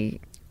my,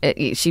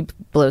 she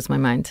blows my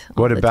mind.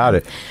 What about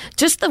it?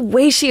 Just the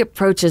way she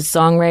approaches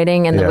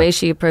songwriting and the way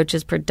she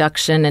approaches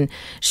production. And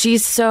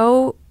she's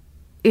so,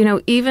 you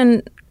know,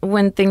 even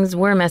when things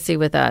were messy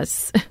with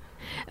us,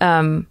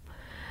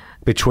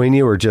 between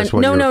you or just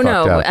when you were fucked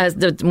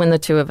up? When the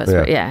two of us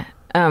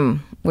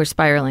were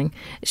spiraling.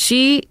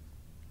 She,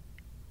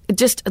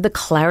 just the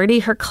clarity,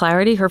 her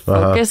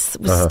focus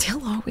was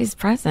still always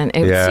present.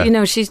 It was, you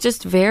know, she's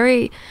just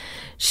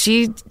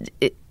she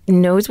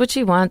knows what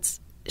she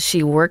wants.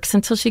 She works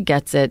until she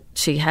gets it.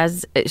 She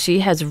has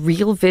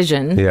real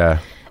vision. Yeah.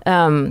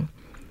 And,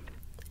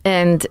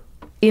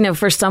 you know,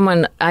 for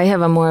someone, I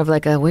have a more of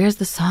like a, where's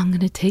the song going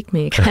to take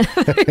me? Kind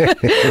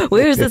of,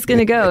 where's this going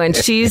to go? And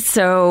she's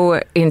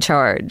so in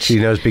charge. She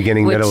knows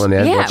beginning, middle, and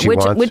end what she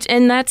wants.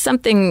 And that's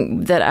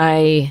something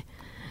that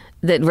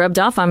rubbed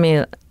off on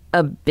me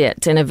a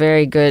bit in a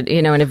very good,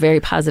 you know, in a very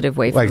positive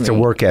way for me. Like it's a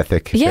work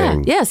ethic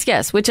thing. Yes.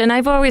 And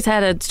I've always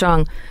had a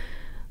strong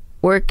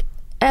work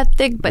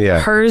ethic, but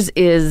hers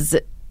is,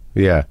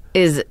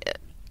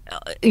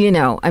 you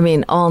know, I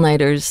mean,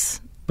 all-nighters.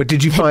 But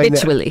did you find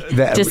habitually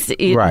that just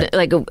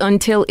like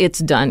until it's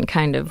done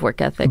kind of work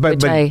ethic? But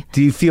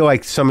do you feel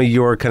like some of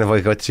your kind of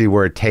like, let's see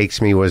where it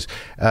takes me was,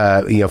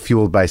 you know,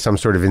 fueled by some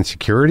sort of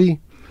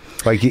insecurity?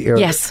 Like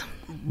yes,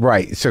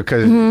 right. So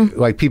because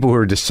like people who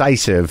are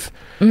decisive,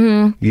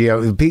 you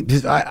know,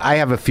 I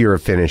have a fear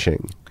of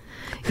finishing.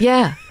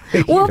 Yeah.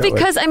 Well,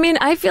 because I mean,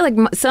 I feel like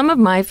some of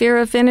my fear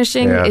of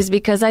finishing is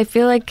because I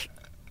feel like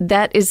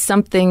that is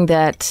something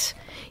that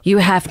you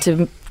have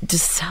to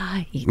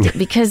decide,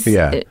 because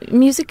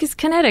music is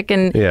kinetic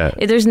and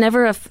there's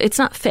never it's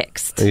not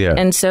fixed.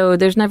 And so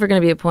there's never going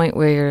to be a point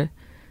where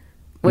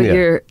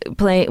you're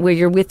playing, where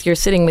you're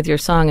sitting with your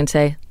song and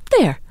say,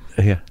 there.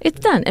 It's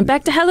done, and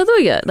back to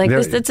Hallelujah. Like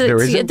there's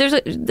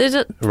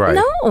a right.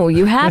 No,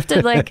 you have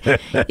to like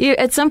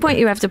at some point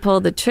you have to pull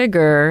the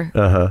trigger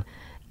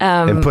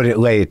and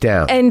lay it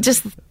down and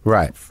just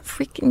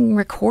freaking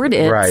record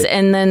it,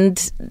 and then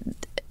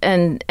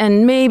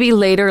and maybe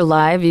later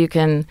live you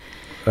can.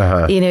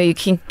 You know, you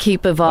can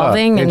keep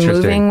evolving and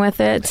moving with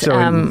it. So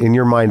in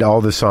your mind,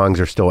 all the songs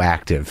are still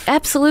active.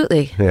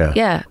 Absolutely.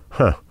 Yeah.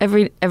 Huh.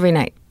 Every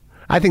night.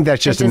 I think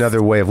that's just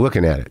another way of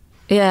looking at it.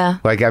 Yeah.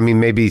 Like, I mean,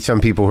 maybe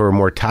some people who are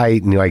more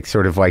tight and like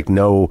sort of like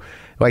know,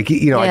 like,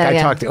 you know,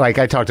 I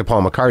talked to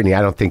Paul McCartney.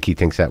 I don't think he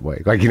thinks that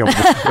way. Like, you know,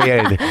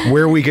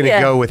 where are we going to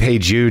go with Hey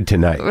Jude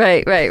tonight?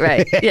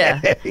 Right.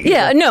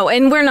 Yeah. No,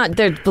 and we're not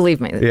there.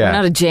 Believe me, we're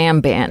not a jam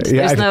band.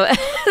 There's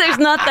there's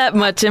not that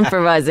much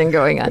improvising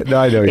going on. No,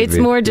 I know. It's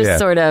more just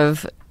sort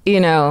of, you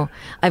know,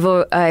 I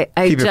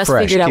just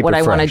figured out what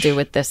I want to do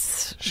with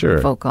this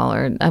vocal,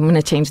 or I'm going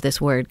to change this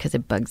word because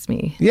it bugs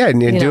me. Yeah, and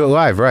do it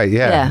live, right?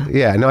 Yeah.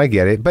 No, I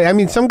get it. But I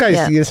mean, some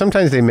guys, you know,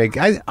 sometimes they make.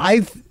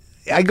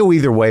 I go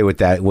either way with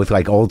that, with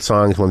like old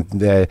songs when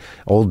the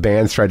old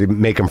bands try to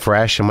make them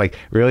fresh. I'm like,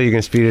 really, you're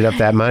going to speed it up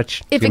that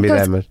much? If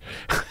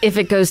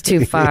it goes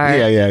too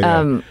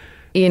far.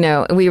 You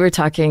know, we were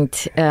talking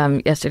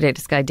yesterday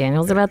to Sky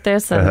Daniels about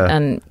this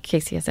on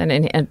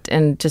KCSN,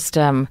 and just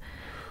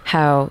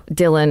how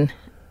Dylan,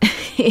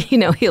 you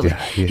know,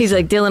 he's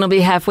like, Dylan will be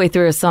halfway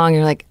through a song, and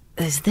you're like,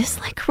 is this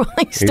like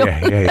Rolling Stone?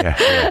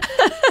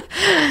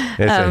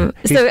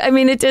 So I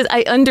mean, it is.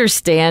 I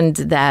understand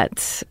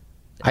that.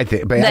 I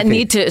think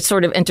need to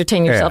sort of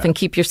entertain yourself and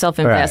keep yourself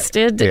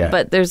invested,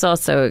 but there's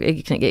also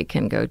it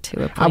can go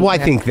to a point. Well, I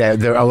think that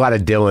there a lot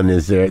of Dylan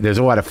is there. There's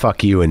a lot of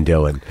fuck you in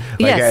Dylan.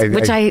 Like,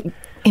 which I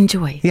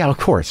enjoy. Yeah, of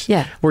course.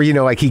 Yeah. Where, you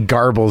know, like he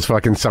garbles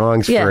fucking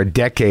songs for a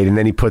decade and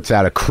then he puts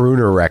out a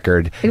crooner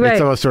record. Right.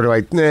 It's almost sort of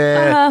like,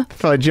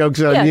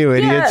 joke's on you,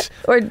 idiots.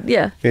 Or,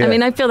 I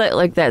mean, I feel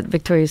that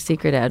Victoria's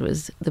Secret ad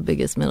was the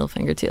biggest middle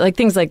finger too. Like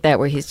things like that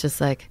where he's just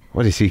like,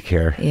 what does he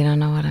care? You don't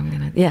know what I'm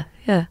going to... Yeah.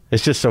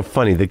 It's just so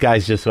funny. The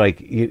guy's just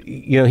like,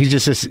 you know, he's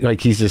just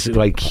this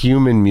like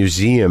human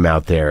museum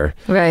out there.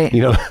 Right.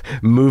 You know,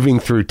 moving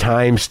through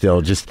time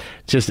still. Just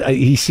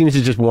he seems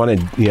to just want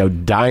to, you know,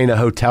 die in a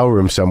hotel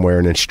room somewhere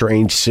in a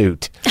strange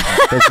suit.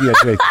 That's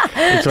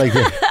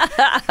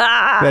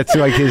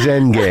like his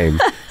end game.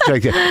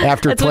 Like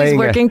after That's playing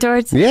what he's working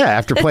towards? Yeah,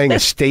 after playing a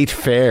state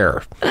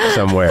fair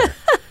somewhere.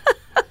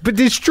 But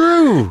it's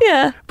true.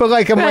 Yeah. But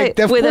like, I'm like,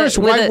 of course,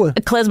 why a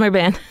klezmer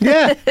band?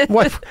 Yeah.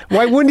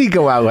 Why wouldn't he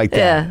go out like that?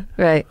 Yeah,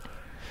 right.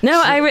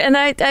 No,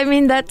 I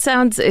mean, that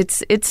sounds,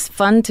 it's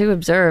fun to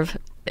observe.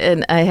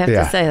 And I have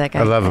to say, like,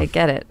 I love him. I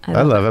get it.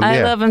 I love him.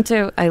 I love him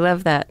too. I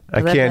love that.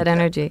 I love that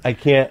energy. I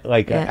can't,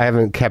 like, I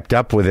haven't kept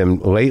up with him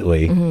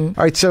lately. Mm-hmm.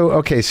 All right.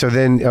 So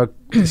then,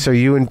 so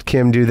you and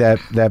Kim do that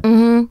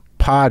mm-hmm.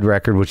 Pod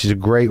record, which is a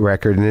great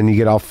record. And then you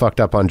get all fucked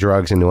up on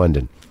drugs in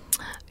London.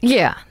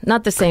 Yeah,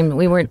 not the same.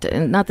 We weren't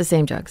not the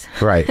same drugs.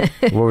 Right.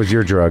 What was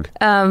your drug?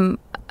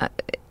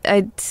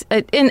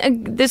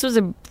 This was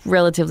a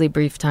relatively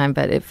brief time,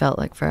 but it felt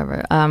like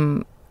forever.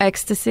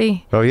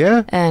 Ecstasy. Oh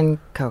yeah. And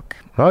coke.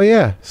 Oh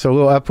yeah. So a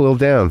little up, a little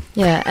down.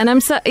 Yeah, and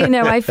I'm so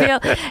I feel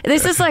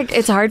this is like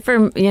it's hard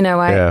for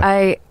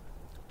I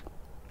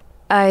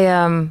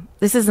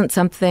this isn't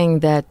something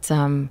that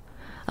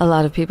a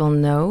lot of people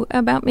know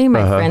about me.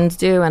 My friends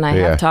do, and I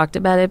have talked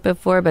about it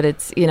before. But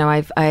it's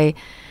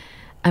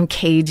I'm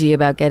cagey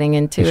about getting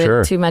into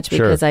it too much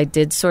because I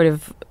did sort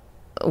of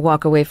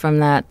walk away from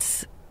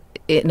that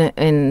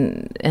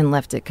and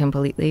left it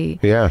completely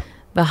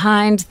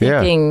behind,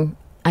 thinking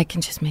I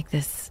can just make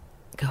this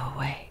go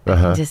away. I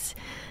can just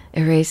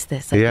erase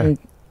this. I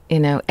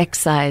can,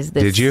 excise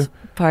this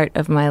part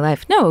of my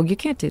life. No, you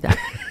can't do that.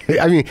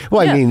 I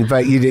mean,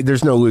 but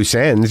there's no loose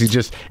ends.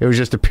 It was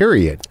just a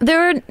period.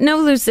 There are no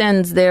loose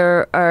ends.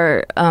 There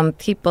are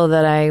people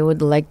that I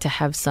would like to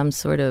have some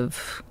sort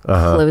of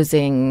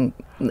closing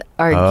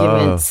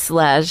argument /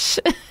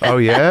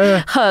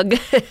 hug.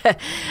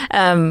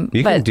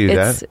 You can do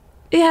that.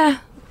 Yeah.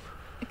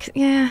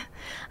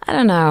 I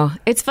don't know.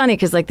 It's funny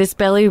because like this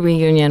Belly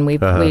reunion,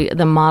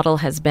 the model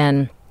has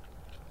been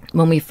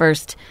when we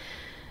first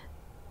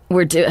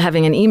were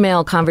having an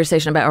email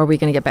conversation about are we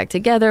going to get back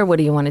together? What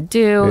do you want to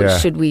do? Yeah.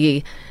 Should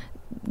we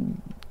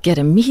get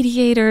a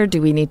mediator?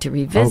 Do we need to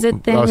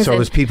revisit things? Oh, so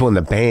there's people in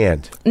the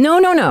band.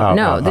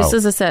 No. This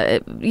is a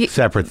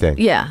separate thing.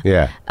 Yeah.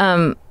 Yeah.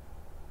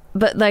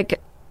 But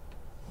like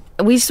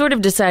we sort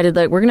of decided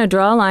like we're going to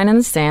draw a line in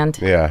the sand.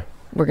 Yeah.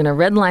 We're going to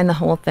redline the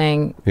whole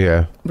thing.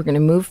 Yeah. We're going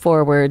to move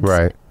forward.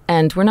 Right.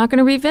 And we're not going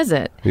to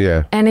revisit.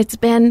 Yeah. And it's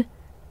been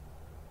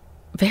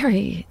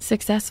very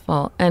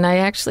successful. And I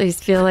actually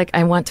feel like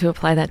I want to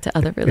apply that to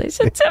other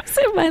relationships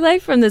in my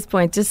life from this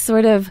point. Just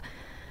sort of,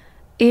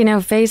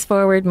 face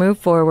forward, move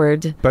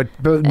forward. But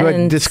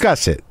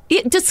discuss it.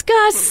 Yeah,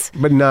 discuss.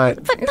 But not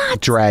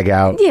drag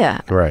out.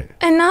 Yeah. Right.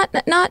 And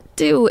not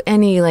do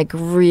any like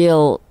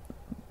real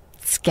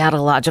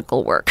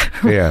scatological work.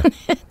 Yeah.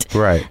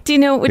 Right. Do you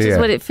know, which is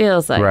what it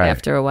feels like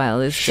after a while.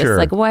 It's just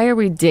like, why are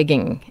we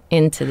digging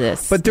into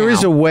this? But there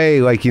is a way,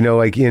 like,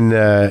 like in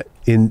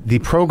the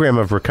program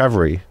of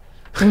recovery,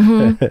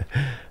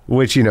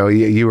 which,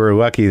 you were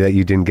lucky that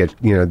you didn't get,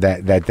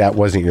 that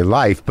wasn't your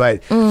life.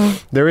 But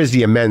there is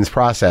the amends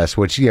process,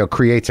 which,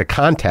 creates a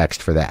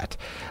context for that.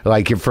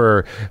 Like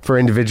for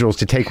individuals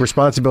to take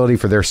responsibility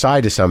for their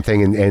side of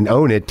something and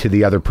own it to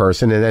the other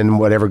person. And then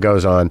whatever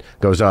goes on.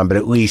 But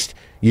at least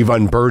you've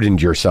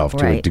unburdened yourself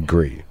to a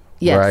degree.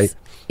 Yes.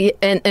 Right?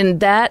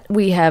 And that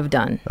we have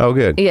done. Oh,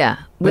 good. Yeah.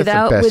 That's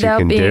the best you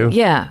can do.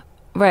 Yeah.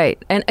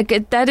 Right. And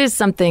that is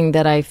something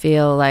that I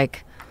feel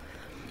like,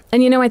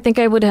 and I think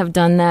I would have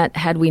done that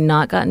had we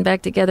not gotten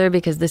back together,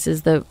 because this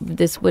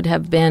would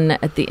have been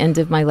at the end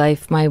of my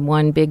life, my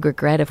one big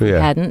regret if we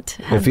hadn't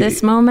had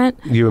this moment.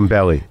 You and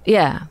Belly.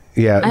 Yeah.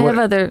 Yeah. I have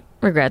other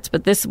regrets,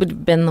 but this would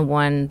have been the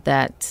one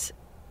that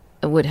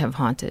would have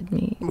haunted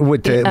me.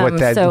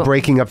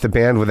 Breaking up the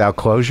band without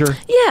closure?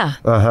 Yeah.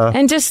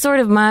 And just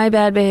sort of my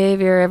bad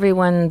behavior,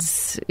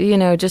 everyone's,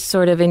 just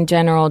sort of in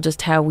general,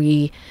 just how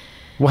we...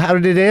 Well, how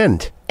did it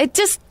end? It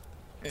just...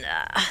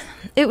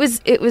 It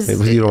was.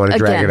 You don't want to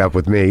drag it up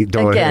with me. We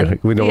don't want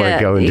to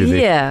go into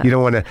the... Yeah. You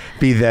don't want to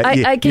be that...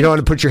 You don't want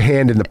to put your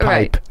hand in the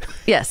pipe. Right.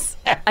 Yes.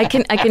 I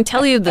can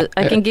tell you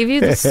I can give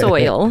you the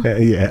soil,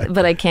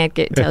 but I can't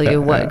tell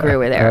you what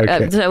grew there.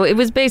 Okay. So it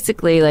was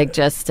basically like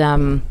just...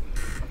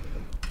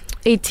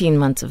 18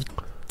 months of,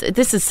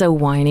 this is so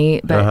whiny,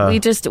 but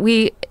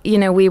we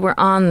were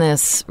on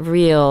this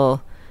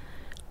real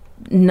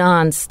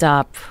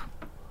nonstop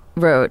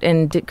road,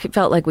 and it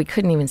felt like we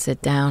couldn't even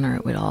sit down or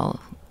it would all.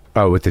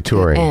 Oh, with the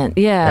touring.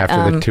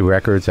 After the 2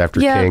 records, after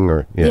King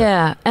or.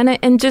 Yeah.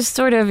 And just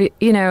sort of,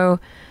 you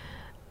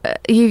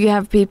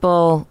have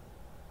people,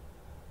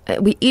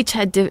 we each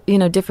had,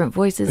 different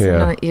voices in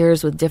our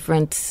ears with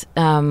different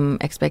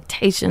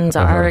expectations.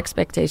 Our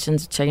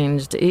expectations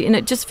changed.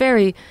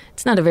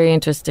 It's not a very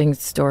interesting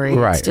story.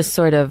 Right. It's just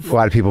sort of... A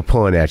lot of people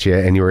pulling at you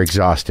and you were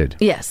exhausted.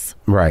 Yes.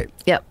 Right.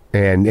 Yep.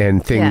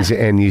 And things,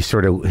 and you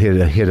sort of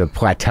hit a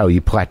plateau.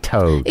 You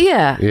plateaued.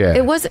 Yeah.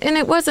 It wasn't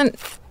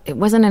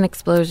an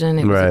explosion.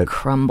 It was a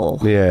crumble.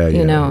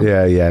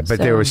 Yeah. But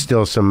there was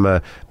still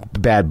some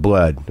bad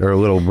blood or a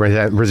little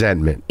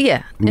resentment.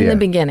 Yeah, in the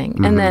beginning,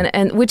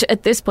 and which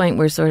at this point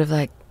we're sort of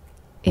like,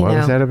 What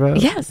was that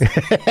about? Yes.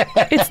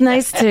 It's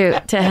nice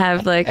to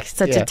have like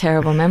such a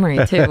terrible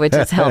memory too, which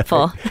is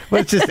helpful.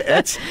 Well,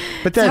 it's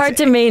hard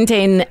to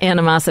maintain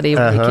animosity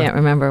when you can't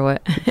remember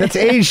what. That's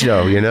age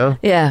though,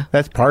 Yeah.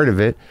 That's part of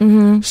it.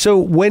 Mm-hmm. So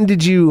when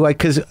did you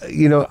because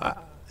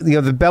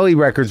the Belly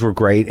records were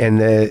great, and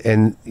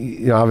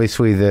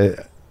obviously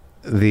the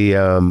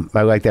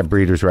I like that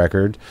Breeders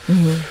record.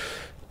 Mm-hmm.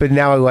 But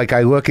now,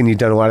 I look and you've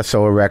done a lot of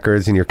solo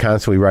records, and you're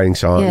constantly writing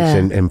songs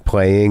and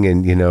playing,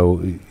 and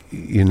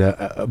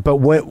But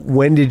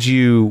when did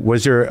you?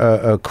 Was there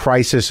a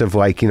crisis of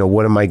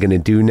what am I going to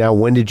do now?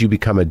 When did you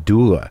become a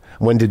doula?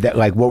 When did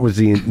that? What was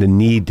the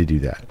need to do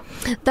that?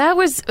 That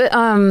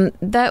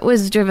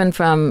was driven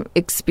from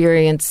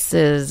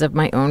experiences of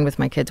my own with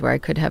my kids, where I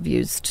could have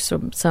used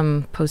some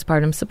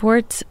postpartum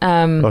support.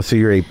 So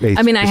you're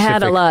I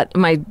had a lot.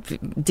 My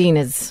Dean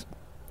is.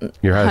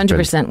 Your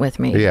 100% with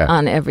me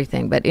on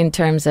everything, but in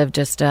terms of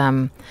just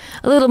a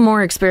little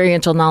more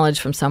experiential knowledge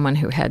from someone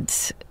who had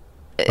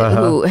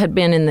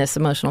been in this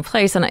emotional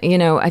place, and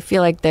I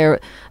feel like I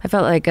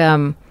felt like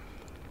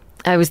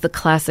I was the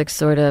classic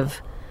sort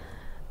of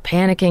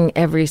panicking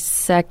every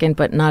second,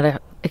 but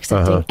not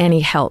accepting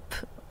any help.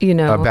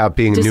 About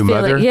being a new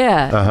mother.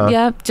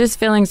 Just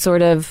feeling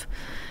sort of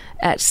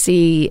at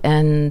sea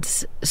and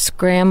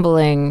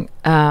scrambling.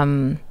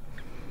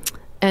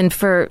 And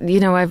for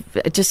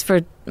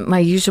for my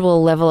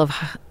usual level of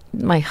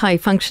my high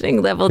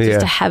functioning level, just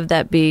to have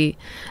that be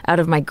out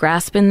of my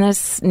grasp in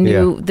this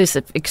this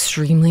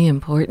extremely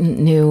important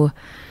new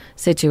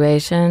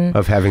situation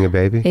of having a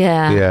baby.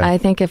 I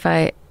think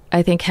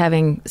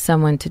having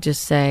someone to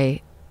just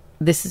say,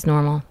 this is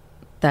normal,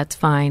 that's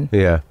fine.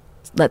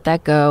 Let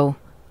that go.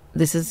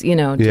 This is a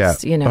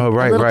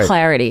little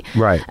clarity.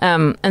 Right.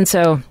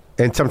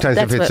 And sometimes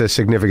if it's a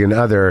significant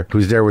other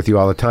who's there with you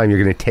all the time,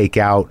 you're going to take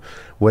out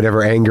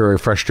whatever anger or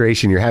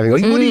frustration you're having.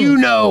 What do you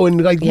know? And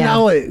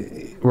no,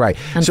 right.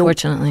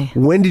 Unfortunately. So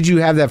when did you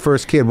have that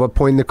first kid? What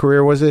point in the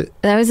career was it?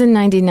 That was in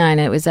 1999.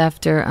 It was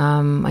after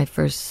my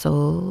first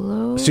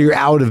solo. So you're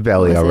out of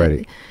Belly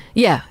already?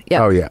 Yeah.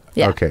 Oh, yeah.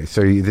 Okay.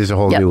 So there's a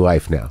whole new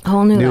life now.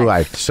 Whole new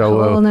life.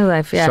 Solo. Whole new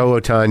life, yeah. Solo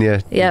Tanya,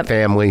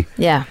 family.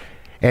 Yeah.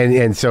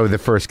 And so the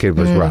first kid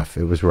was rough.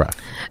 It was rough.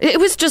 It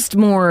was just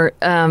more,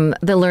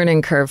 the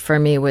learning curve for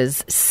me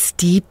was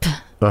steep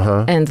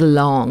and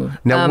long,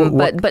 now,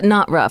 but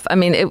not rough. I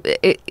mean,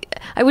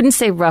 I wouldn't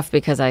say rough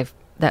because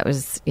that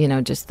was,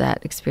 just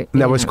that experience.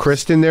 Now, was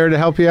Kristen there to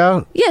help you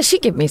out? Yeah, she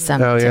gave me some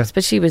tips,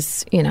 but she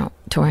was,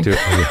 touring.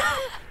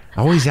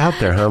 Always out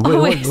there, huh?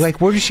 Always.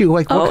 Where does she,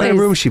 what kind of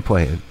room is she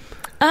playing?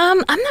 I'm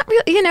not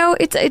really,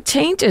 it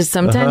changes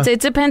sometimes. It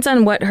depends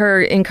on what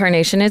her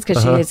incarnation is,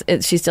 because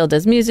she still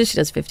does music. She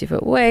does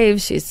 50-foot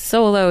waves. She's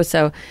solo.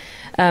 So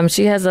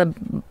she has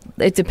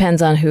it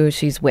depends on who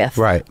she's with.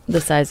 Right.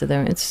 The size of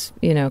them. It's,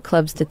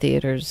 clubs to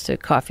theaters to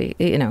coffee,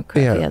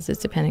 coffee houses,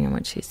 depending on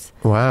what she's.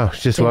 Wow.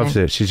 She just loves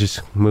it. She's just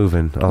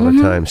moving all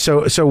the time.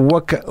 So so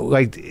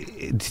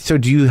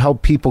do you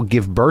help people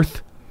give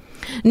birth?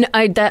 No,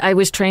 I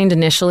was trained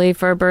initially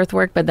for birth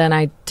work, but then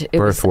I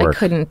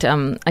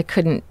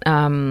couldn't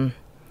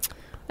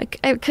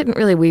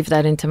really weave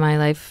that into my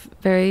life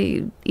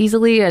very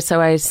easily. So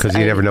because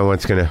you never know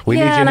what's gonna. We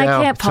need you and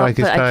now. I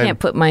can't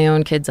put my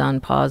own kids on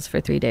pause for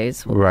 3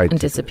 days and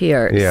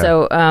disappear. Yeah.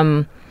 So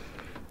I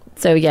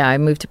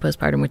moved to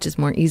postpartum, which is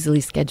more easily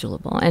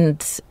schedulable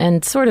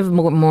and sort of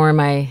more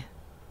my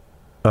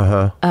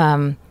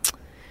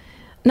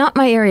not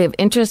my area of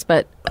interest,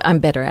 but I'm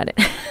better at it.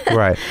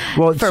 Right.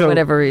 Well, for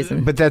whatever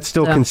reason. But that's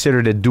still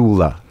considered a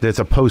doula. That's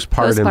a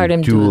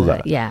postpartum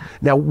doula. Yeah.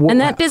 Now, and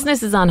that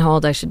business is on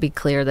hold. I should be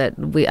clear that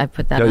I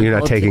put that on hold. You're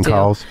not taking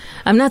calls?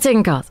 I'm not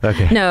taking calls.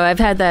 Okay. No, I've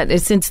had that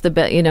since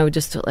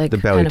just like the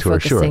Belly tour,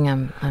 focusing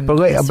sure.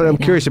 But I'm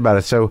curious about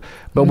it. So,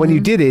 but when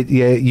you did it,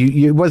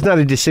 it was not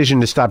a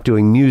decision to stop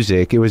doing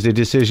music. It was a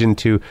decision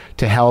to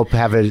help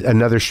have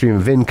another stream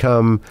of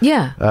income.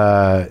 Yeah.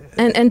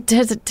 And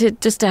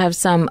to have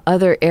some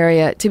other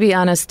area, to be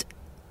honest,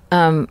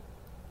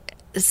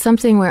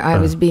 something where I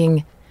was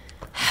being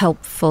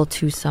helpful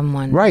to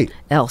someone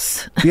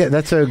else. Yeah,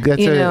 that's a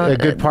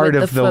good part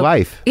of the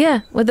life.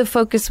 Yeah, well, the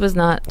focus was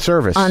not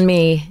service on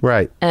me,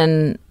 right?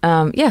 And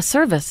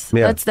service.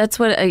 Yeah. That's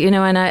what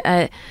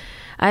and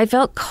I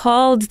felt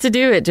called to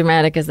do it.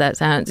 Dramatic as that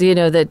sounds,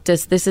 that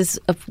this is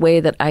a way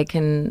that I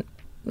can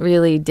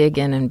really dig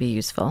in and be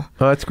useful.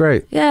 Oh, that's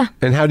great. Yeah.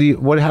 And how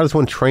does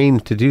one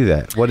train to do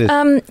that? What is?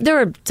 There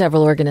are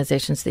several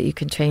organizations that you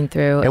can train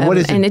through. And what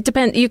is and it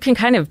depends. You can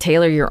kind of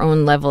tailor your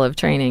own level of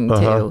traiing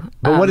too.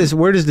 But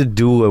where does the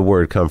doula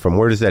word come from?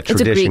 Where does that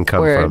tradition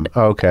come from?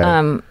 Oh, okay.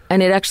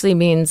 And it actually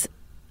means,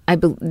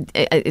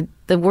 the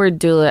word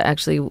doula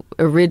actually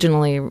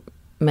originally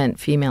meant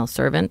female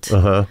servant.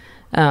 But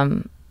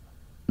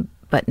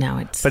now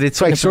it's. But it's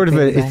like sort of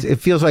it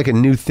feels like a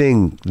new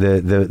thing.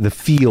 The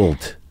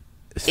field.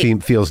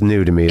 Feels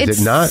new to me. Is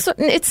it not?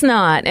 It's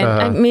not. And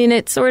I mean,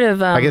 it's sort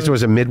of. I guess it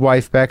was a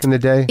midwife back in the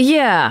day.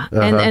 Yeah,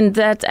 and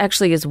that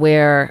actually is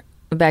where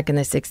back in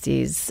the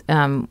 60s,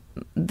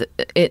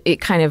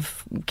 it kind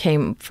of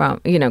came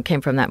from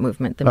that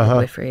movement, the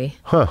midwifery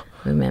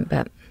movement.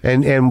 But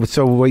and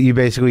so what you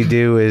basically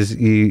do is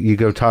you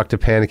go talk to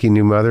panicky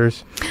new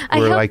mothers.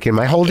 Am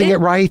I holding it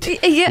right?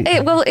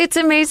 Yeah. Well, it's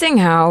amazing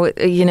how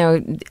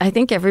I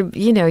think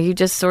you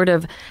just sort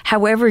of,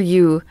 however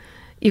you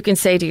can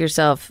say to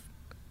yourself,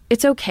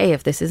 it's okay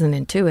if this isn't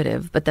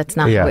intuitive, but that's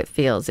not how it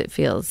feels. It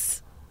feels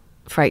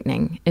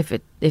frightening if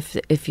it's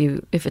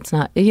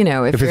not, if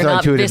you're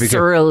not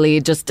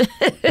viscerally just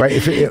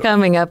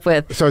coming up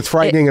with. So it's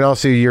frightening, and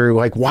also you're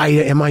like, why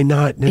am I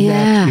not?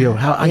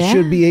 I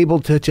should be able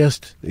to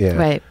just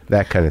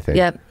that kind of thing.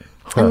 Yep.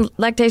 And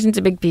lactation's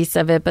a big piece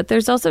of it, but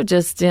there's also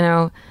just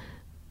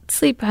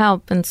sleep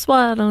help and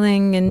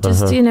swaddling and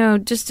just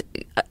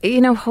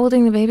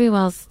holding the baby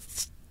while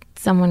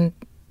someone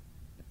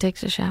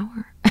takes a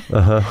shower.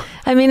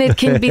 I mean, it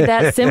can be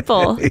that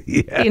simple, but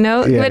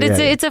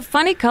it's a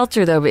funny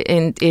culture though.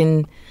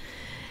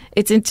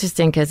 It's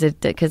interesting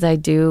because I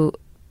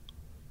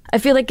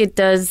feel like it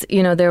does.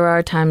 There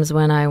are times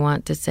when I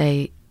want to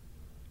say,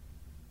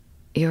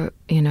 your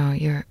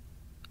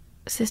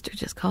sister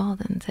just called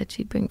and said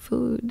she'd bring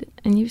food,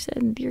 and you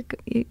said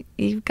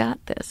you've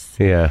got this.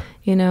 Yeah.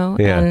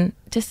 And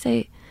just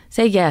say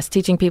yes.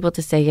 Teaching people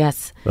to say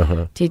yes.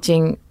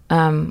 Teaching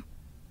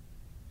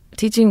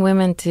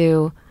women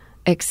to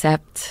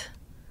accept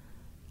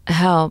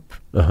help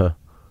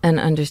and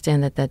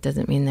understand that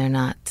doesn't mean they're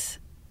not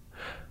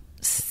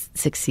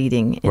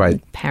succeeding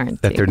in parenting.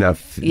 That they're not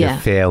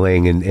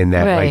failing, and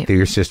that like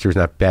your sister's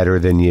not better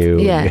than you.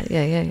 Yeah.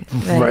 Right.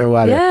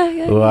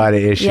 A lot of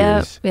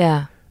issues.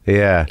 Yeah.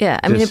 I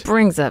mean, it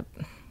brings up.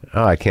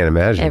 Oh, I can't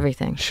imagine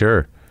everything.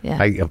 Sure.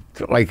 Yeah.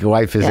 Like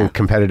life isn't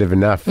competitive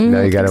enough.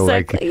 Now you got to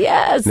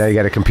now you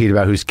got to compete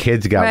about whose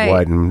kids got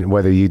what and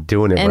whether you're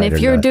doing it and right. And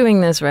if you're doing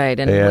this right,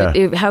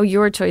 and how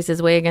your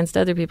choices weigh against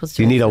other people's choices.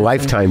 You need a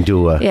lifetime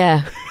doula.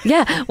 Yeah.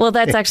 Well,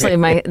 that's actually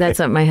that's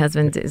what my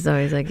husband is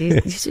always like. You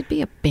should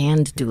be a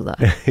band doula.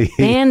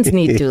 Bands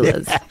need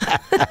doulas.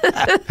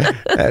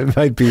 That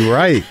might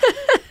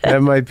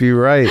be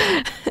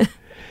right.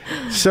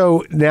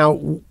 So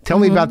now, tell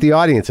me about the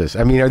audiences.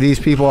 I mean, are these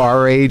people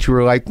our age who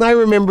are like, I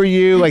remember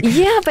you, like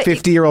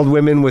 50-year-old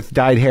women with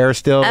dyed hair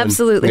still?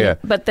 Absolutely.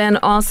 But then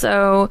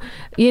also,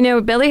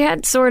 Billy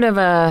had sort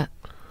of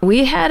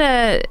we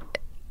had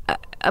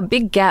a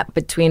big gap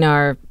between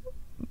our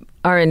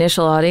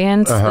initial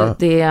audience,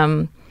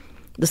 the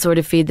sort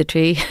of feed the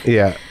tree.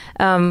 Yeah.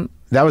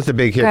 That was the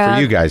big hit for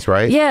you guys,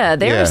 right? Yeah,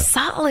 they were a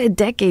solid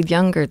decade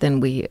younger than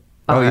we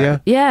are. Oh, yeah?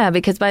 Yeah,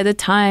 because by the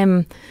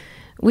time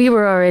we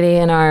were already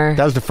in our...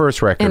 That was the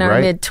first record, in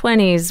our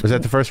mid-20s. Was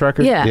that the first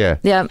record?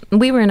 Yeah.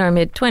 We were in our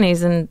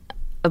mid-20s, and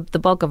the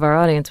bulk of our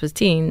audience was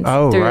teens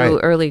through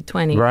early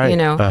 20s,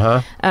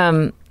 Right.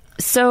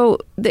 So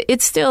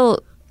it's still...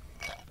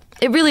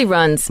 It really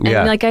runs.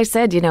 And like I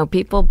said,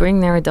 people bring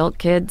their adult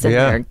kids and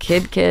their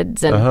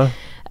kids. And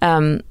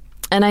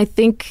I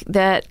think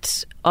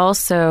that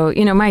also,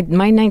 my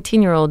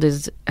 19-year-old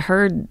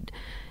her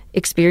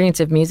experience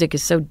of music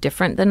is so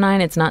different than mine.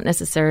 It's not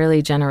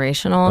necessarily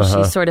generational.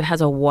 She sort of has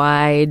a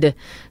wide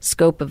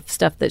scope of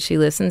stuff that she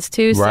listens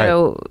to.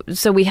 Right.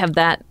 So we have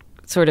that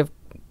sort of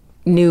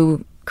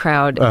new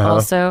crowd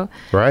also.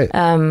 Right.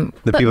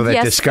 The people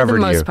that discovered you.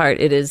 For the most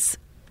part, it is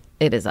us.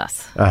 It is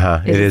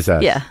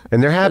us. Yeah.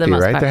 And they're happy,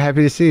 right? They're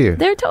happy to see you.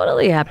 They're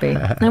totally happy.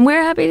 And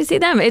we're happy to see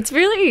them. It's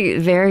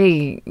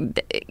really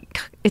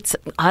it's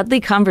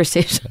oddly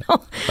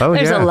conversational.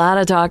 There's a lot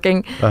of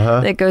talking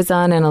that goes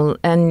on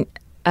and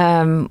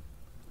I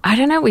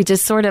don't know. We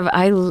just sort of,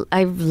 I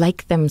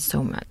like them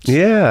so much.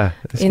 Yeah.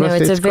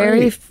 It's a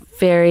very,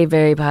 very,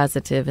 very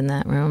positive in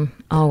that room,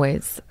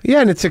 always. Yeah,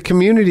 and it's a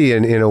community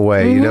in a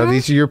way.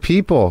 These are your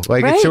people.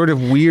 Like it's sort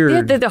of weird.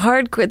 Yeah, they're the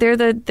hardcore. They're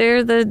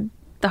the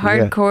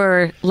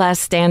hardcore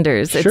last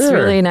standers. It's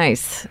really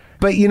nice.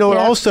 But it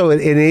also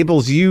it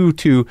enables you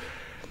to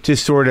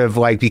sort of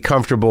like be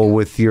comfortable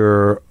with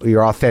your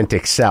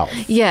authentic self.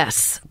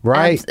 Yes.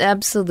 Right.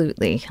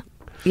 Absolutely.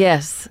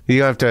 Yes. You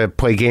don't have to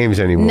play games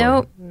anymore.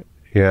 Nope.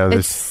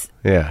 It's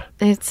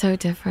so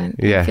different.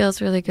 Yeah. It feels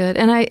really good.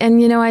 And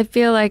I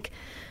feel like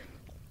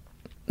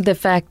the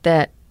fact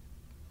that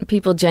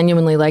people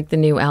genuinely like the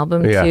new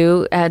album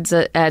too adds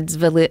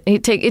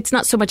validity. It's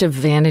not so much a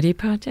vanity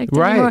project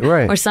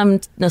anymore, or some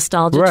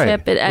nostalgia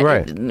trip.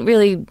 It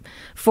really,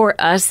 for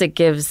us, it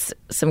gives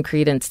some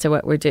credence to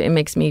what we're doing. It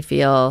makes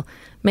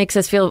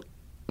us feel,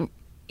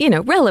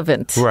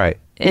 relevant. Right.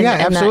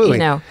 Absolutely.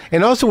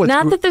 And also,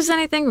 not that there's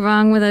anything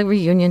wrong with a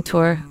reunion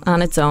tour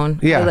on its own.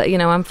 Yeah.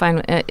 I'm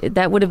fine.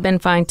 That would have been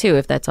fine too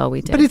if that's all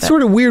we did. But it's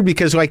sort of weird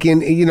because, like,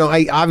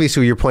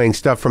 obviously you're playing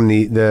stuff from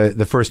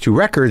the first two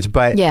records,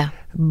 but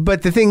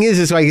But the thing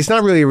is like it's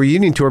not really a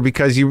reunion tour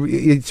because you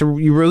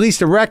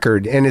released a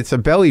record and it's a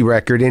Belly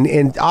record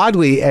and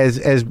oddly as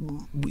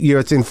you know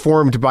it's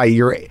informed by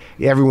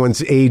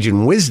everyone's age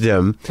and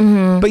wisdom,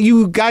 but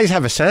you guys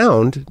have a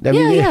sound. I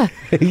mean,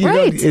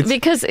 right?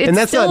 Because it's and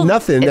that's still, not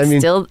nothing. It's I mean,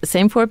 still the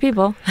same 4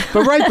 people.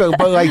 But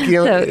but like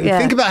you know,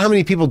 think about how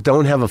many people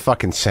don't have a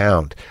fucking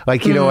sound.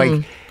 Like you know,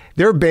 like.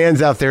 There are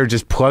bands out there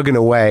just plugging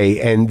away,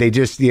 and they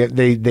just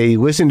they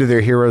listen to their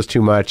heroes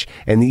too much,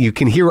 and you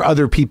can hear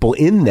other people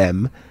in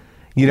them.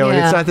 You know, and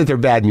it's not that they're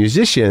bad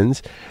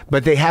musicians,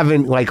 but they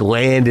haven't like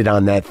landed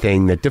on that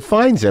thing that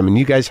defines them, and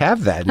you guys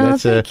have that.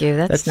 And thank you.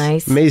 That's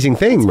nice. Amazing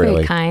thing, that's really.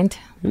 Very kind.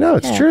 No,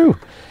 it's true.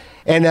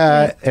 And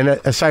and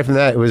aside from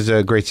that, it was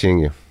great seeing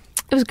you.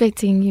 It was great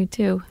seeing you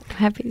too. I'm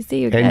happy to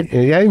see you again.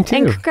 And yeah, me too.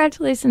 And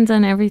congratulations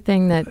on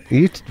everything that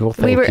well,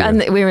 thank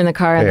you. We were in the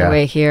car on the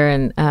way here,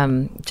 and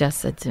Jess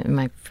said to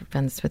my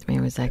friends with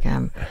me, was like,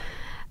 I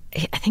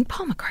think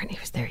Paul McCartney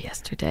was there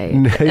yesterday.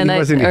 No, and he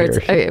wasn't here.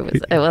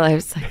 I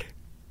was like,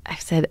 I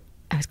said,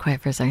 I was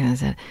quiet for a second. I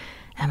said,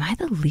 am I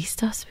the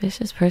least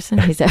auspicious person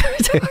he's ever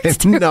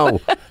talked to?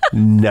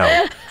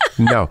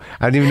 No.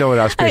 I don't even know what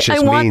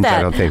auspicious means. That.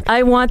 I don't think.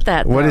 I want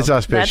that. What is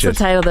auspicious? That's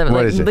the title that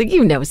what is it? Like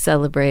you know,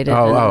 celebrated.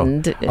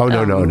 No.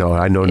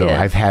 I know.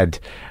 Yeah. I've had.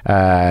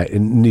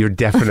 You're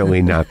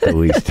definitely not the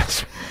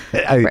least.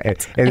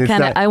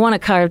 I want to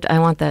carved. I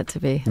want that to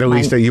be the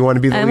least. You want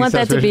to be the least. I want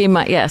that to be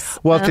my yes.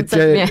 Well,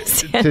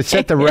 to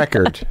set the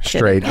record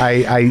straight,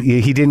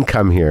 he didn't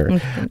come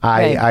here.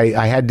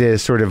 I had to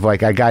sort of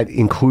like I got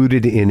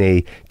included in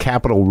a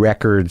Capitol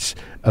Records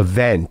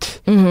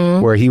event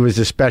where he was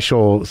a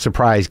special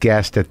surprise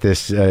guest at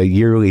this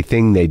yearly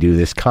thing they do,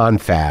 this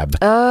confab.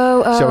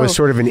 Oh. So it was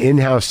sort of an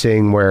in-house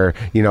thing where,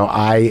 you know,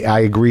 I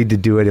agreed to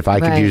do it if I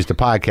could use the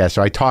podcast.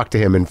 So I talked to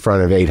him in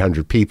front of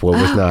 800 people.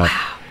 It was not.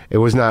 Wow. It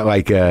was not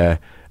like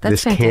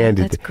this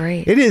candid. That's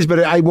great. It is, but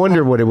I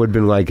wonder what it would have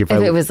been like if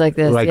it was like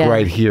this,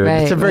 right here.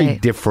 Right, it's a very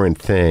different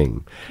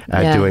thing,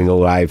 doing a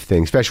live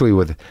thing, especially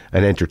with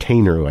an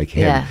entertainer like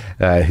him,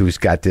 who's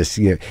got this.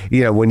 You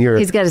know, when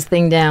he's got his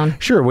thing down.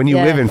 Sure, when you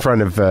live in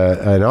front of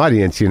an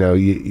audience, you know,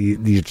 you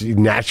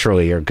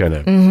naturally are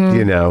gonna,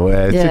 you know,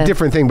 it's a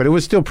different thing. But it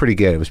was still pretty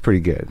good. It was pretty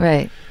good,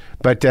 right?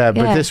 But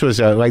this was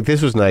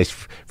this was nice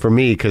for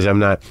me because I'm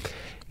not.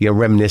 You know,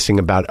 reminiscing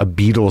about a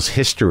Beatles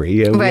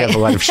history. We have a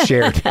lot of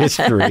shared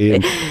history,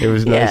 and it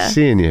was nice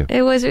seeing you.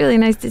 It was really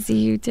nice to see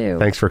you, too.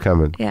 Thanks for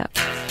coming. Yeah.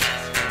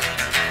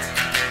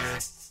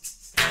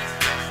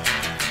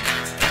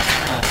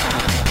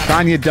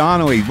 Tanya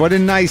Donnelly, what a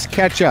nice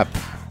catch-up.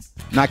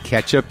 Not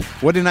catch-up.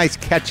 What a nice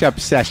catch-up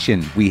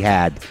session we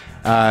had.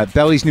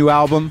 Belly's new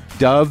album,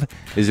 Dove,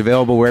 is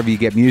available wherever you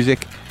get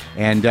music.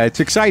 And it's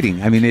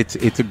exciting. I mean,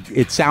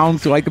 it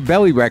sounds like a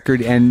Belly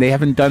record, and they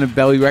haven't done a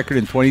Belly record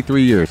in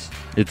 23 years.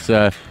 It's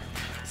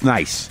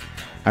nice.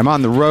 I'm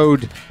on the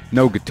road,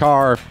 no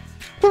guitar,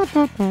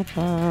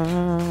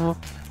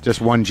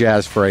 just one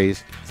jazz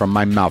phrase from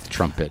my mouth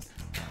trumpet.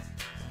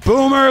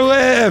 Boomer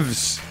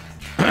lives.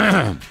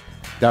 That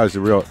was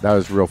real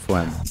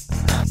fun.